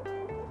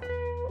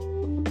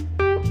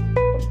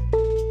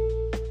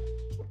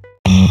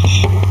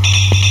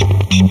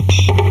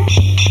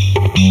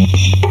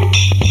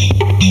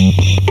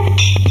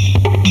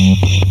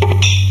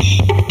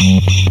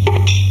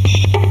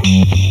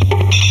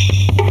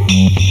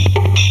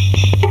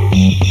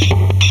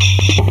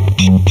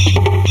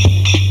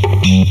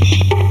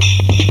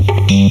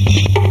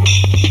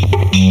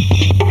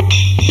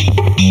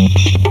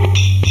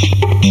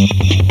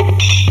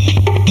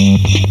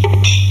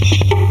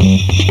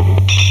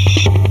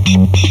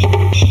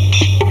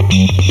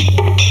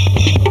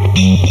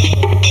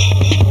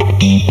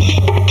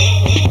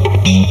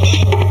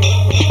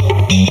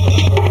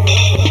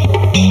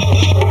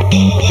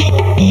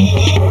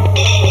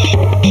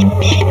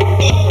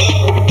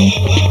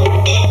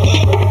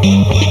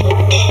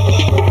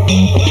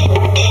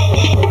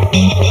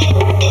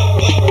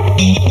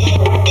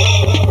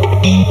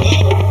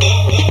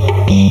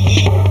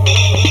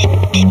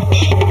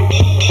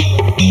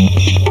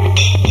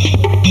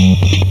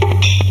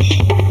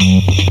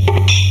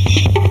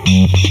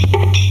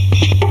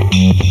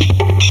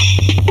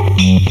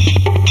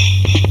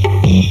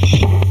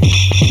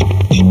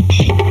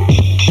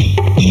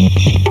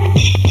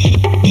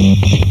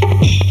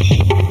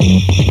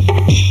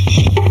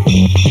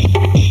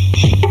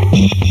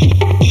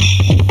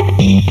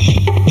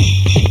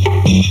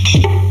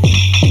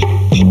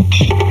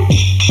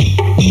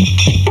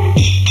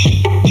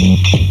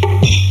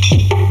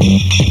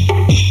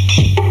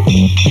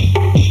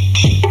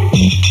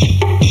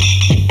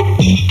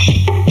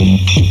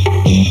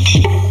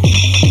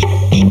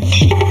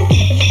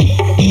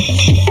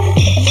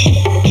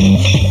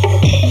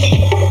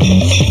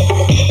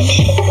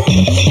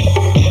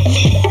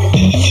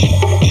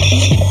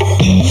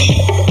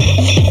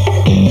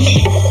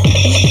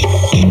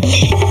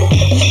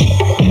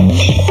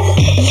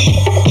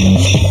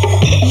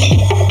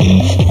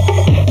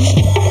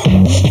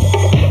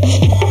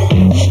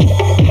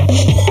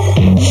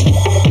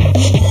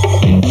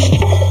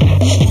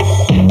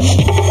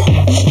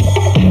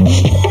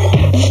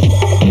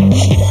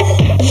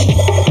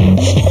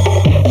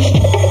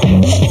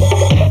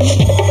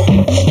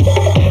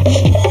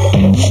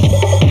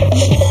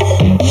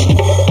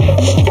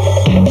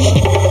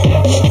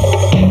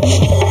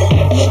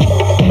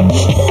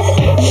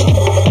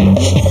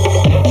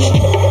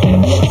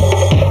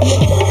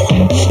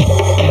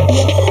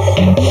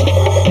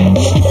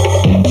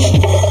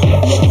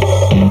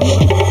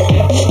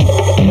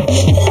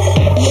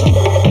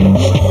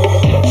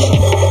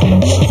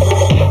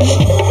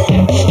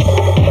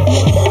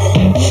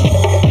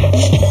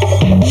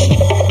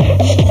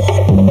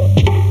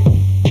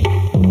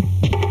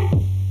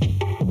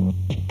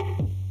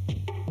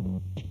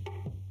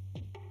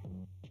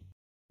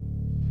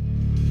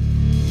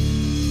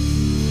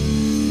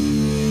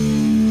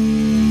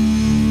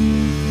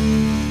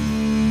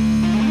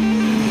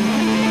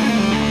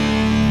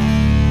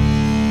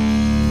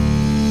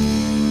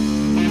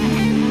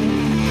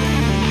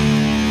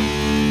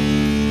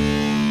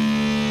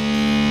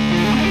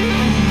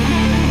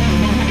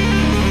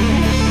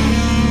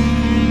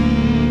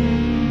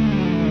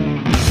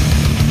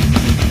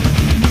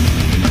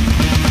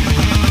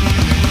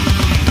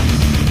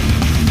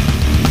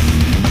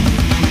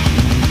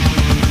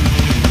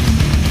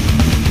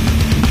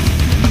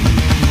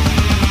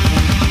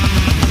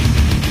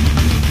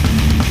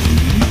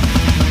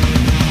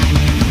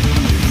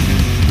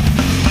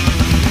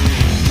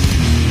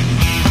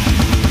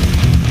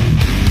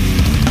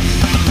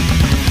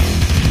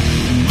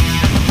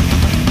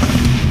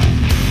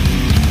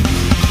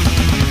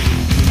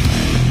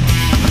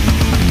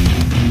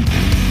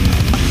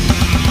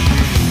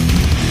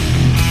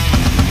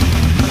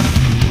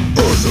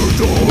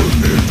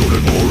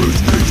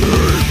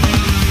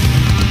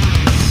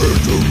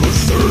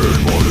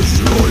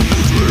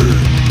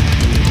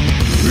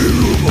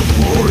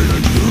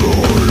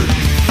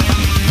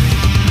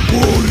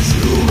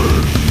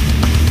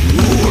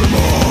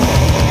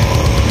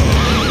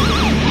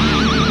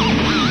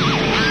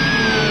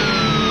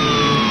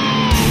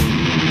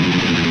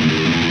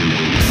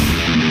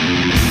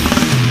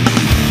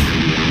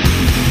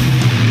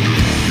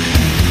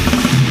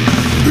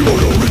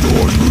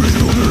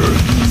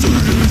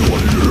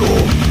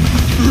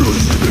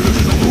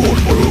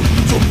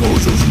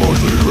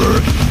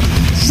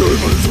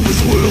 evidence of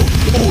his will.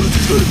 All of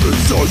these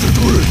statements size and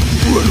grit.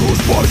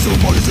 Renewals by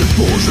somebody's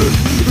bullshit.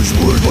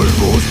 Explained by the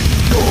most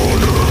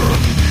honor.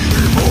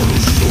 Immortal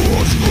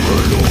source,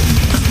 cradle.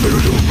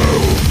 Spirit of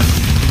metal.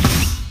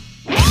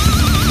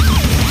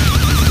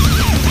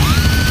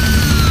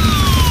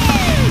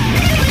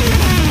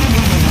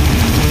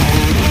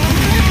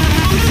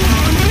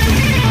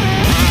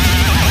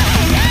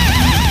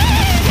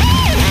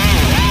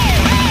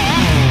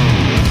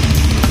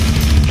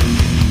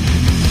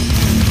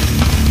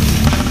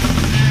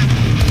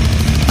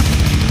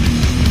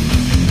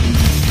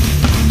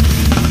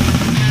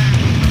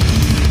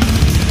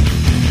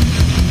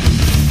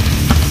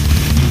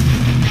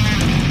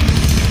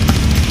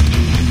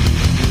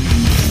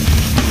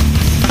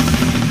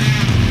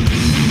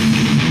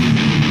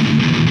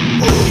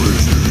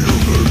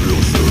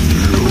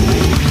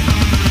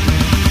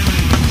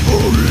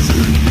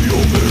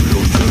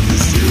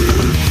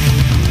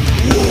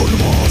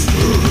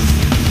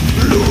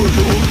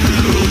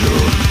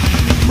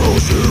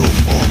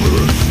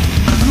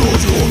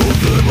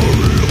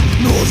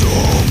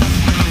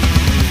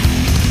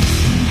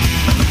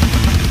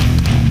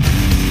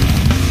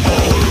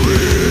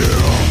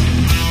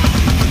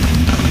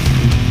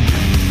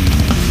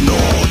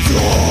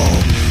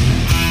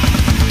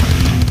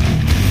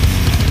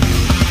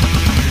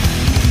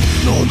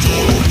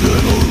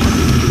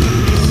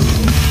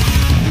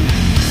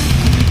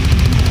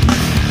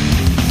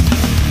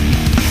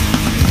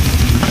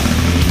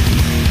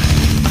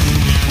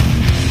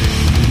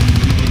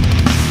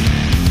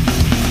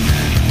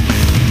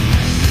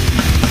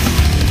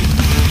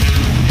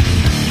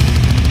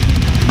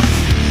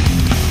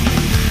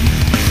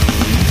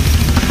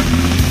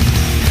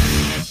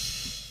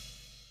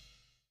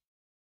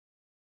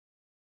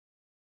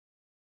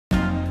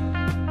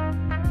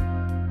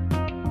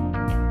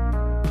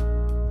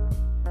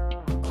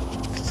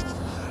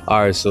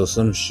 Alright, so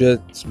some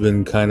shit's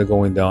been kind of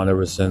going down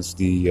ever since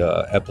the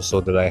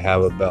episode that I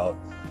have about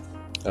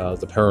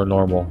the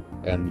paranormal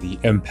and the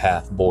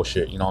empath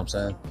bullshit, you know what I'm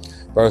saying?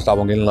 First off,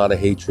 I'm getting a lot of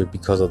hatred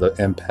because of the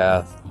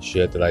empath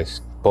shit that I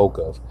spoke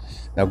of.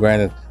 Now,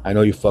 granted, I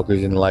know you fuckers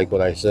didn't like what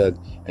I said,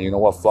 and you know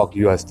what, fuck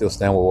you, I still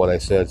stand with what I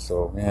said,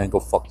 so, man, go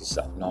fuck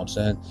yourself, you know what I'm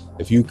saying?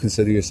 If you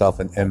consider yourself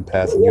an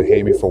empath and you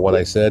hate me for what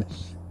I said,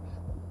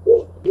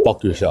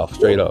 fuck yourself,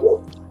 straight up.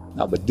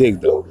 Now, but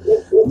dig, though.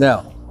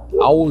 Now,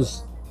 I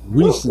was...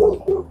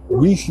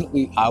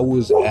 Recently, I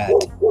was at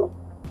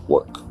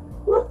work.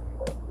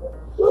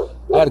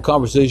 I had a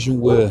conversation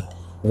with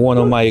one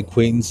of my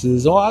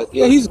acquaintances.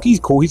 Yeah, he's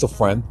cool. He's a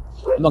friend.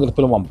 I'm not going to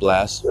put him on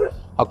blast.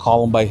 I'll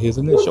call him by his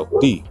initial,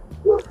 D.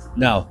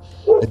 Now,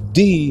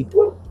 D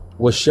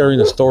was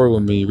sharing a story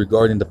with me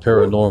regarding the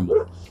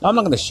paranormal. Now, I'm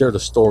not going to share the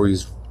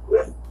stories.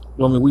 I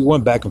mean, we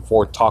went back and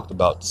forth, talked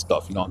about the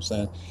stuff, you know what I'm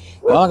saying?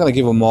 I'm not going to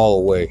give them all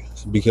away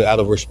because out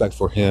of respect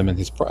for him and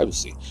his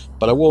privacy.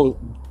 But I will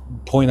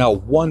point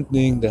out one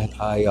thing that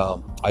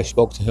I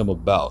spoke to him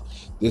about.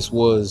 This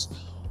was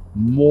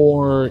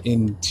more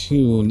in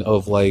tune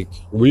of like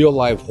real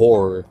life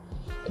horror,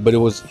 but it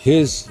was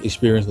his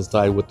experience was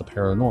tied with the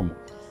paranormal.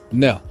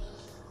 Now,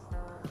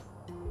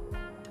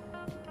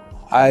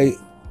 I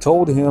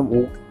told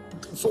him,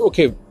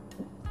 okay,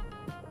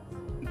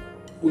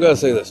 we gotta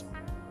say this.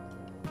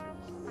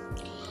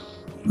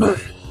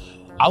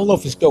 I don't know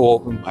if it's still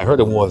open. I heard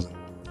it wasn't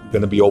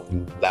gonna be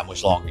open that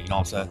much longer, you know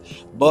what I'm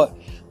saying? But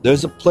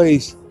there's a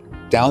place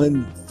down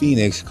in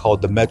Phoenix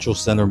called the Metro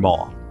Center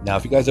Mall. Now,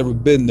 if you guys ever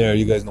been there,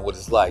 you guys know what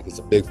it's like. It's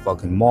a big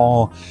fucking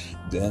mall.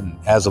 Then,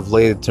 as of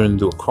late, it turned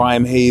into a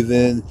crime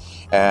haven,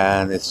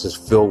 and it's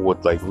just filled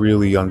with like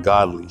really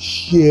ungodly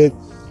shit.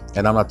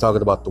 And I'm not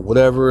talking about the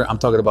whatever. I'm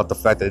talking about the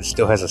fact that it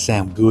still has a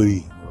Sam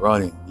Goody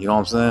running. You know what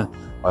I'm saying?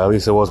 Or at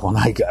least it was when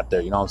I got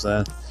there. You know what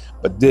I'm saying?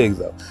 But dig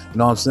though. You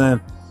know what I'm saying?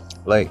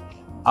 Like,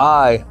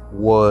 I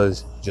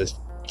was just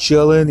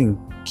chilling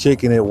and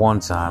kicking it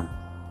one time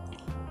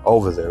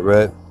over there,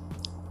 right?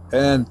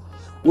 And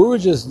we were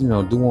just,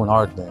 doing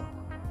our thing.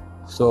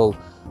 So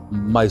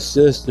my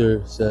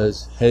sister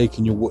says, hey,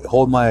 can you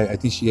hold my, I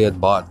think she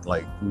had bought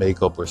like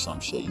makeup or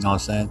some shit, you know what I'm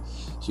saying?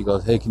 She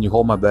goes, hey, can you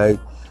hold my bag?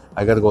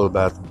 I gotta go to the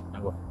bathroom.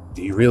 I go,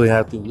 do you really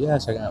have to?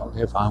 Yes, I got.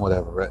 Okay, fine,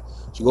 whatever, right?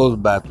 She goes to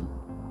the bathroom,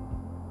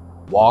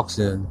 walks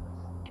in,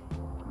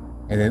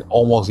 and then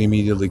almost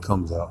immediately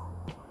comes out.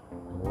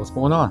 What's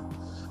going on?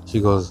 She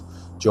goes,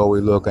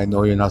 Joey, look, I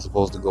know you're not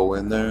supposed to go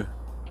in there,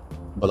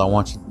 but I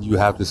want you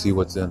have to see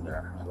what's in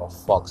there. I go,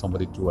 fuck,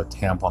 somebody threw a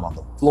tampon on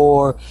the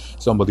floor,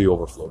 somebody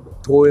overflowed the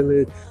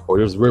toilet, or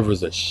there's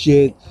rivers of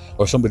shit,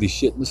 or somebody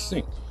shit in the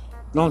sink. You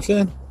know what I'm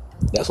saying?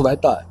 That's what I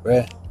thought,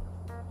 right?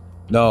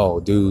 No,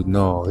 dude,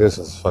 no, this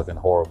is fucking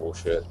horrible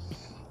shit.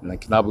 And I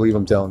cannot believe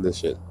I'm telling this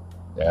shit.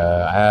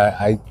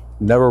 I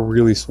never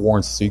really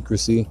sworn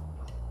secrecy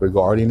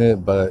regarding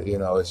it, but, it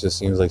just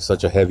seems like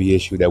such a heavy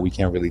issue that we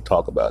can't really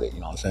talk about it, you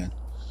know what I'm saying?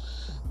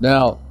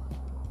 Now,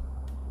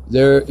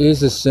 there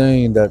is a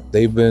saying that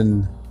they've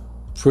been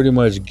pretty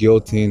much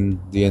guilting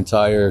the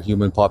entire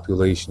human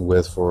population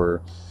with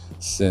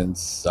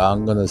since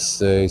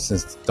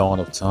the dawn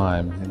of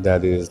time, and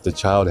that is the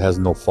child has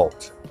no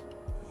fault.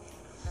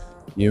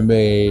 You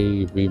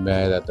may be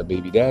mad at the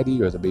baby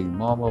daddy or the baby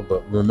mama,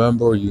 but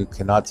remember, you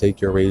cannot take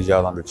your rage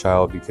out on the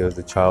child because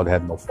the child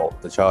had no fault.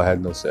 The child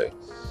had no say.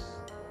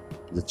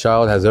 The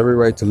child has every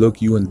right to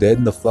look you dead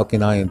in the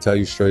fucking eye and tell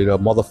you straight up,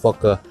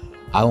 motherfucker,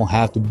 I don't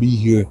have to be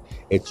here.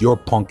 It's your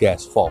punk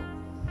ass fault.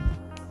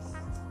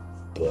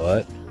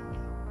 But,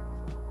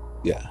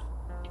 yeah.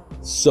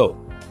 So,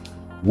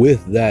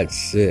 with that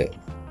said,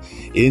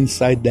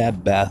 inside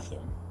that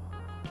bathroom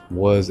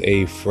was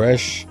a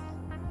fresh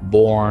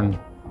born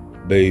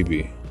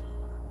baby.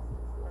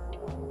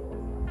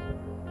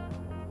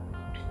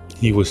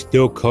 He was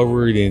still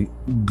covered in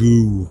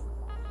goo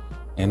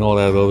and all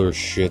that other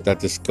shit, that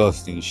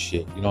disgusting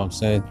shit, you know what I'm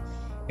saying?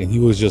 And he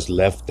was just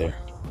left there.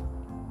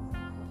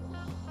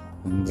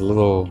 And the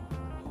little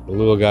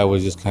guy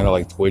was just kind of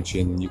like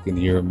twitching, and you can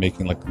hear him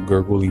making like a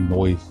gurgling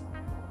noise.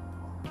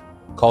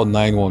 Called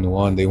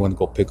 911. They went to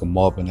go pick him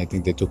up, and I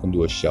think they took him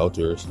to a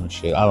shelter or some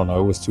shit. I don't know.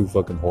 It was too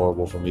fucking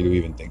horrible for me to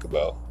even think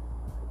about.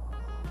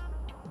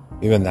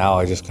 Even now,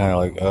 I just kind of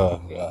like,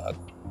 oh god,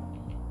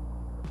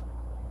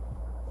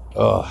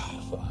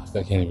 fuck,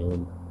 I can't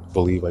even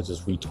believe I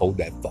just retold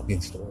that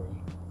fucking story.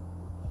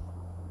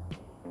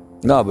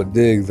 No, but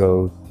dig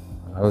though,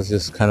 I was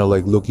just kind of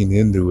like looking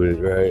into it,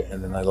 right?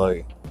 And then I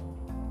like,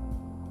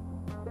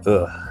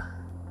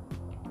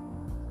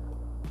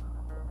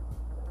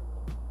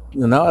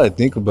 now that I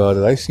think about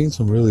it, I've seen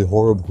some really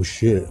horrible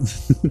shit.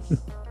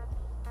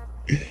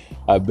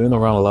 I've been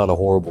around a lot of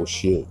horrible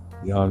shit.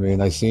 You know what I mean?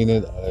 I've seen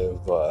it.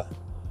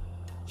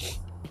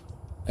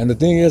 And the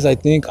thing is, I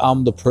think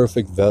I'm the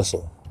perfect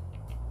vessel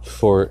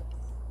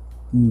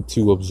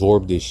to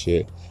absorb this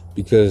shit,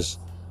 because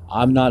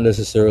I'm not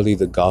necessarily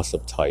the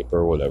gossip type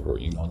or whatever,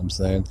 you know what I'm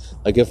saying?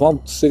 Like, if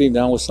I'm sitting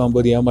down with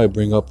somebody, I might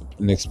bring up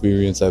an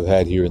experience I've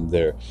had here and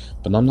there,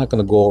 but I'm not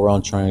going to go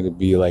around trying to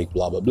be like,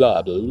 blah, blah,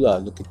 blah, blah, blah,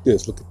 look at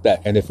this, look at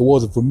that, and if it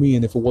wasn't for me,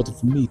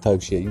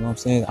 type shit, you know what I'm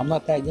saying? I'm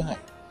not that guy.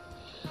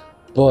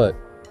 But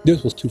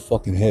this was too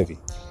fucking heavy.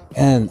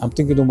 And I'm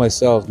thinking to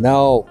myself,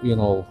 now, you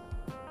know,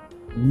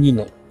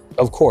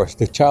 of course,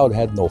 the child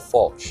had no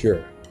fault,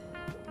 sure.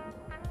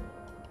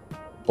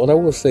 But I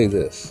will say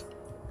this.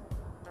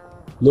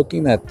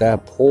 Looking at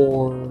that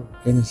poor,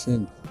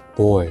 innocent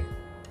boy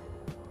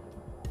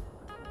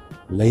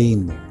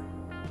laying there,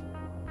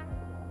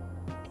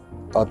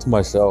 thought to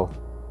myself,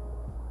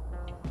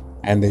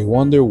 and they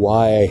wonder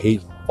why I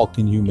hate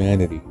fucking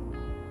humanity.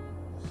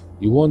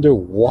 You wonder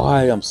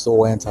why I'm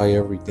so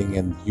anti-everything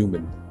and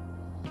human.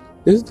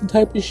 This is the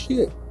type of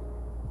shit. You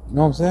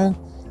know what I'm saying?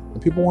 And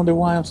people wonder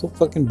why I'm so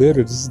fucking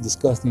bitter. This is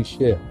disgusting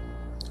shit.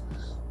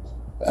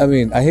 I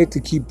mean, I hate to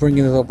keep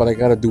bringing it up, but I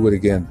gotta do it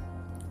again.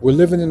 We're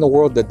living in a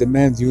world that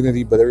demands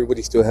unity, but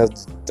everybody still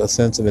has a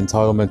sense of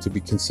entitlement to be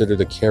considered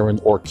a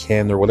Karen or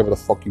Ken or whatever the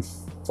fuck you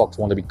fucks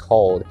want to be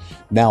called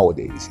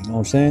nowadays. You know what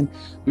I'm saying?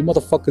 You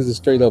motherfuckers is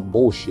straight up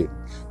bullshit.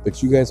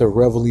 But you guys are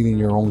reveling in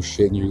your own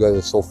shit, and you guys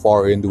are so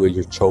far into it,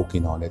 you're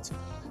choking on it.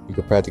 You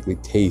can practically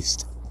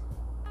taste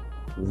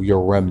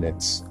your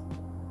remnants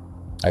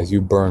as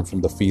you burn from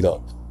the feet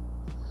up.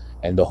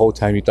 And the whole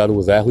time you thought it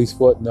was athlete's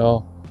foot?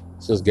 No,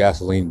 it's just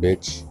gasoline,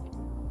 bitch.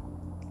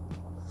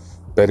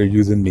 Better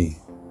you than me.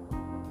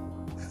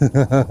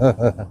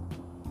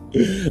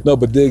 No,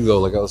 but dig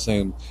though, like I was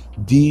saying,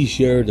 D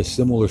shared a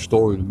similar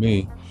story to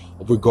me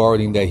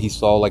regarding that he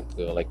saw like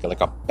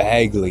a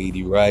bag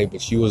lady, right?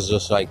 But she was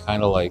just like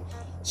kind of like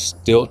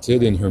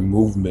stilted in her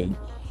movement,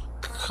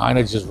 kind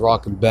of just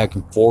rocking back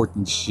and forth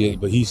and shit.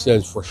 But he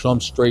says for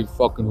some strange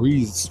fucking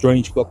reason,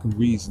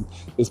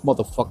 this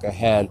motherfucker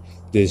had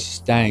this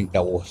stank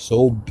that was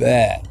so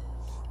bad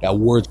that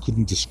words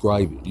couldn't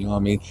describe it. You know what I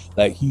mean?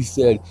 Like he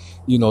said,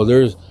 you know,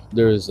 there's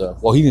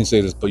well, he didn't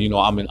say this, but you know,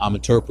 I'm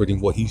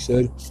interpreting what he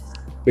said.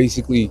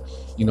 Basically,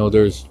 you know,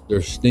 there's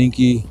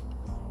stinky,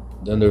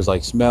 then there's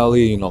like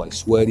smelly, you know, like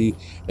sweaty,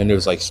 then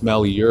there's like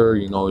smellier,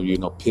 you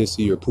know,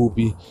 pissy or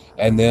poopy,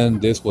 and then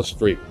this was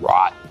straight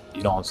rot.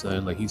 You know what I'm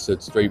saying? Like he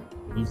said, straight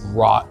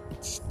rot,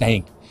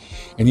 stank.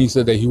 And he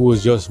said that he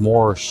was just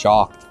more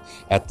shocked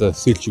at the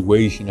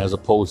situation as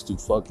opposed to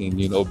fucking,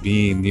 you know,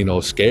 being, you know,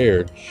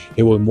 scared.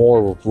 It was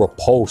more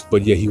repulsed,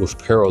 but yet he was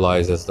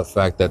paralyzed as the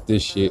fact that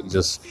this shit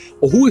just,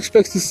 well, who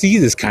expects to see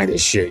this kind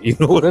of shit? You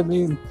know what I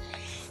mean?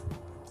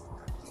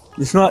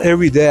 It's not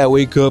every day I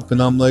wake up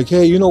and I'm like,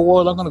 hey, you know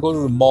what? I'm going to go to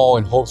the mall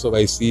in hopes that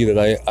I see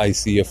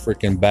a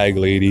freaking bag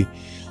lady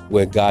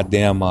with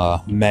goddamn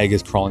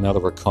maggots crawling out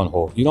of her cunt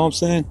hole. You know what I'm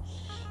saying?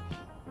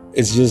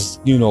 It's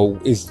just, you know,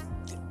 it's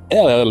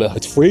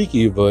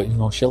freaky, but, you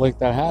know, shit like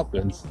that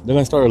happens. Then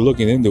I started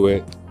looking into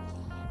it,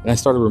 and I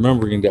started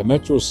remembering that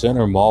Metro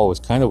Center Mall was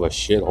kind of a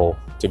shithole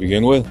to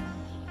begin with.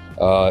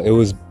 It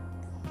was,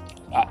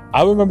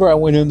 I remember I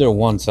went in there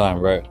one time,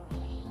 right?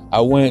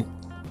 I went,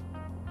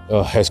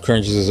 as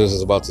cringy as this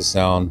is about to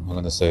sound, I'm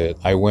going to say it.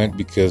 I went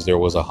because there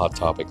was a Hot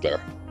Topic there.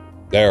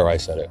 There, I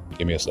said it.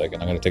 Give me a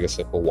second. I'm going to take a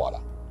sip of water.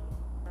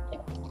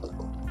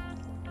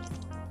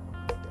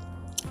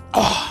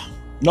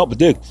 No, but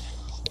dude,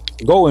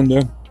 go in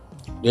there.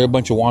 There are a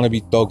bunch of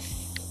wannabe thug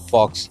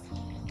fucks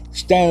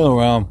standing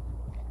around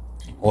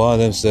One of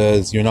them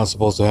says, you're not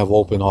supposed to have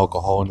open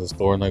alcohol in the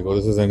store. And I go,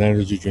 this is an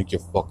energy drink, you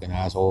fucking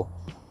asshole.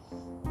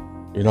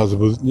 You're not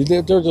supposed to.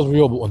 They're just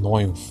real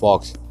annoying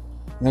fucks.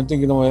 And I'm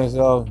thinking to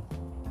myself,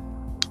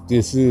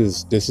 this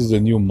is the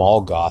new mall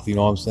goth, you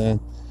know what I'm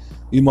saying?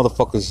 These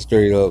motherfuckers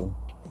straight up.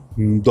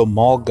 The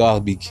mall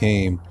goth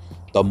became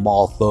the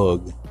mall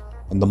thug.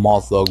 And the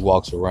mall thug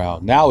walks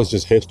around. Now it's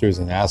just hipsters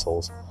and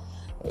assholes.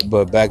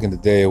 But back in the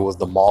day, it was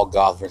the mall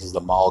goth versus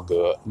the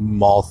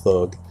mall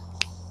thug.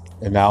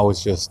 And now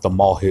it's just the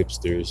mall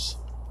hipsters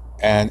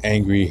and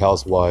angry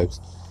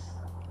housewives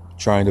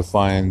trying to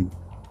find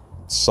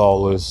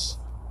solace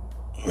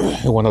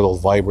in one of those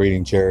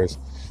vibrating chairs.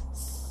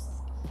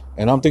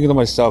 And I'm thinking to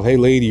myself, hey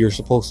lady, you're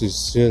supposed to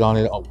sit on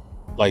it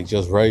like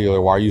just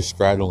regular. Why are you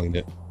straddling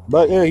it?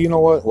 But yeah, you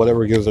know what?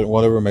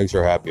 Whatever makes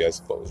her happy, I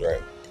suppose,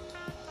 right?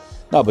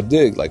 No, but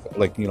dig,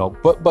 like you know.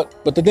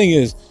 But the thing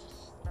is,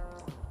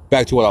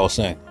 back to what I was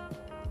saying.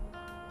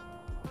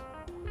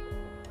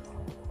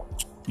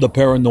 The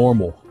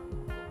paranormal.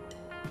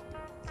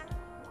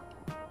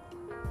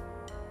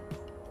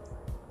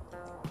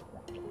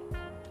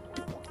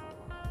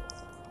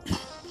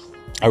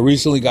 I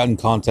recently got in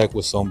contact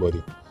with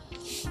somebody.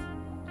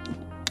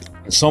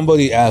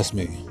 Somebody asked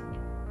me,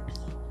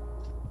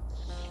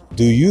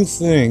 do you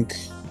think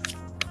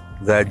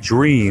that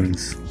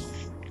dreams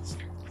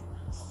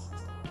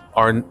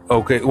are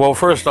okay? Well,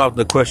 first off,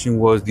 the question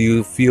was, do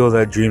you feel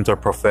that dreams are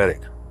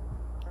prophetic?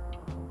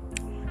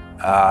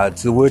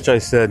 To which I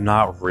said,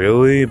 not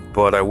really,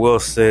 but I will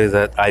say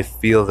that I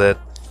feel that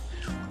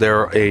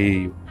they're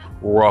a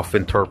rough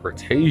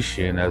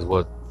interpretation as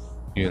what,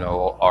 you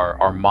know,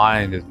 our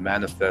mind is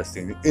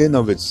manifesting in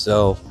of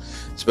itself,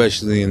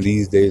 especially in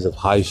these days of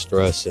high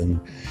stress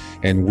and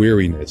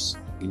weariness.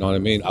 You know what I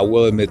mean? I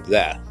will admit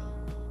that.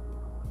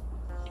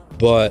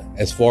 But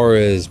as far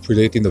as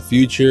predicting the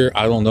future,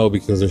 I don't know,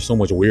 because there's so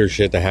much weird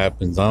shit that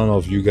happens. I don't know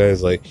if you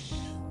guys like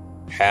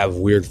have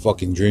weird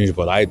fucking dreams,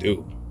 but I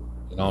do.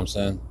 You know what I'm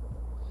saying?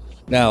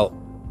 Now,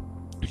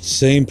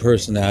 same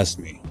person asked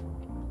me,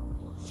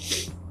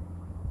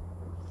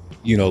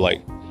 you know,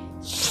 like,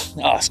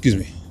 excuse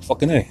me,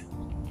 fucking A.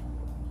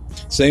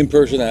 Same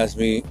person asked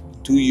me,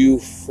 do you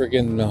feel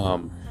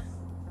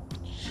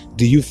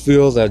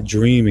that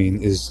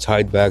dreaming is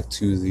tied back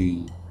to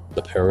the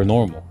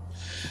paranormal?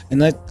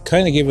 And I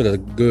kind of gave it a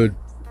good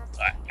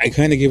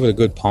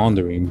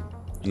pondering,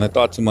 and I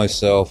thought to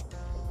myself,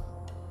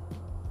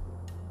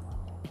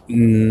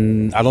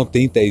 I don't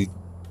think they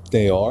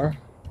are.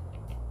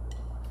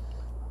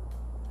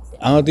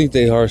 I don't think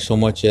they are so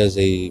much as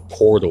a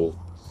portal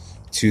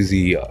to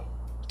the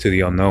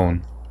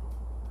unknown.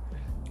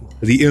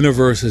 The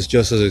innerverse is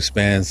just as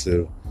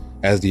expansive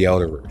as the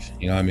outerverse.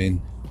 You know what I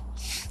mean?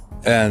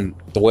 And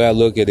the way I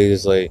look at it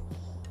is like,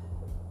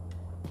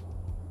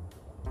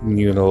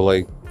 you know,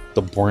 like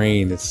the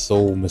brain is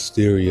so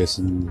mysterious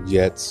and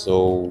yet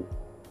so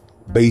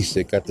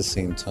basic at the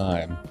same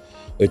time.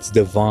 It's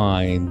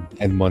divine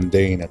and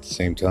mundane at the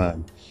same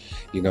time.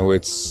 You know,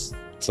 it's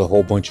a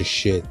whole bunch of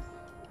shit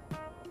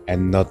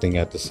and nothing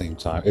at the same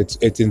time.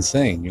 It's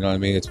insane. You know what I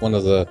mean? It's one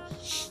of the,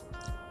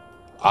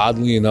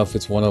 oddly enough,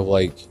 it's one of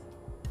like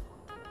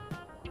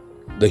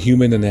the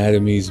human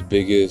anatomy's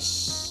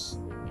biggest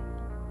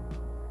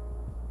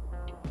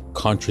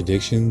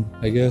contradiction,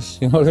 I guess.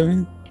 You know what I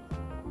mean?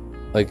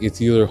 Like,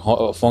 it's either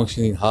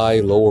functioning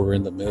high, low, or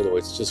in the middle.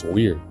 It's just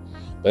weird.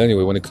 But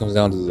anyway, when it comes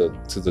down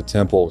to the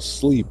tempo of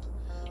sleep,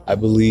 I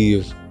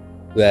believe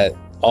that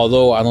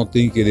although I don't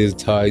think it is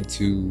tied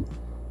to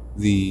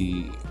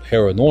the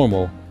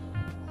paranormal,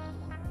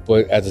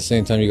 but at the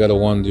same time, you got to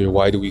wonder,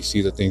 why do we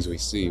see the things we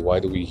see?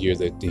 Why do we hear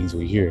the things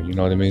we hear? You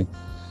know what I mean?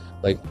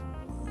 Like,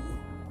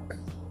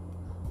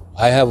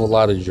 I have a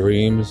lot of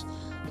dreams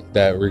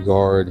that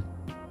regard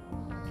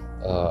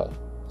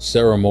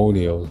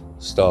ceremonial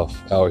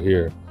stuff out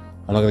here.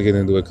 I'm not going to get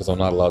into it because I'm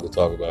not allowed to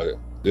talk about it.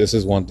 This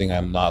is one thing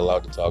I'm not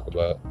allowed to talk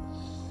about.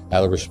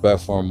 Out of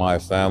respect for my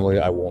family,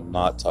 I will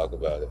not talk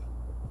about it.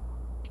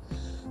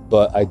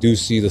 But I do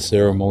see the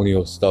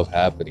ceremonial stuff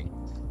happening.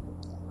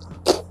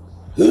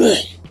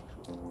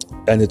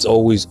 And it's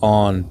always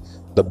on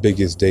the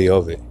biggest day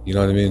of it. You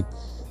know what I mean?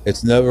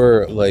 It's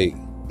never like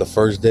the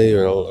first day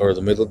or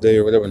the middle day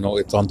or whatever. No,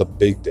 it's on the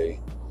big day.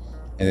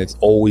 And it's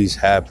always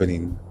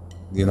happening.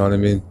 You know what I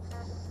mean?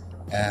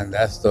 And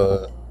that's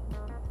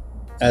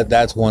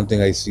one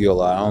thing I see a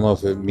lot. I don't know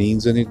if it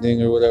means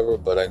anything or whatever,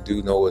 but I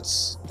do know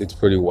it's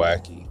pretty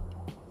wacky.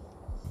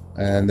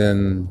 And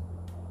then,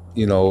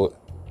 you know,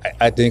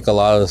 I think a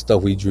lot of the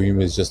stuff we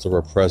dream is just a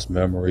repressed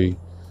memory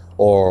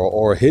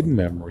or a hidden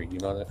memory. You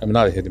know, I mean,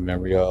 not a hidden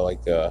memory,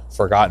 like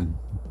forgotten.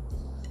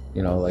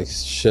 You know, like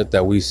shit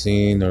that we've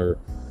seen or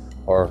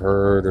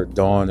heard or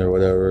done or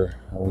whatever.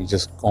 And we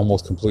just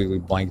almost completely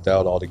blanked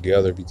out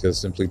altogether because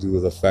simply due to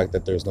the fact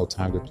that there's no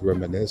time to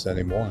reminisce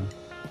anymore.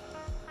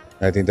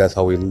 And I think that's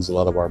how we lose a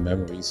lot of our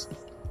memories.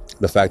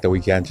 The fact that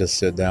we can't just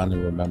sit down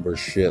and remember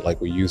shit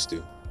like we used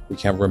to. We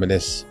can't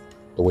reminisce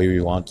the way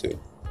we want to.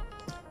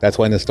 That's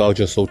why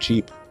nostalgia is so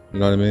cheap. You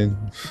know what I mean?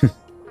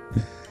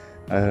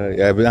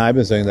 Yeah, I've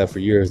been saying that for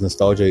years.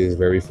 Nostalgia is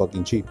very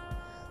fucking cheap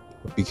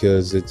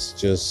because it's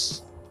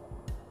just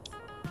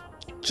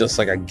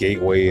like a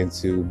gateway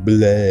into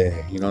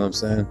bleh. You know what I'm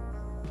saying?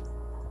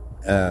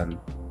 And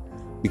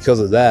because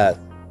of that,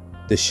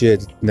 the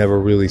shit never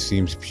really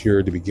seems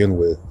pure to begin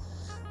with.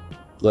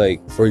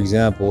 Like, for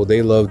example,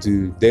 they love,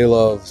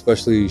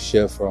 especially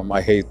shit from,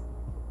 I hate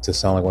to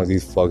sound like one of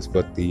these fucks,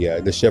 but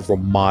the shit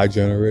from my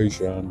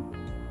generation,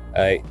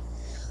 right?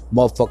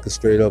 Motherfuckers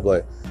straight up,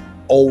 like,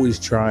 always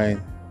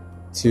trying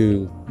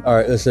to,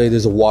 alright, let's say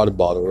there's a water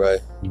bottle, right?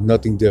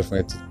 Nothing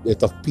different.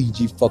 It's a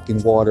Fiji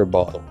fucking water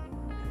bottle,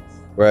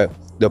 right?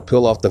 They'll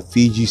peel off the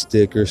Fiji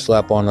sticker,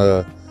 slap on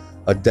a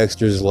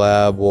Dexter's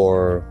Lab,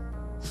 or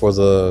for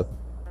the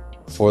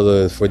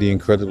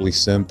incredibly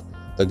simp,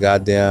 the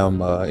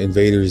goddamn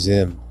Invader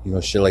Zim, you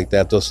know, shit like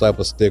that. They'll slap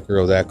a sticker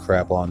of that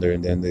crap on there,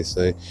 and then they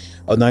say,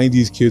 oh,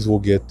 90s kids will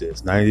get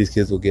this, 90s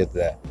kids will get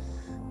that.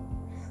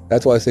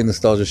 That's why I say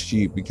nostalgia's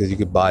cheap, because you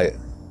could buy it.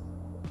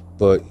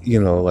 But,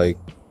 you know, like,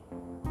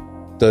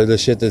 the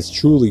shit that's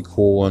truly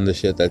cool and the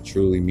shit that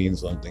truly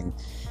means something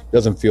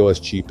doesn't feel as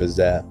cheap as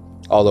that.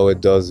 Although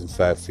it does, in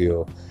fact,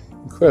 feel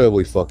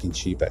incredibly fucking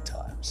cheap at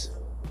times.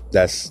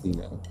 That's, you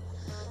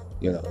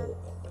know,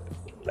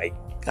 like,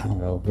 I don't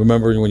know.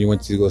 Remember when you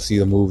went to go see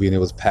the movie and it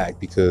was packed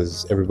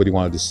because everybody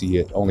wanted to see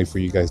it, only for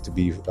you guys to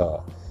be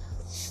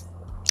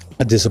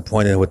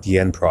disappointed with the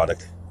end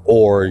product?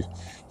 Or,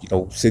 you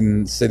know,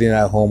 sitting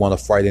at home on a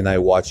Friday night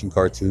watching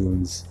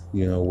cartoons,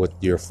 you know, with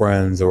your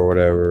friends or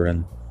whatever,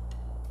 and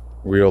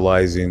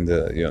realizing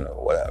the, you know,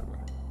 whatever.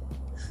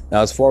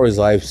 Now, as far as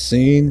I've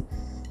seen,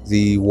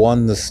 the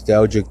one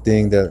nostalgic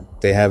thing that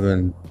they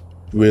haven't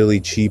really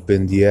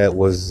cheapened yet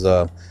was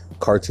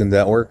Cartoon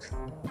Network,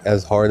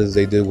 as hard as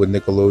they did with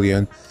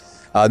Nickelodeon.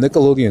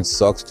 Nickelodeon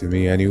sucks to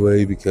me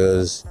anyway,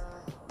 because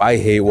I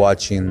hate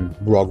watching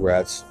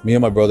Rugrats. Me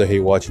and my brother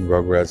hate watching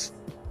Rugrats.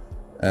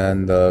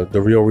 And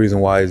the real reason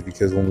why is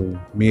because when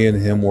me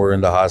and him were in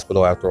the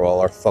hospital after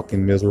all our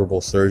fucking miserable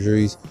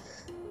surgeries,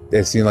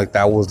 it seemed like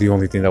that was the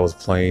only thing that was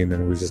playing,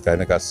 and we just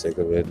kind of got sick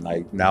of it.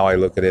 And now I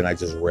look at it and I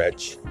just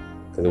retch,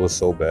 because it was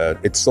so bad.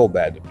 It's so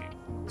bad to me.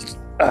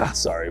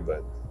 Sorry,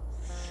 but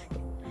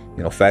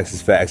you know, facts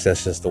is facts.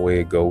 That's just the way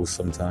it goes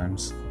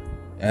sometimes.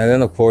 And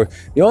then, of course,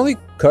 the only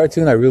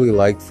cartoon I really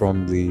liked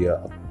from the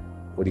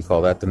what do you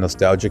call that? The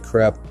nostalgic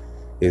crap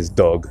is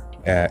Doug.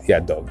 Yeah,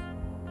 Doug.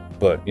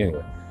 But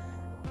anyway,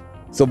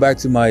 so back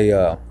to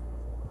my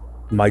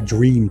my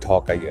dream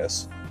talk, I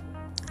guess.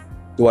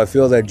 Do I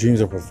feel that dreams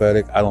are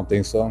prophetic? I don't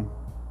think so.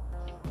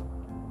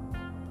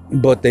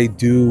 But they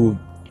do.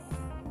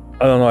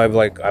 I don't know.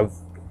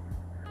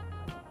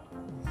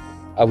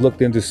 I've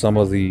looked into some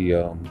of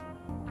the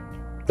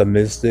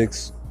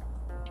mystics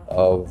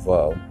of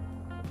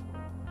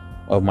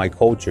my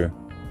culture,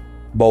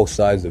 both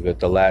sides of it,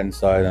 the Latin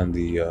side and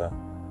the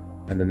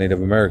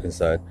Native American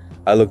side.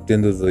 I looked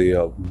into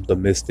the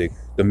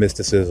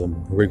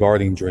mysticism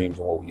regarding dreams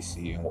and what we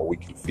see and what we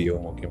can feel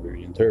and what we can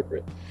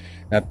reinterpret.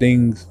 Now,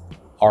 things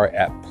are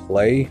at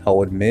play,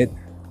 I'll admit,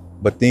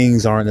 but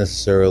things aren't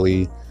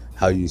necessarily,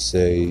 how you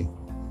say,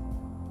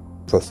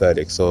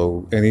 prophetic.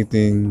 So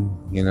anything,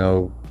 you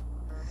know,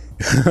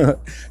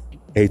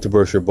 hate to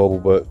burst your bubble,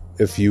 but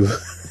if you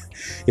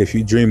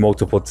dream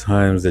multiple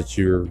times that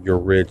you're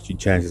rich,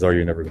 chances are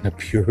you're never gonna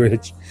be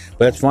rich. But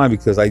that's fine,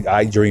 because I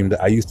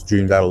used to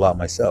dream that a lot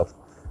myself.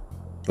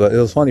 But it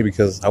was funny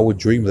because I would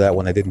dream that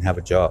when I didn't have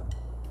a job.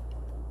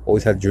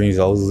 Always had dreams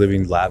I was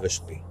living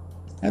lavishly.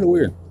 Kind of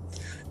weird.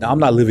 Now, I'm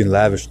not living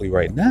lavishly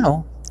right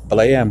now, but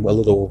I am a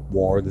little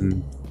more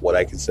than what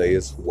I can say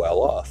is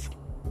well off.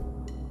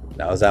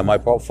 Now, is that my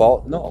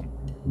fault? No.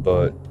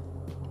 But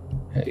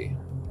hey,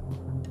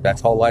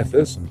 that's how life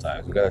is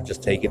sometimes. We gotta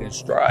just take it in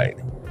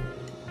stride.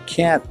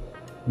 Can't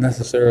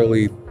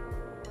necessarily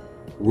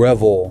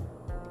revel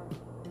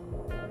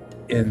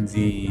in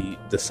the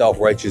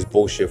self-righteous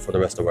bullshit for the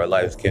rest of our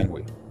lives, can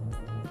we?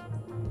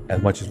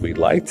 As much as we'd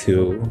like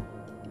to.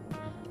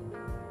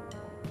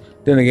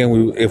 Then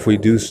again, if we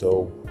do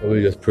so,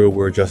 we just prove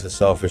we're just as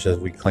selfish as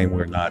we claim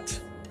we're not.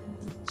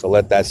 So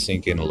let that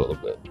sink in a little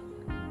bit.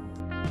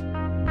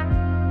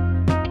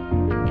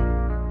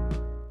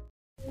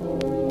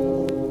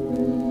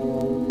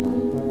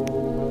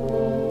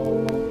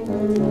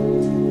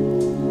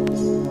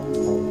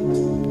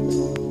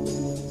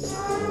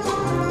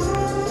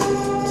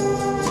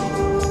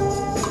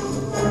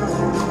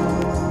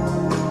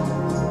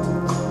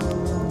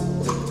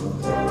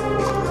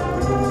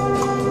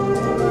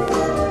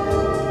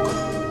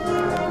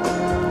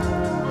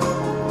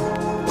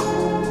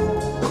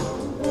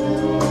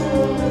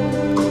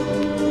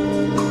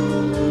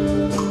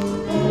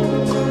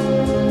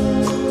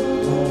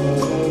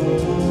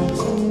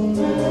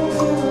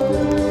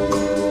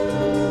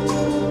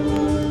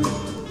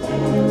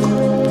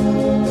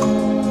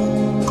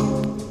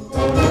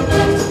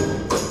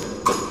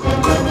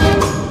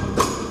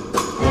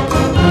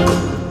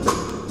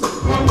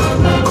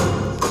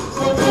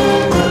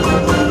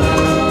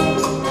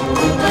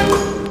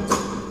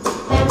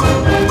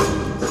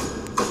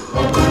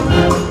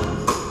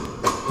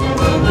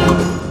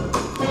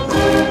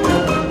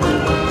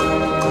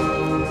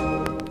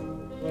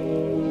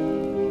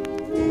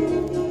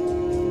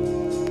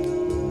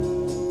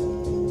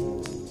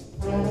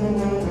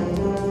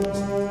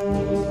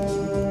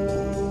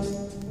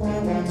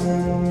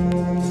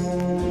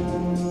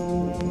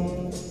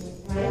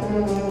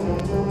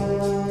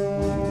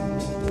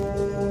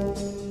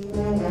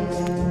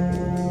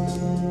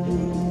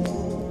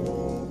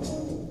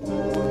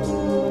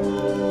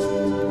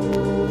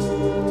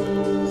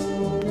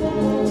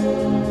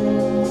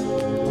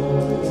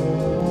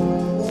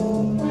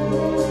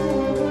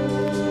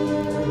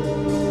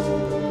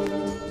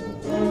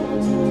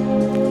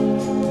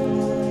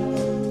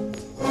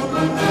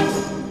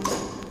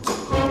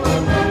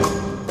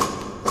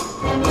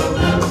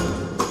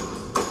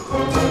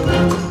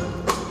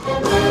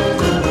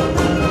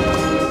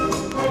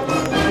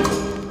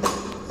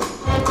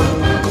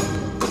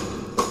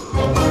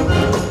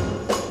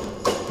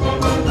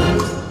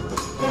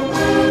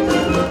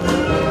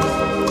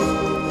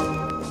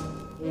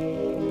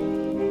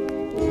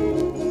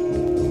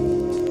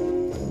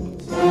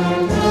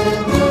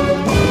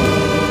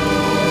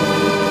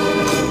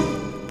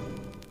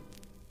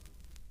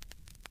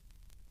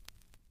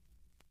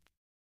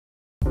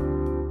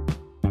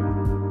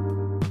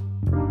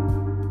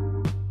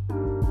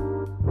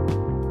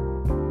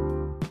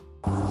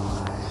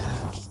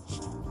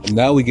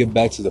 Now we get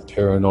back to the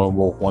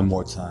paranormal one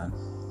more time.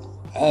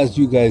 As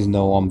you guys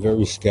know, I'm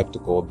very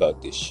skeptical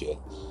about this shit.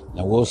 And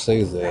I will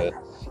say that,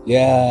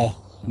 yeah,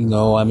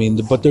 I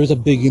mean, but there's a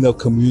big enough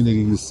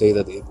community to say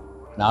that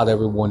not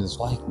everyone is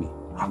like me. You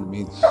know what I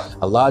mean?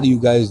 A lot of you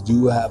guys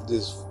do have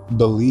this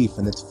belief,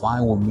 and it's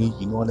fine with me.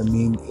 You know what I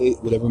mean?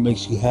 Whatever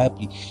makes you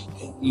happy.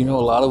 A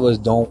lot of us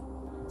don't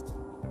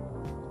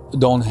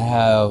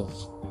have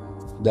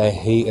that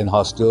hate and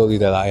hostility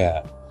that I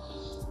have.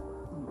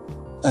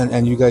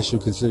 And you guys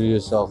should consider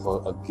yourself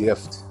a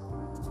gift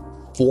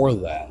for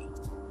that.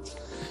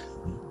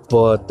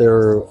 But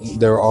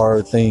there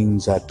are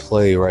things at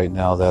play right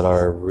now that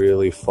are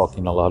really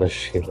fucking a lot of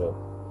shit up.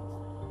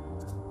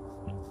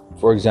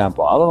 For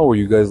example, I don't know where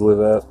you guys live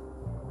at,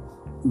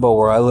 but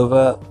where I live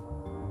at,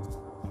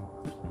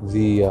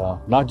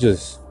 not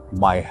just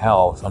my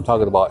house, I'm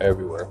talking about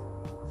everywhere.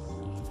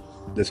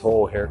 This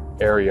whole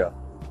area,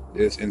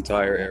 this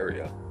entire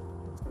area.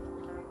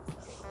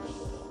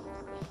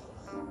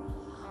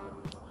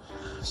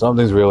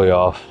 Something's really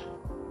off.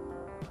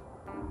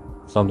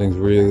 Something's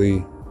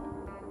really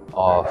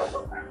off.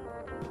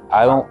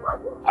 I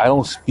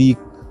don't speak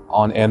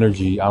on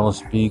energy. I don't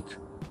speak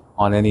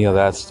on any of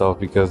that stuff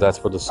because that's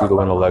for the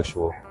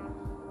pseudo-intellectual.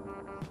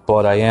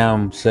 But I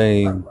am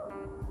saying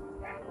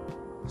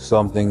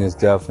something is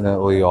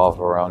definitely off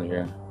around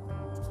here.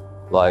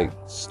 Like,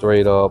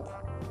 straight up.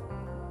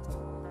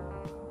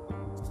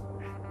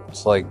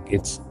 It's like,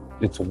 it's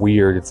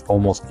weird. It's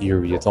almost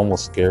eerie. It's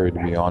almost scary, to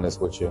be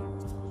honest with you.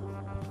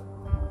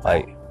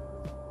 Like,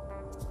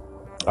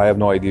 I have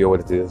no idea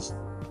what it is.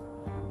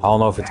 I don't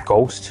know if it's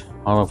ghosts.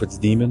 I don't know if it's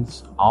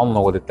demons. I don't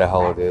know what the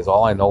hell it is.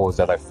 All I know is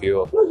that I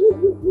feel.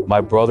 My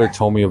brother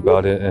told me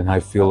about it, and I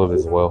feel it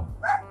as well.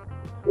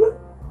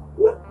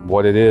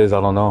 What it is,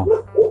 I don't know.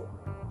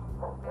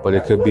 But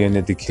it could be an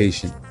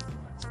indication.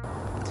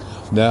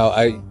 Now,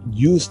 I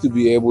used to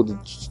be able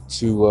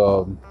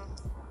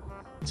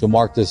to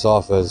mark this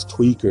off as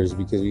tweakers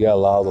because we got a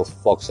lot of those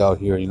fucks out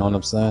here, you know what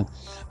I'm saying?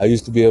 I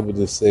used to be able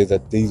to say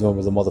that these are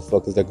the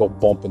motherfuckers that go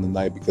bump in the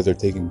night because they're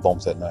taking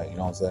bumps at night, you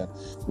know what I'm saying?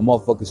 The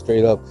motherfuckers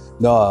straight up,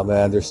 nah,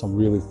 man, there's some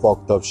really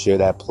fucked up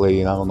shit at play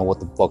and I don't know what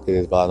the fuck it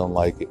is, but I don't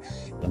like it.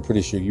 And I'm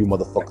pretty sure you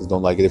motherfuckers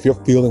don't like it. If you're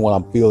feeling what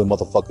I'm feeling,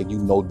 motherfucker, you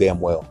know damn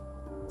well.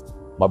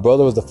 My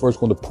brother was the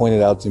first one to point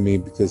it out to me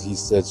because he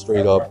said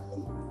straight up,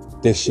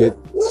 this shit,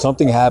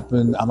 something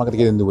happened, I'm not gonna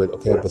get into it,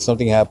 okay, but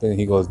something happened and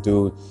he goes,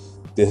 dude,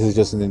 this is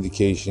just an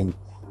indication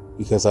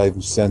because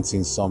I'm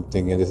sensing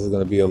something and this is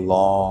going to be a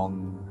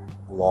long,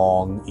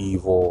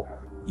 evil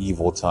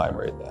time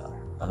right now.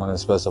 I'm going to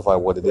specify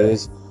what it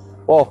is.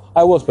 Well,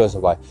 I will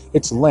specify.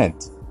 It's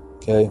Lent,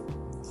 okay?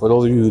 For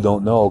those of you who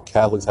don't know,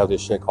 Catholics have this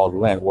shit called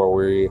Lent where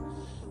we're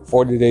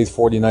 40 days,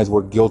 40 nights,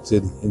 we're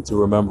guilted into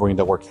remembering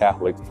that we're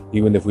Catholic,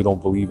 even if we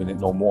don't believe in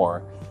it no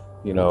more,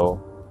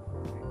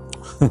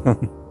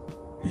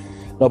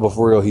 No, but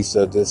for real, he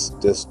said this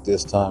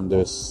time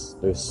there's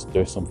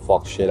some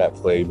fuck shit at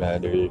play,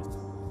 man. There's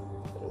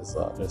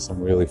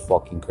some really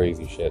fucking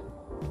crazy shit.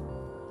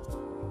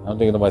 I'm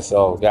thinking to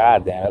myself,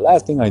 God damn it,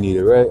 last thing I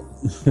needed, right?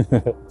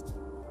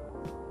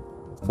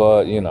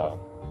 But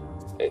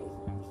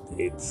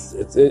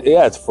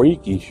it's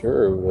freaky,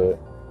 sure, but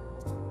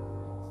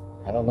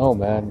I don't know,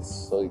 man.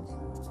 It's like,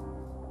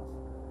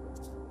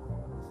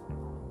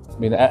 I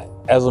mean,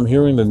 as I'm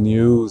hearing the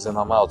news and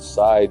I'm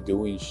outside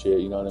doing shit,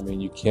 you know what I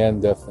mean? You can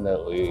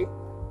definitely,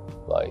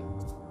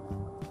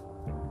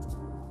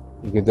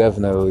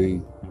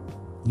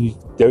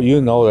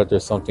 you know that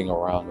there's something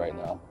around right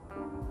now.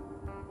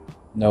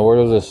 Now, where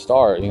does it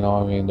start? You know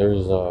what I mean?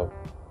 There's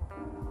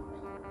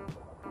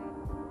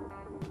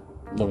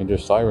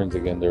sirens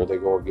again. There they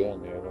go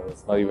again.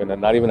 It's not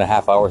even a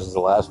half hour since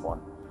the last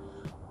one.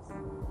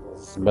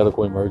 It's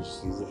medical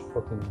emergencies.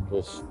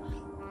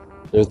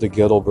 There's the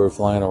ghetto bird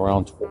flying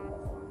around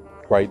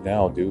right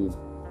now, dude.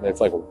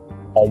 It's like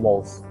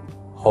almost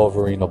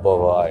hovering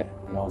above eye.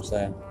 You know what I'm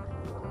saying?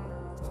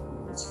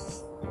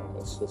 It's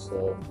just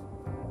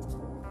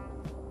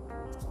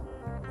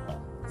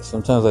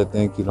sometimes I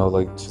think,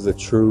 like to the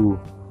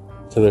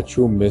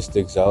true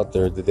mystics out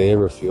there, did they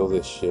ever feel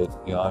this shit?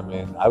 You know what I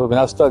mean?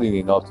 I've studied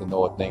enough to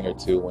know a thing or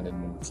two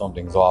when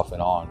something's off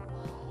and on.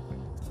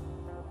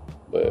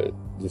 But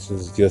this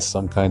is just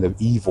some kind of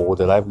evil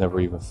that I've never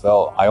even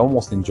felt. I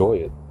almost enjoy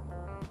it.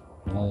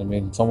 You know what I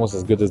mean? It's almost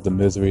as good as the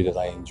misery that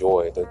I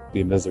enjoy,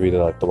 the misery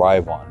that I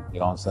thrive on. You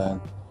know what I'm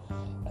saying?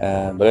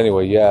 But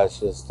anyway, yeah, it's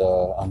just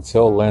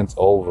until Lent's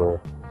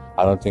over,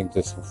 I don't think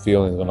this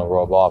feeling is gonna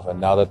rub off. And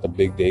now that the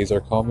big days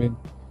are coming,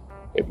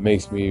 it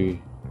makes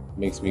me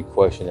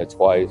question it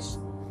twice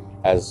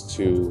as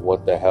to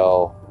what the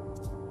hell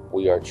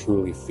we are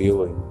truly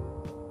feeling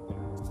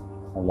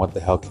and what the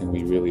hell can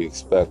we really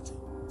expect.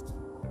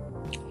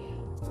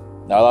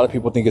 Now, a lot of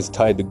people think it's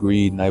tied to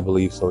greed, and I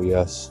believe so,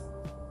 yes,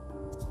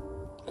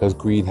 because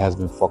greed has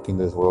been fucking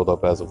this world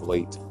up as of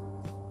late.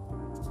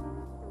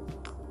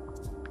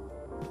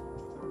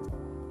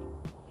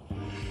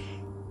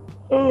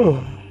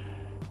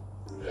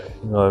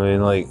 You know what I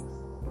mean? Like,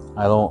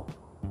 I don't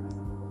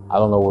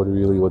know what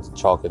to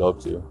chalk it up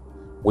to.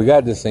 We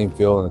got the same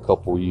feeling a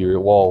couple of years.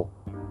 Well,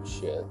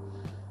 shit.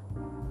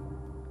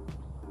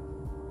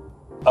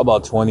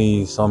 About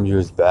 20 some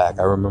years back,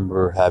 I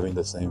remember having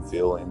the same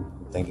feeling,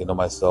 thinking to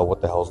myself,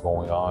 what the hell's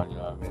going on? You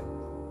know what I mean?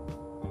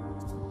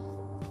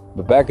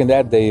 But back in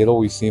that day, it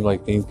always seemed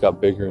like things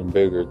got bigger and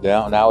bigger.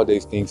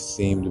 Nowadays, things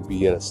seem to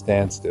be at a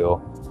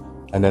standstill.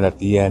 And then at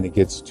the end, it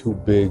gets too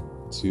big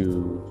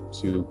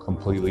to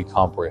completely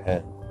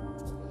comprehend.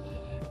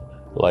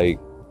 Like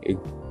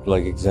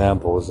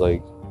examples,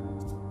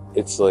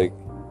 it's like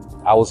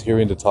I was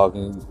hearing the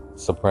Talking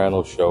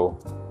Sopranos show,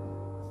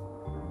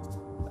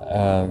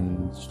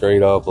 and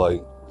straight up,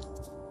 like,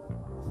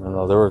 you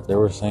know, they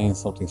were saying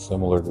something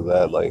similar to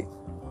that. Like,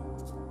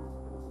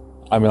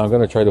 I mean, I'm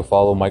gonna try to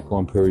follow Michael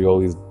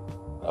Imperioli's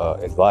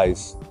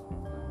advice,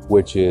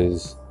 which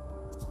is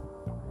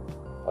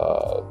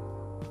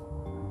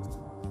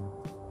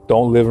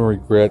don't live in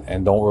regret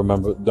and don't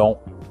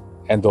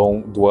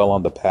dwell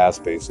on the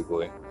past,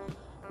 basically.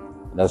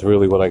 And that's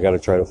really what I got to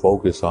try to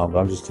focus on. But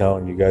I'm just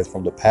telling you guys,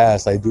 from the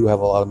past, I do have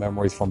a lot of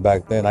memories from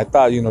back then. I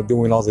thought, you know,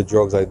 doing all the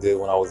drugs I did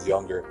when I was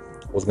younger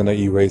was going to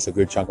erase a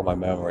good chunk of my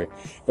memory.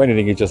 If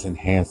anything, it just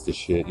enhanced the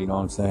shit. You know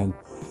what I'm saying?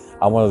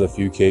 I'm one of the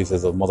few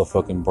cases of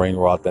motherfucking brain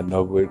rot that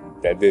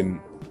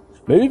didn't.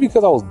 Maybe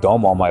because I was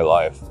dumb all my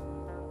life.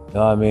 You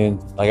know what I mean?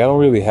 Like, I don't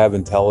really have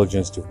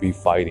intelligence to be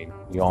fighting.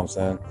 You know what I'm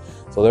saying?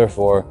 So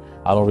therefore,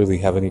 I don't really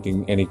have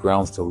any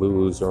grounds to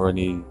lose or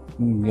anything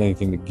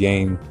to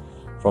gain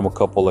from a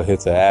couple of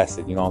hits of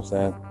acid. You know what I'm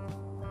saying?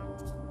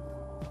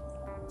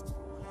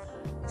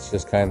 It's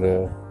just kind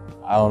of,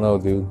 I don't know,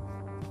 dude.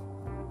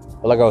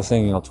 But like I was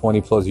saying, you know,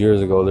 20 plus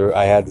years ago,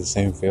 I had the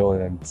same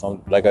feeling, and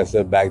like I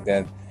said, back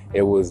then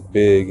it was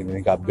big, and then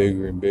it got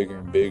bigger and bigger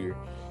and bigger.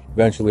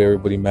 Eventually,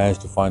 everybody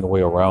managed to find a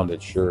way around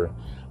it, sure,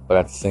 but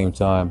at the same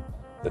time,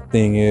 the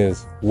thing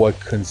is, what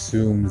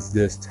consumes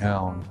this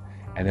town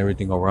and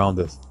everything around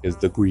us is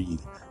the greed.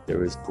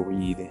 There is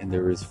greed, and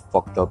there is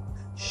fucked up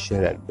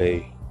shit at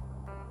bay.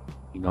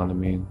 You know what I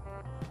mean?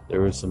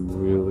 There is some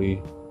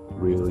really,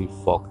 really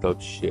fucked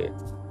up shit.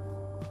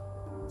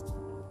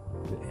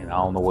 And I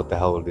don't know what the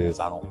hell it is.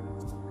 I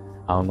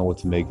don't know what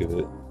to make of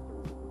it.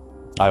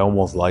 I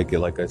almost like it,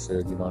 like I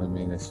said, you know what I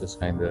mean? It's just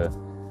kind of,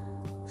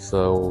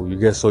 so you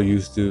get so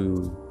used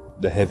to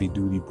the heavy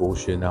duty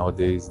bullshit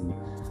nowadays, and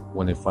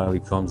when it finally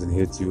comes and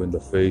hits you in the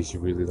face, you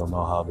really don't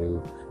know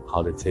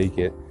how to take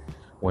it,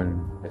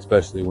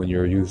 especially when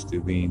you're used to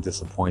being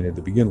disappointed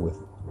to begin with.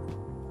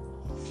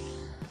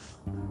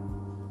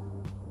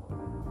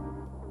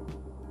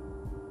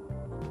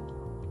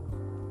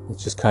 It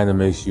just kind of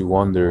makes you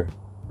wonder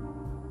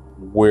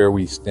where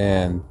we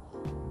stand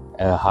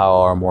and how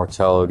our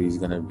mortality is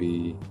going to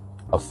be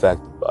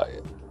affected by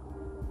it.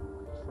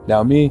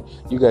 Now, me,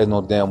 you guys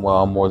know damn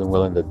well I'm more than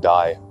willing to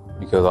die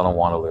because I don't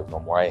want to live no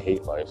more. I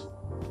hate life.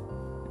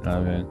 You know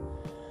what I mean?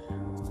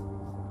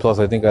 Plus,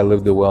 I think I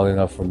lived it well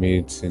enough for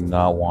me to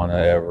not want to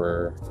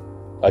ever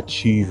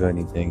achieve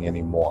anything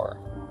anymore.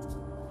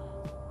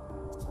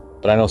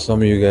 But I know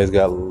some of you guys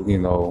got, you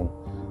know,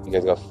 you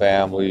guys got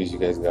families, you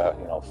guys got,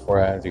 you know,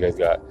 friends, you guys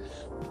got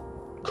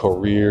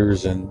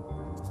careers and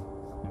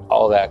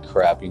all that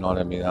crap, you know what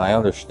I mean? And I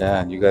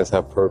understand you guys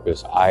have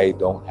purpose. I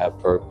don't have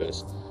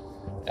purpose.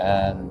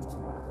 And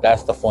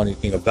that's the funny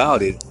thing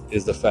about it,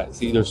 is the fact,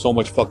 see, there's so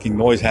much fucking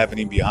noise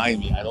happening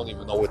behind me, I don't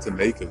even know what to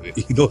make of it.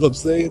 You know what I'm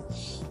saying?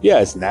 Yeah,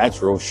 it's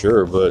natural,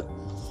 sure, but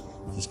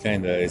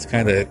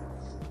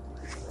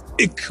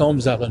it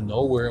comes out of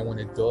nowhere, and when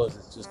it does,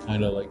 it's just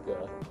kind of like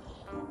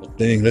a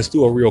thing. Let's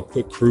do a real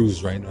quick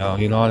cruise right now,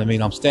 you know what I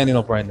mean? I'm standing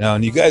up right now,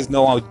 and you guys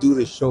know I'll do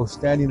this show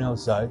standing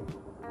outside.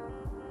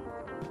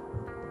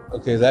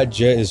 Okay, that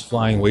jet is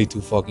flying way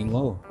too fucking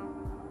low.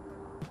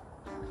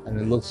 And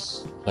it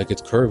looks like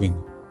it's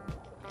curving.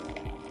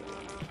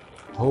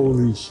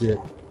 Holy shit.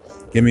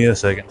 Give me a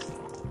second.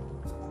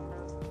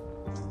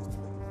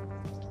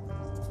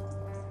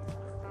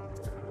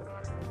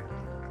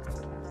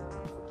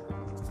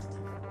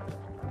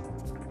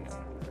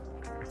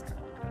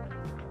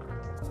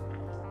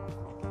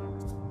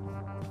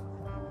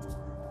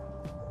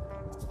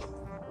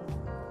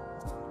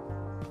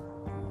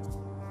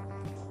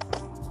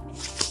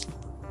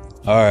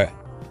 Alright.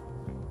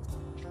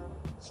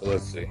 So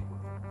let's see.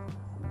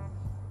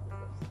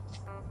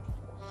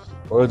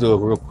 We're gonna do a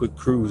real quick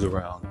cruise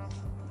around.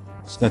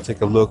 Just gonna take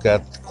a look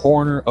at the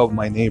corner of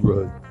my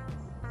neighborhood.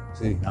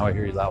 See, now I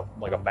hear you loud,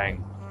 like a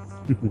bang.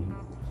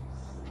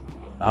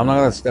 I'm not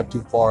gonna step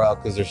too far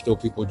out because there's still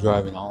people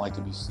driving. I don't like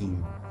to be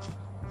seen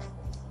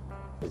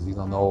because you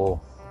don't know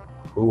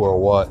who or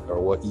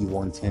what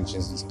evil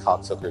intentions these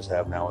cocksuckers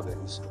have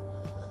nowadays.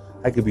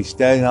 I could be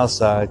standing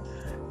outside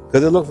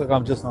because it looks like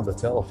I'm just on the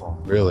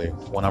telephone. Really,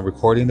 when I'm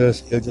recording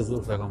this, it just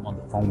looks like I'm on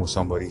the phone with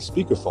somebody,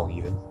 speakerphone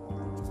even.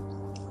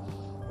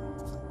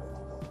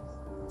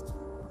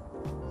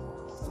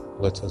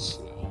 Let us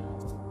see.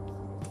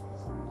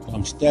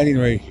 I'm standing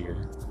right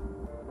here.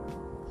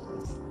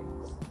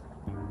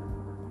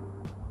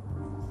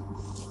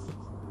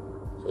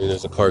 So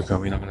there's a car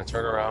coming. I'm gonna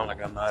turn around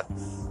like I'm not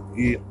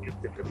behind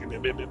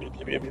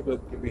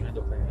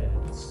the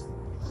fence.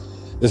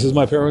 This is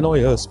my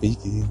paranoia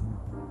speaking.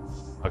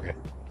 Okay.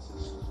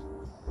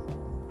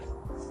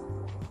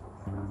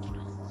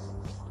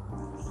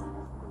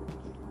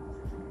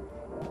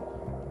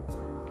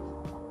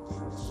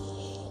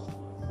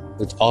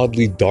 It's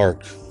oddly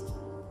dark.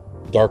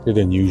 Darker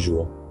than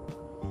usual.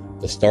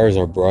 The stars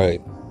are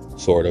bright,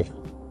 sort of.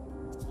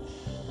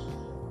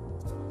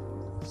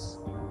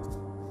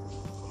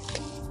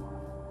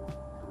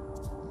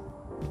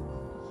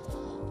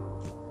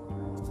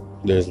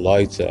 There's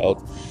lights out.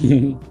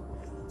 The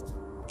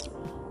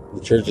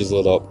church is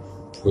lit up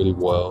pretty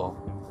well.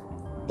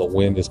 The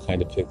wind is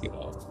kind of picking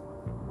up.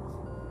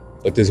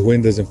 But this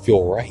wind doesn't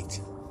feel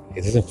right.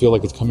 It doesn't feel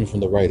like it's coming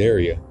from the right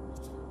area.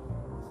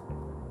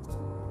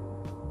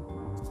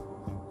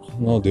 I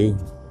don't know, dude.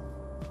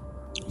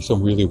 There's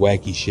some really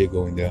wacky shit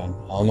going down.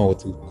 I don't know what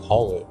to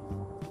call it.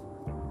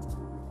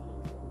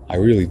 I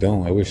really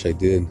don't. I wish I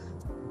did.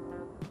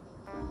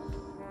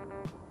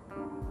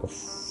 But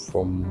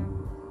from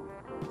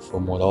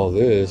what all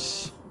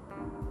this,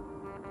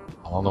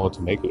 I don't know what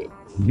to make of it.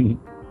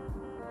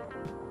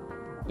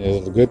 Is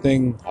it a good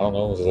thing? I don't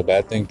know. Is it a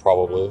bad thing?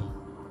 Probably.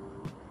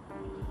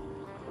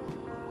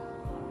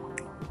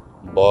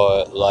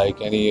 But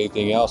like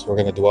anything else, we're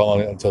gonna dwell on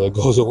it until it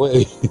goes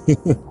away.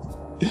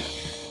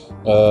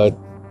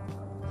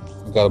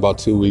 We've got about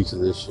 2 weeks of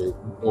this shit.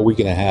 A week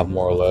and a half,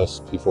 more or less,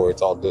 before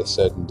it's all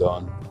said and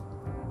done.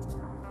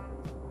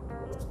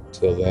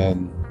 Till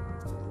then,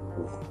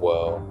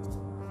 well,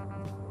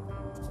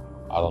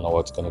 I don't know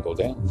what's gonna go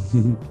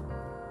down.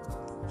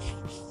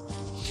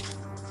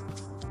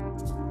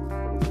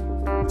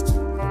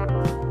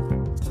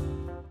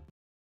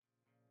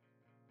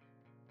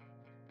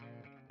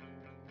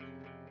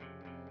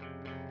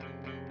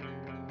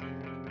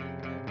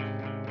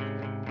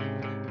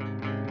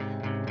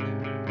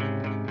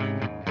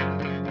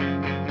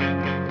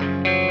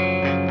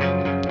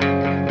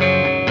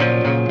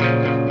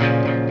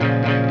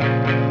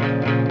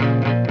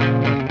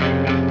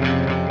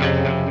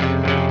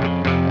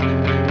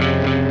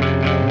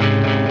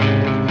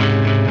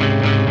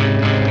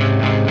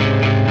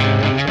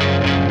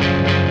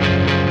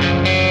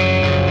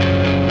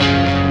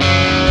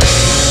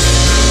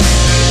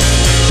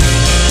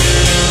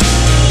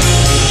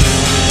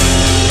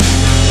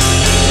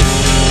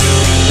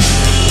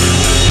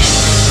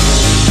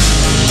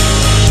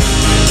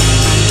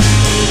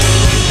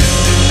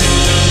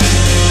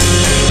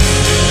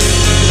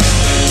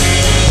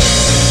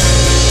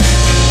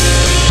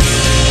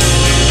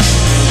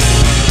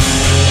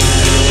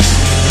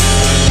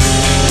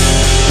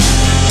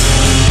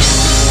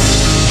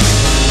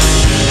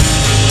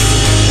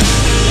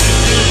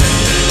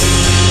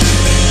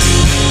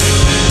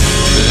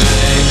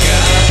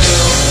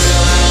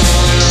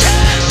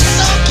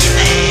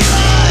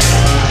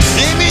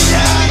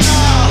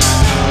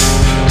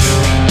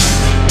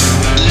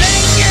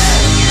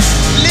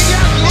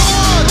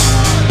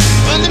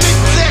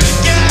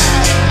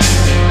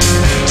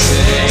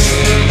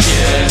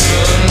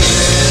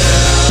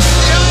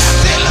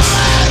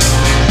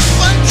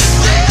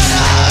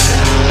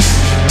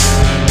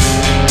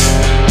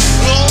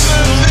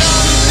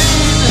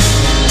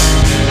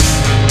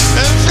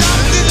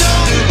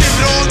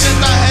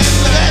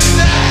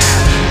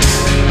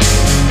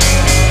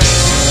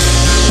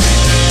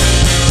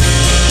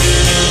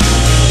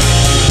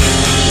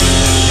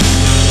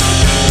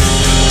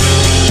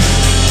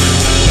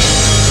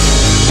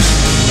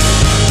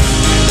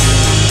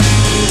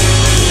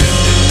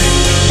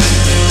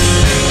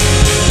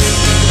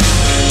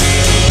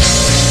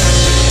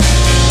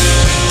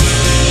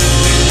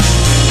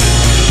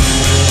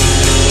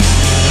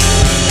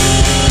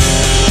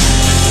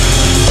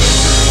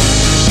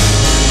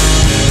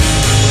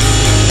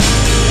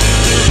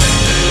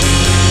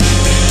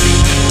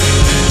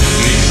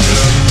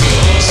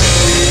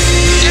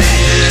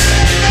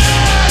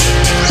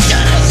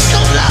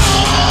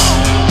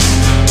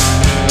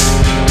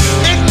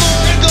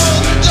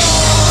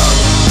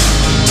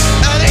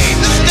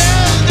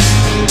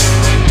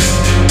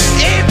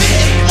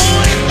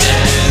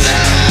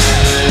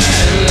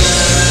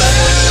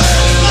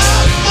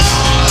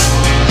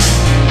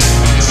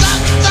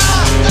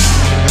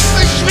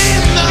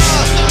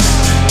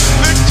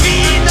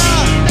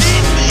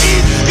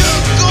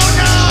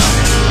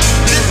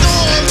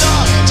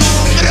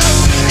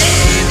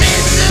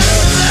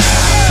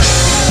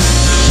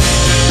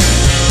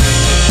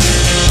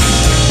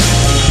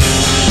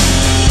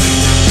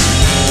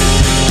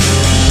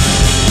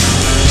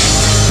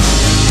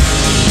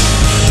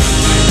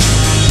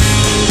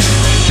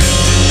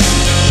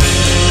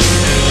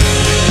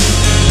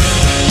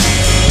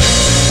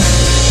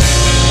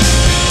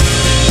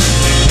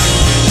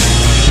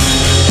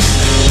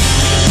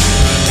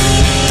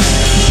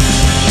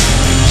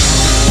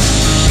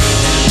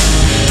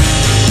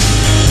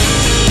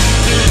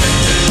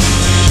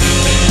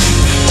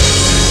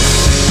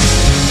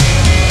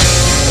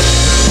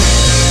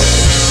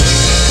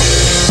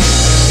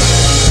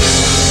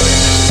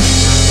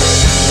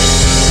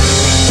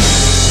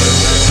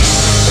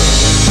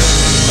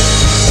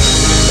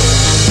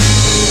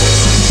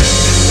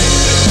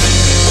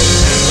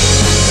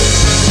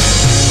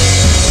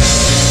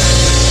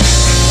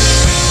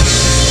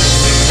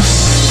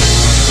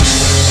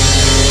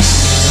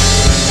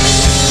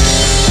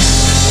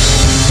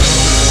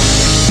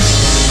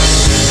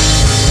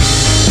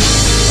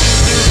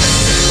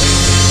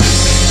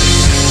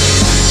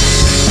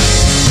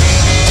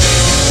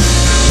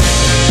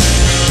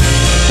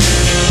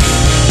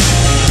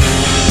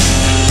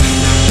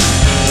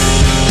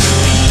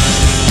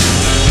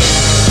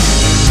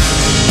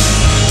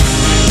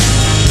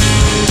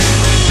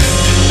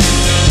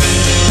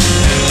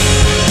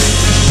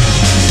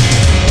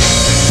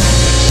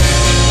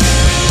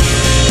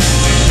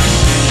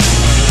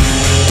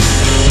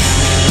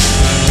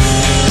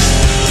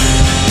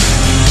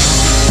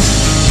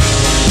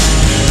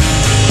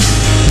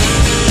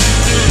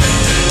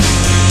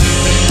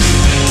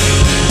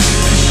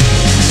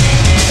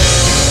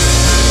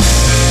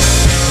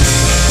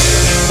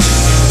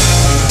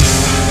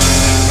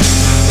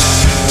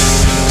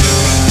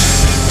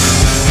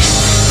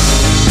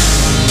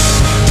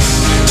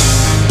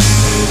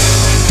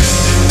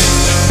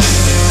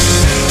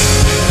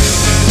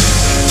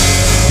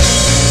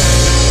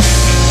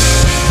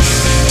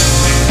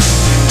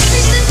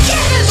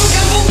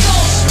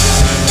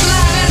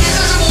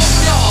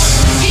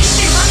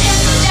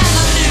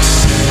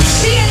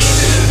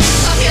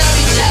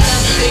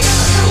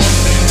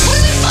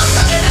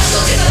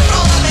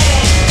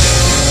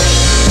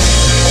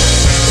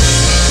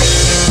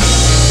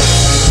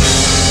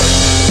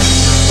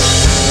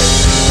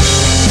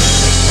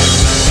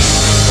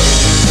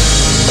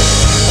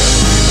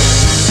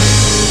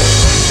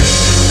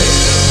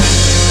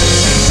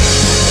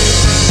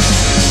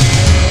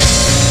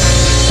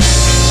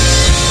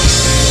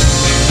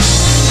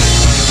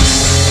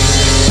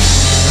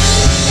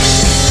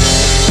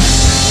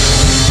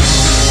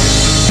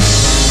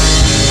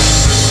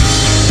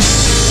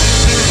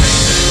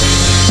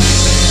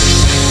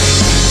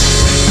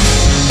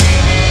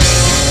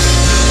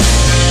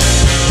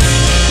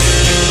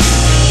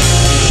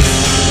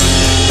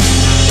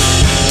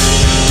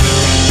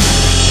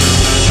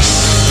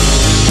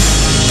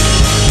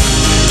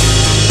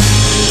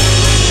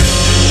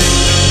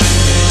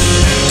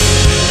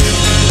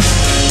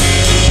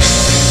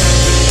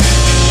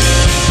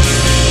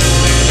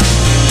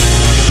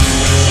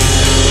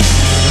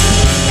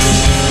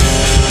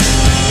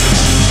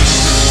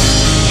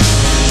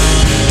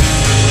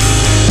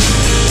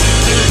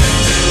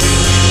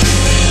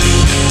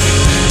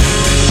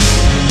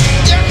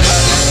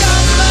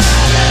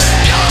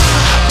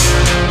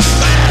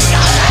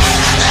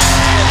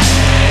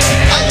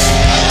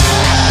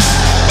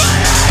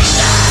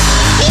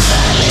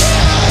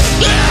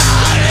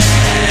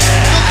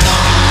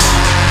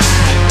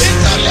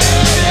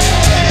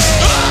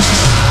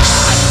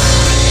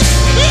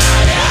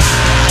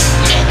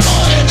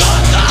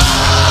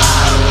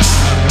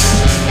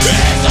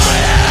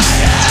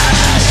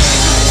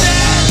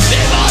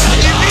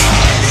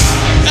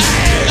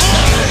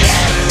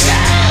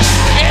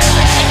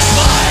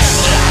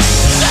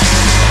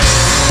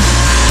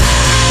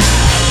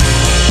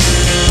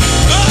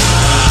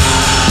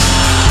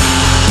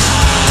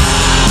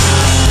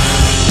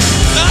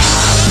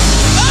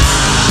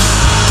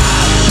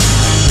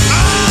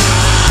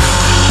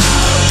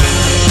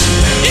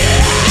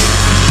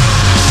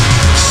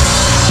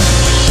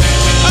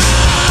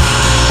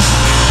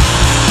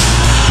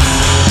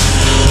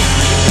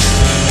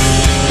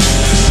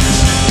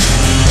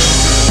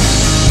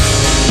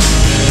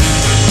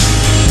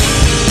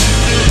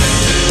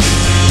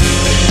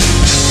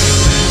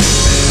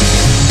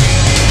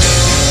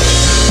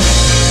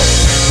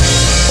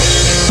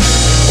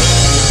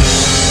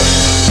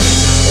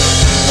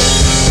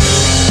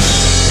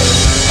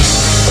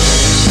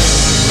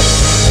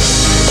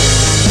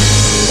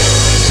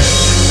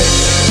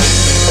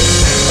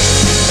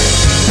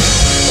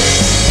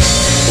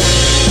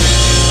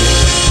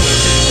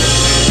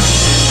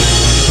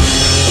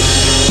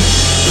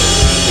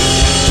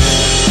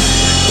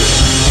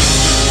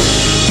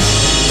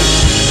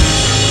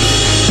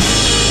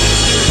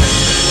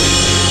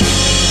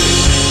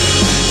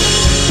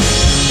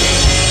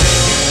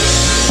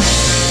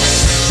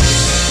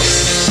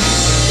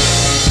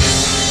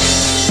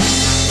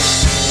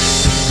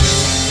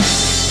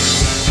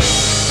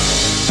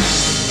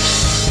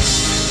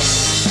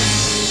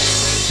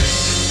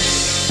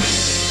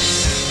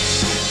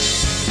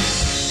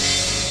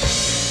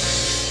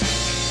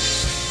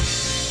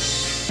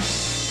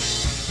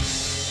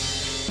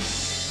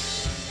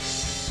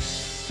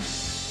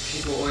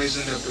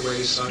 always end up the way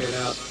you started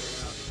out.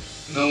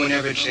 No one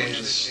ever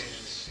changes.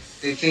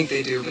 They think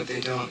they do, but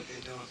they don't.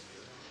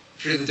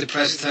 If you're the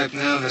depressed type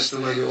now, that's the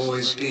way you'll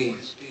always be.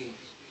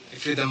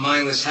 If you're the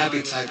mindless,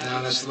 happy type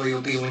now, that's the way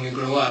you'll be when you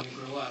grow up.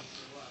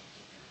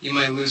 You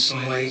might lose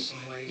some weight,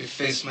 your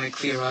face might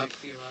clear up,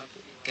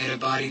 get a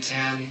body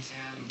tan,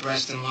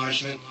 breast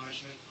enlargement.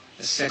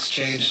 A sex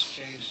change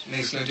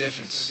makes no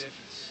difference.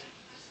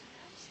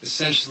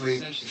 Essentially,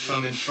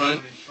 from in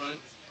front,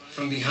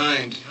 from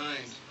behind,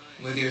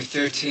 whether you're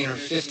 13 or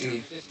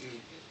 50,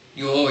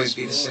 you'll always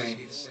be the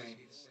same.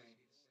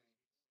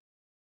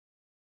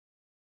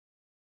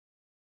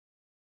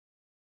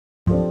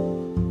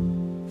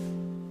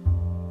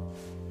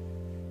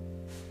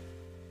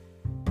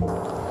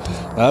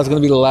 That's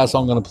going to be the last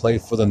song I'm going to play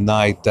for the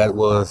night. That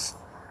was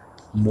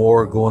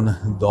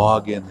Morgon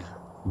Dagen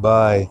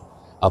by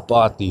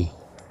Apathy,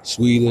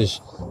 Swedish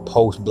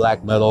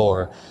post-black metal,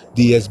 or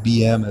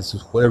DSBM, as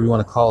whatever you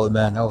want to call it,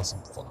 man. That was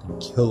some fucking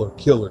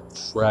killer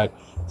track.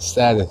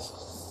 Sad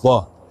as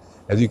fuck.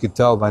 As you can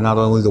tell by not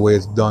only the way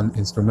it's done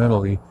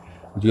instrumentally,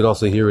 but you could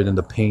also hear it in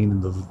the pain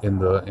in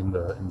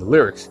the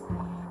lyrics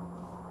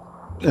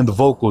and the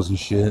vocals and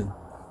shit.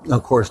 And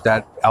of course,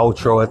 that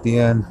outro at the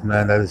end,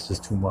 man, that is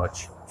just too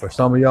much. For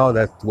some of y'all,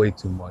 that's way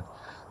too much.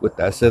 With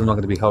that said, I'm not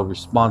going to be held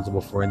responsible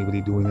for anybody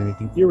doing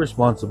anything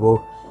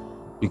irresponsible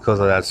because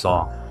of that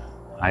song.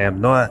 I am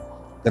not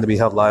going to be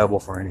held liable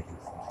for anything.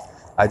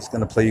 I'm just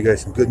going to play you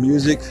guys some good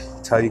music,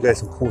 tell you guys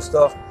some cool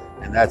stuff,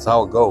 and that's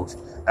how it goes.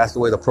 That's the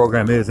way the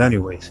program is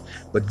anyways.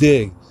 But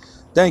dig,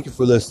 thank you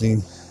for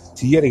listening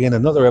to yet again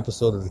another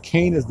episode of the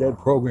Kane is Dead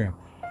program.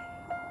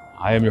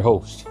 I am your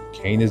host,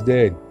 Kane is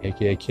Dead,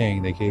 aka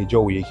Kane, aka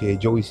Joey, aka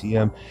Joey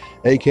CM,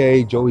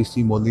 aka Joey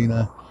C.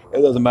 Molina.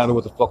 It doesn't matter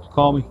what the fuck you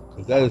call me,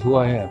 because that is who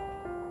I am.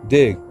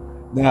 Dig.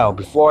 Now,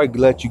 before I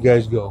let you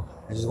guys go,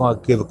 I just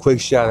want to give a quick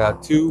shout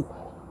out to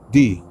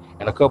D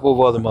and a couple of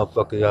other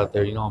motherfuckers out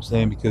there, you know what I'm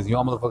saying? Because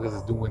y'all motherfuckers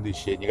is doing this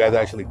shit. You guys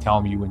actually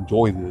tell me you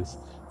enjoy this.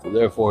 So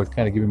therefore, it's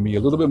kind of giving me a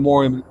little bit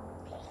more,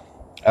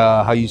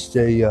 how you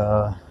say,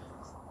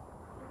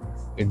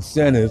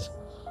 incentive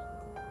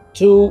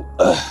to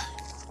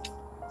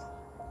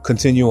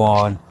continue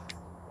on.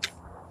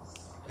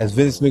 As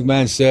Vince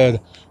McMahon said,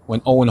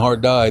 when Owen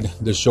Hart died,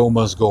 the show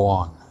must go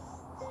on.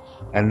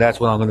 And that's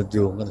what I'm going to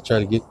do. I'm going to try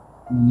to get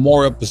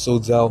more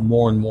episodes out,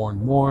 more and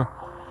more.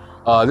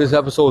 This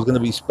episode is going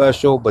to be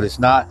special, but it's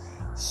not.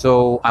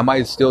 So I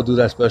might still do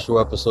that special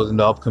episode in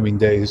the upcoming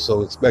days.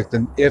 So expect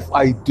an, if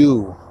I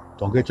do,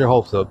 don't get your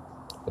hopes up,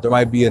 but there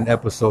might be an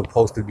episode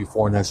posted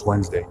before next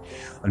Wednesday.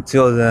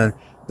 Until then,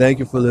 thank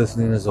you for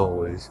listening as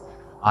always.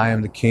 I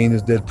am the Kane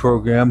is Dead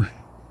program.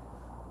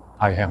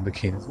 I am the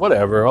Kane is,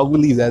 whatever. We'll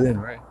leave that in,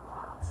 right?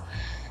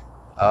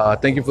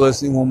 Thank you for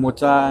listening one more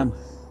time.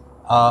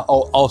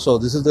 Also,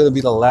 this is going to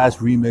be the last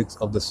remix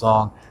of the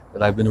song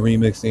that I've been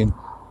remixing.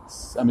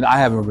 I mean, I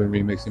haven't been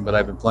remixing, but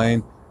I've been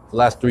playing the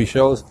last 3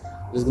 shows.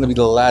 This is going to be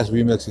the last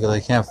remix because I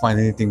can't find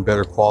anything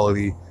better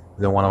quality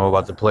than what I'm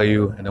about to play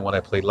you, and then what I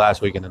played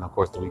last week, and then, of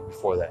course, the week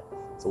before that.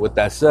 So with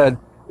that said,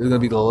 this is going to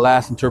be the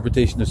last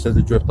interpretation of Set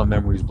Adrift on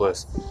Memory's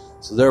Bliss.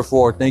 So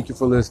therefore, thank you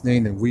for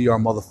listening, and we are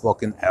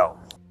motherfucking out.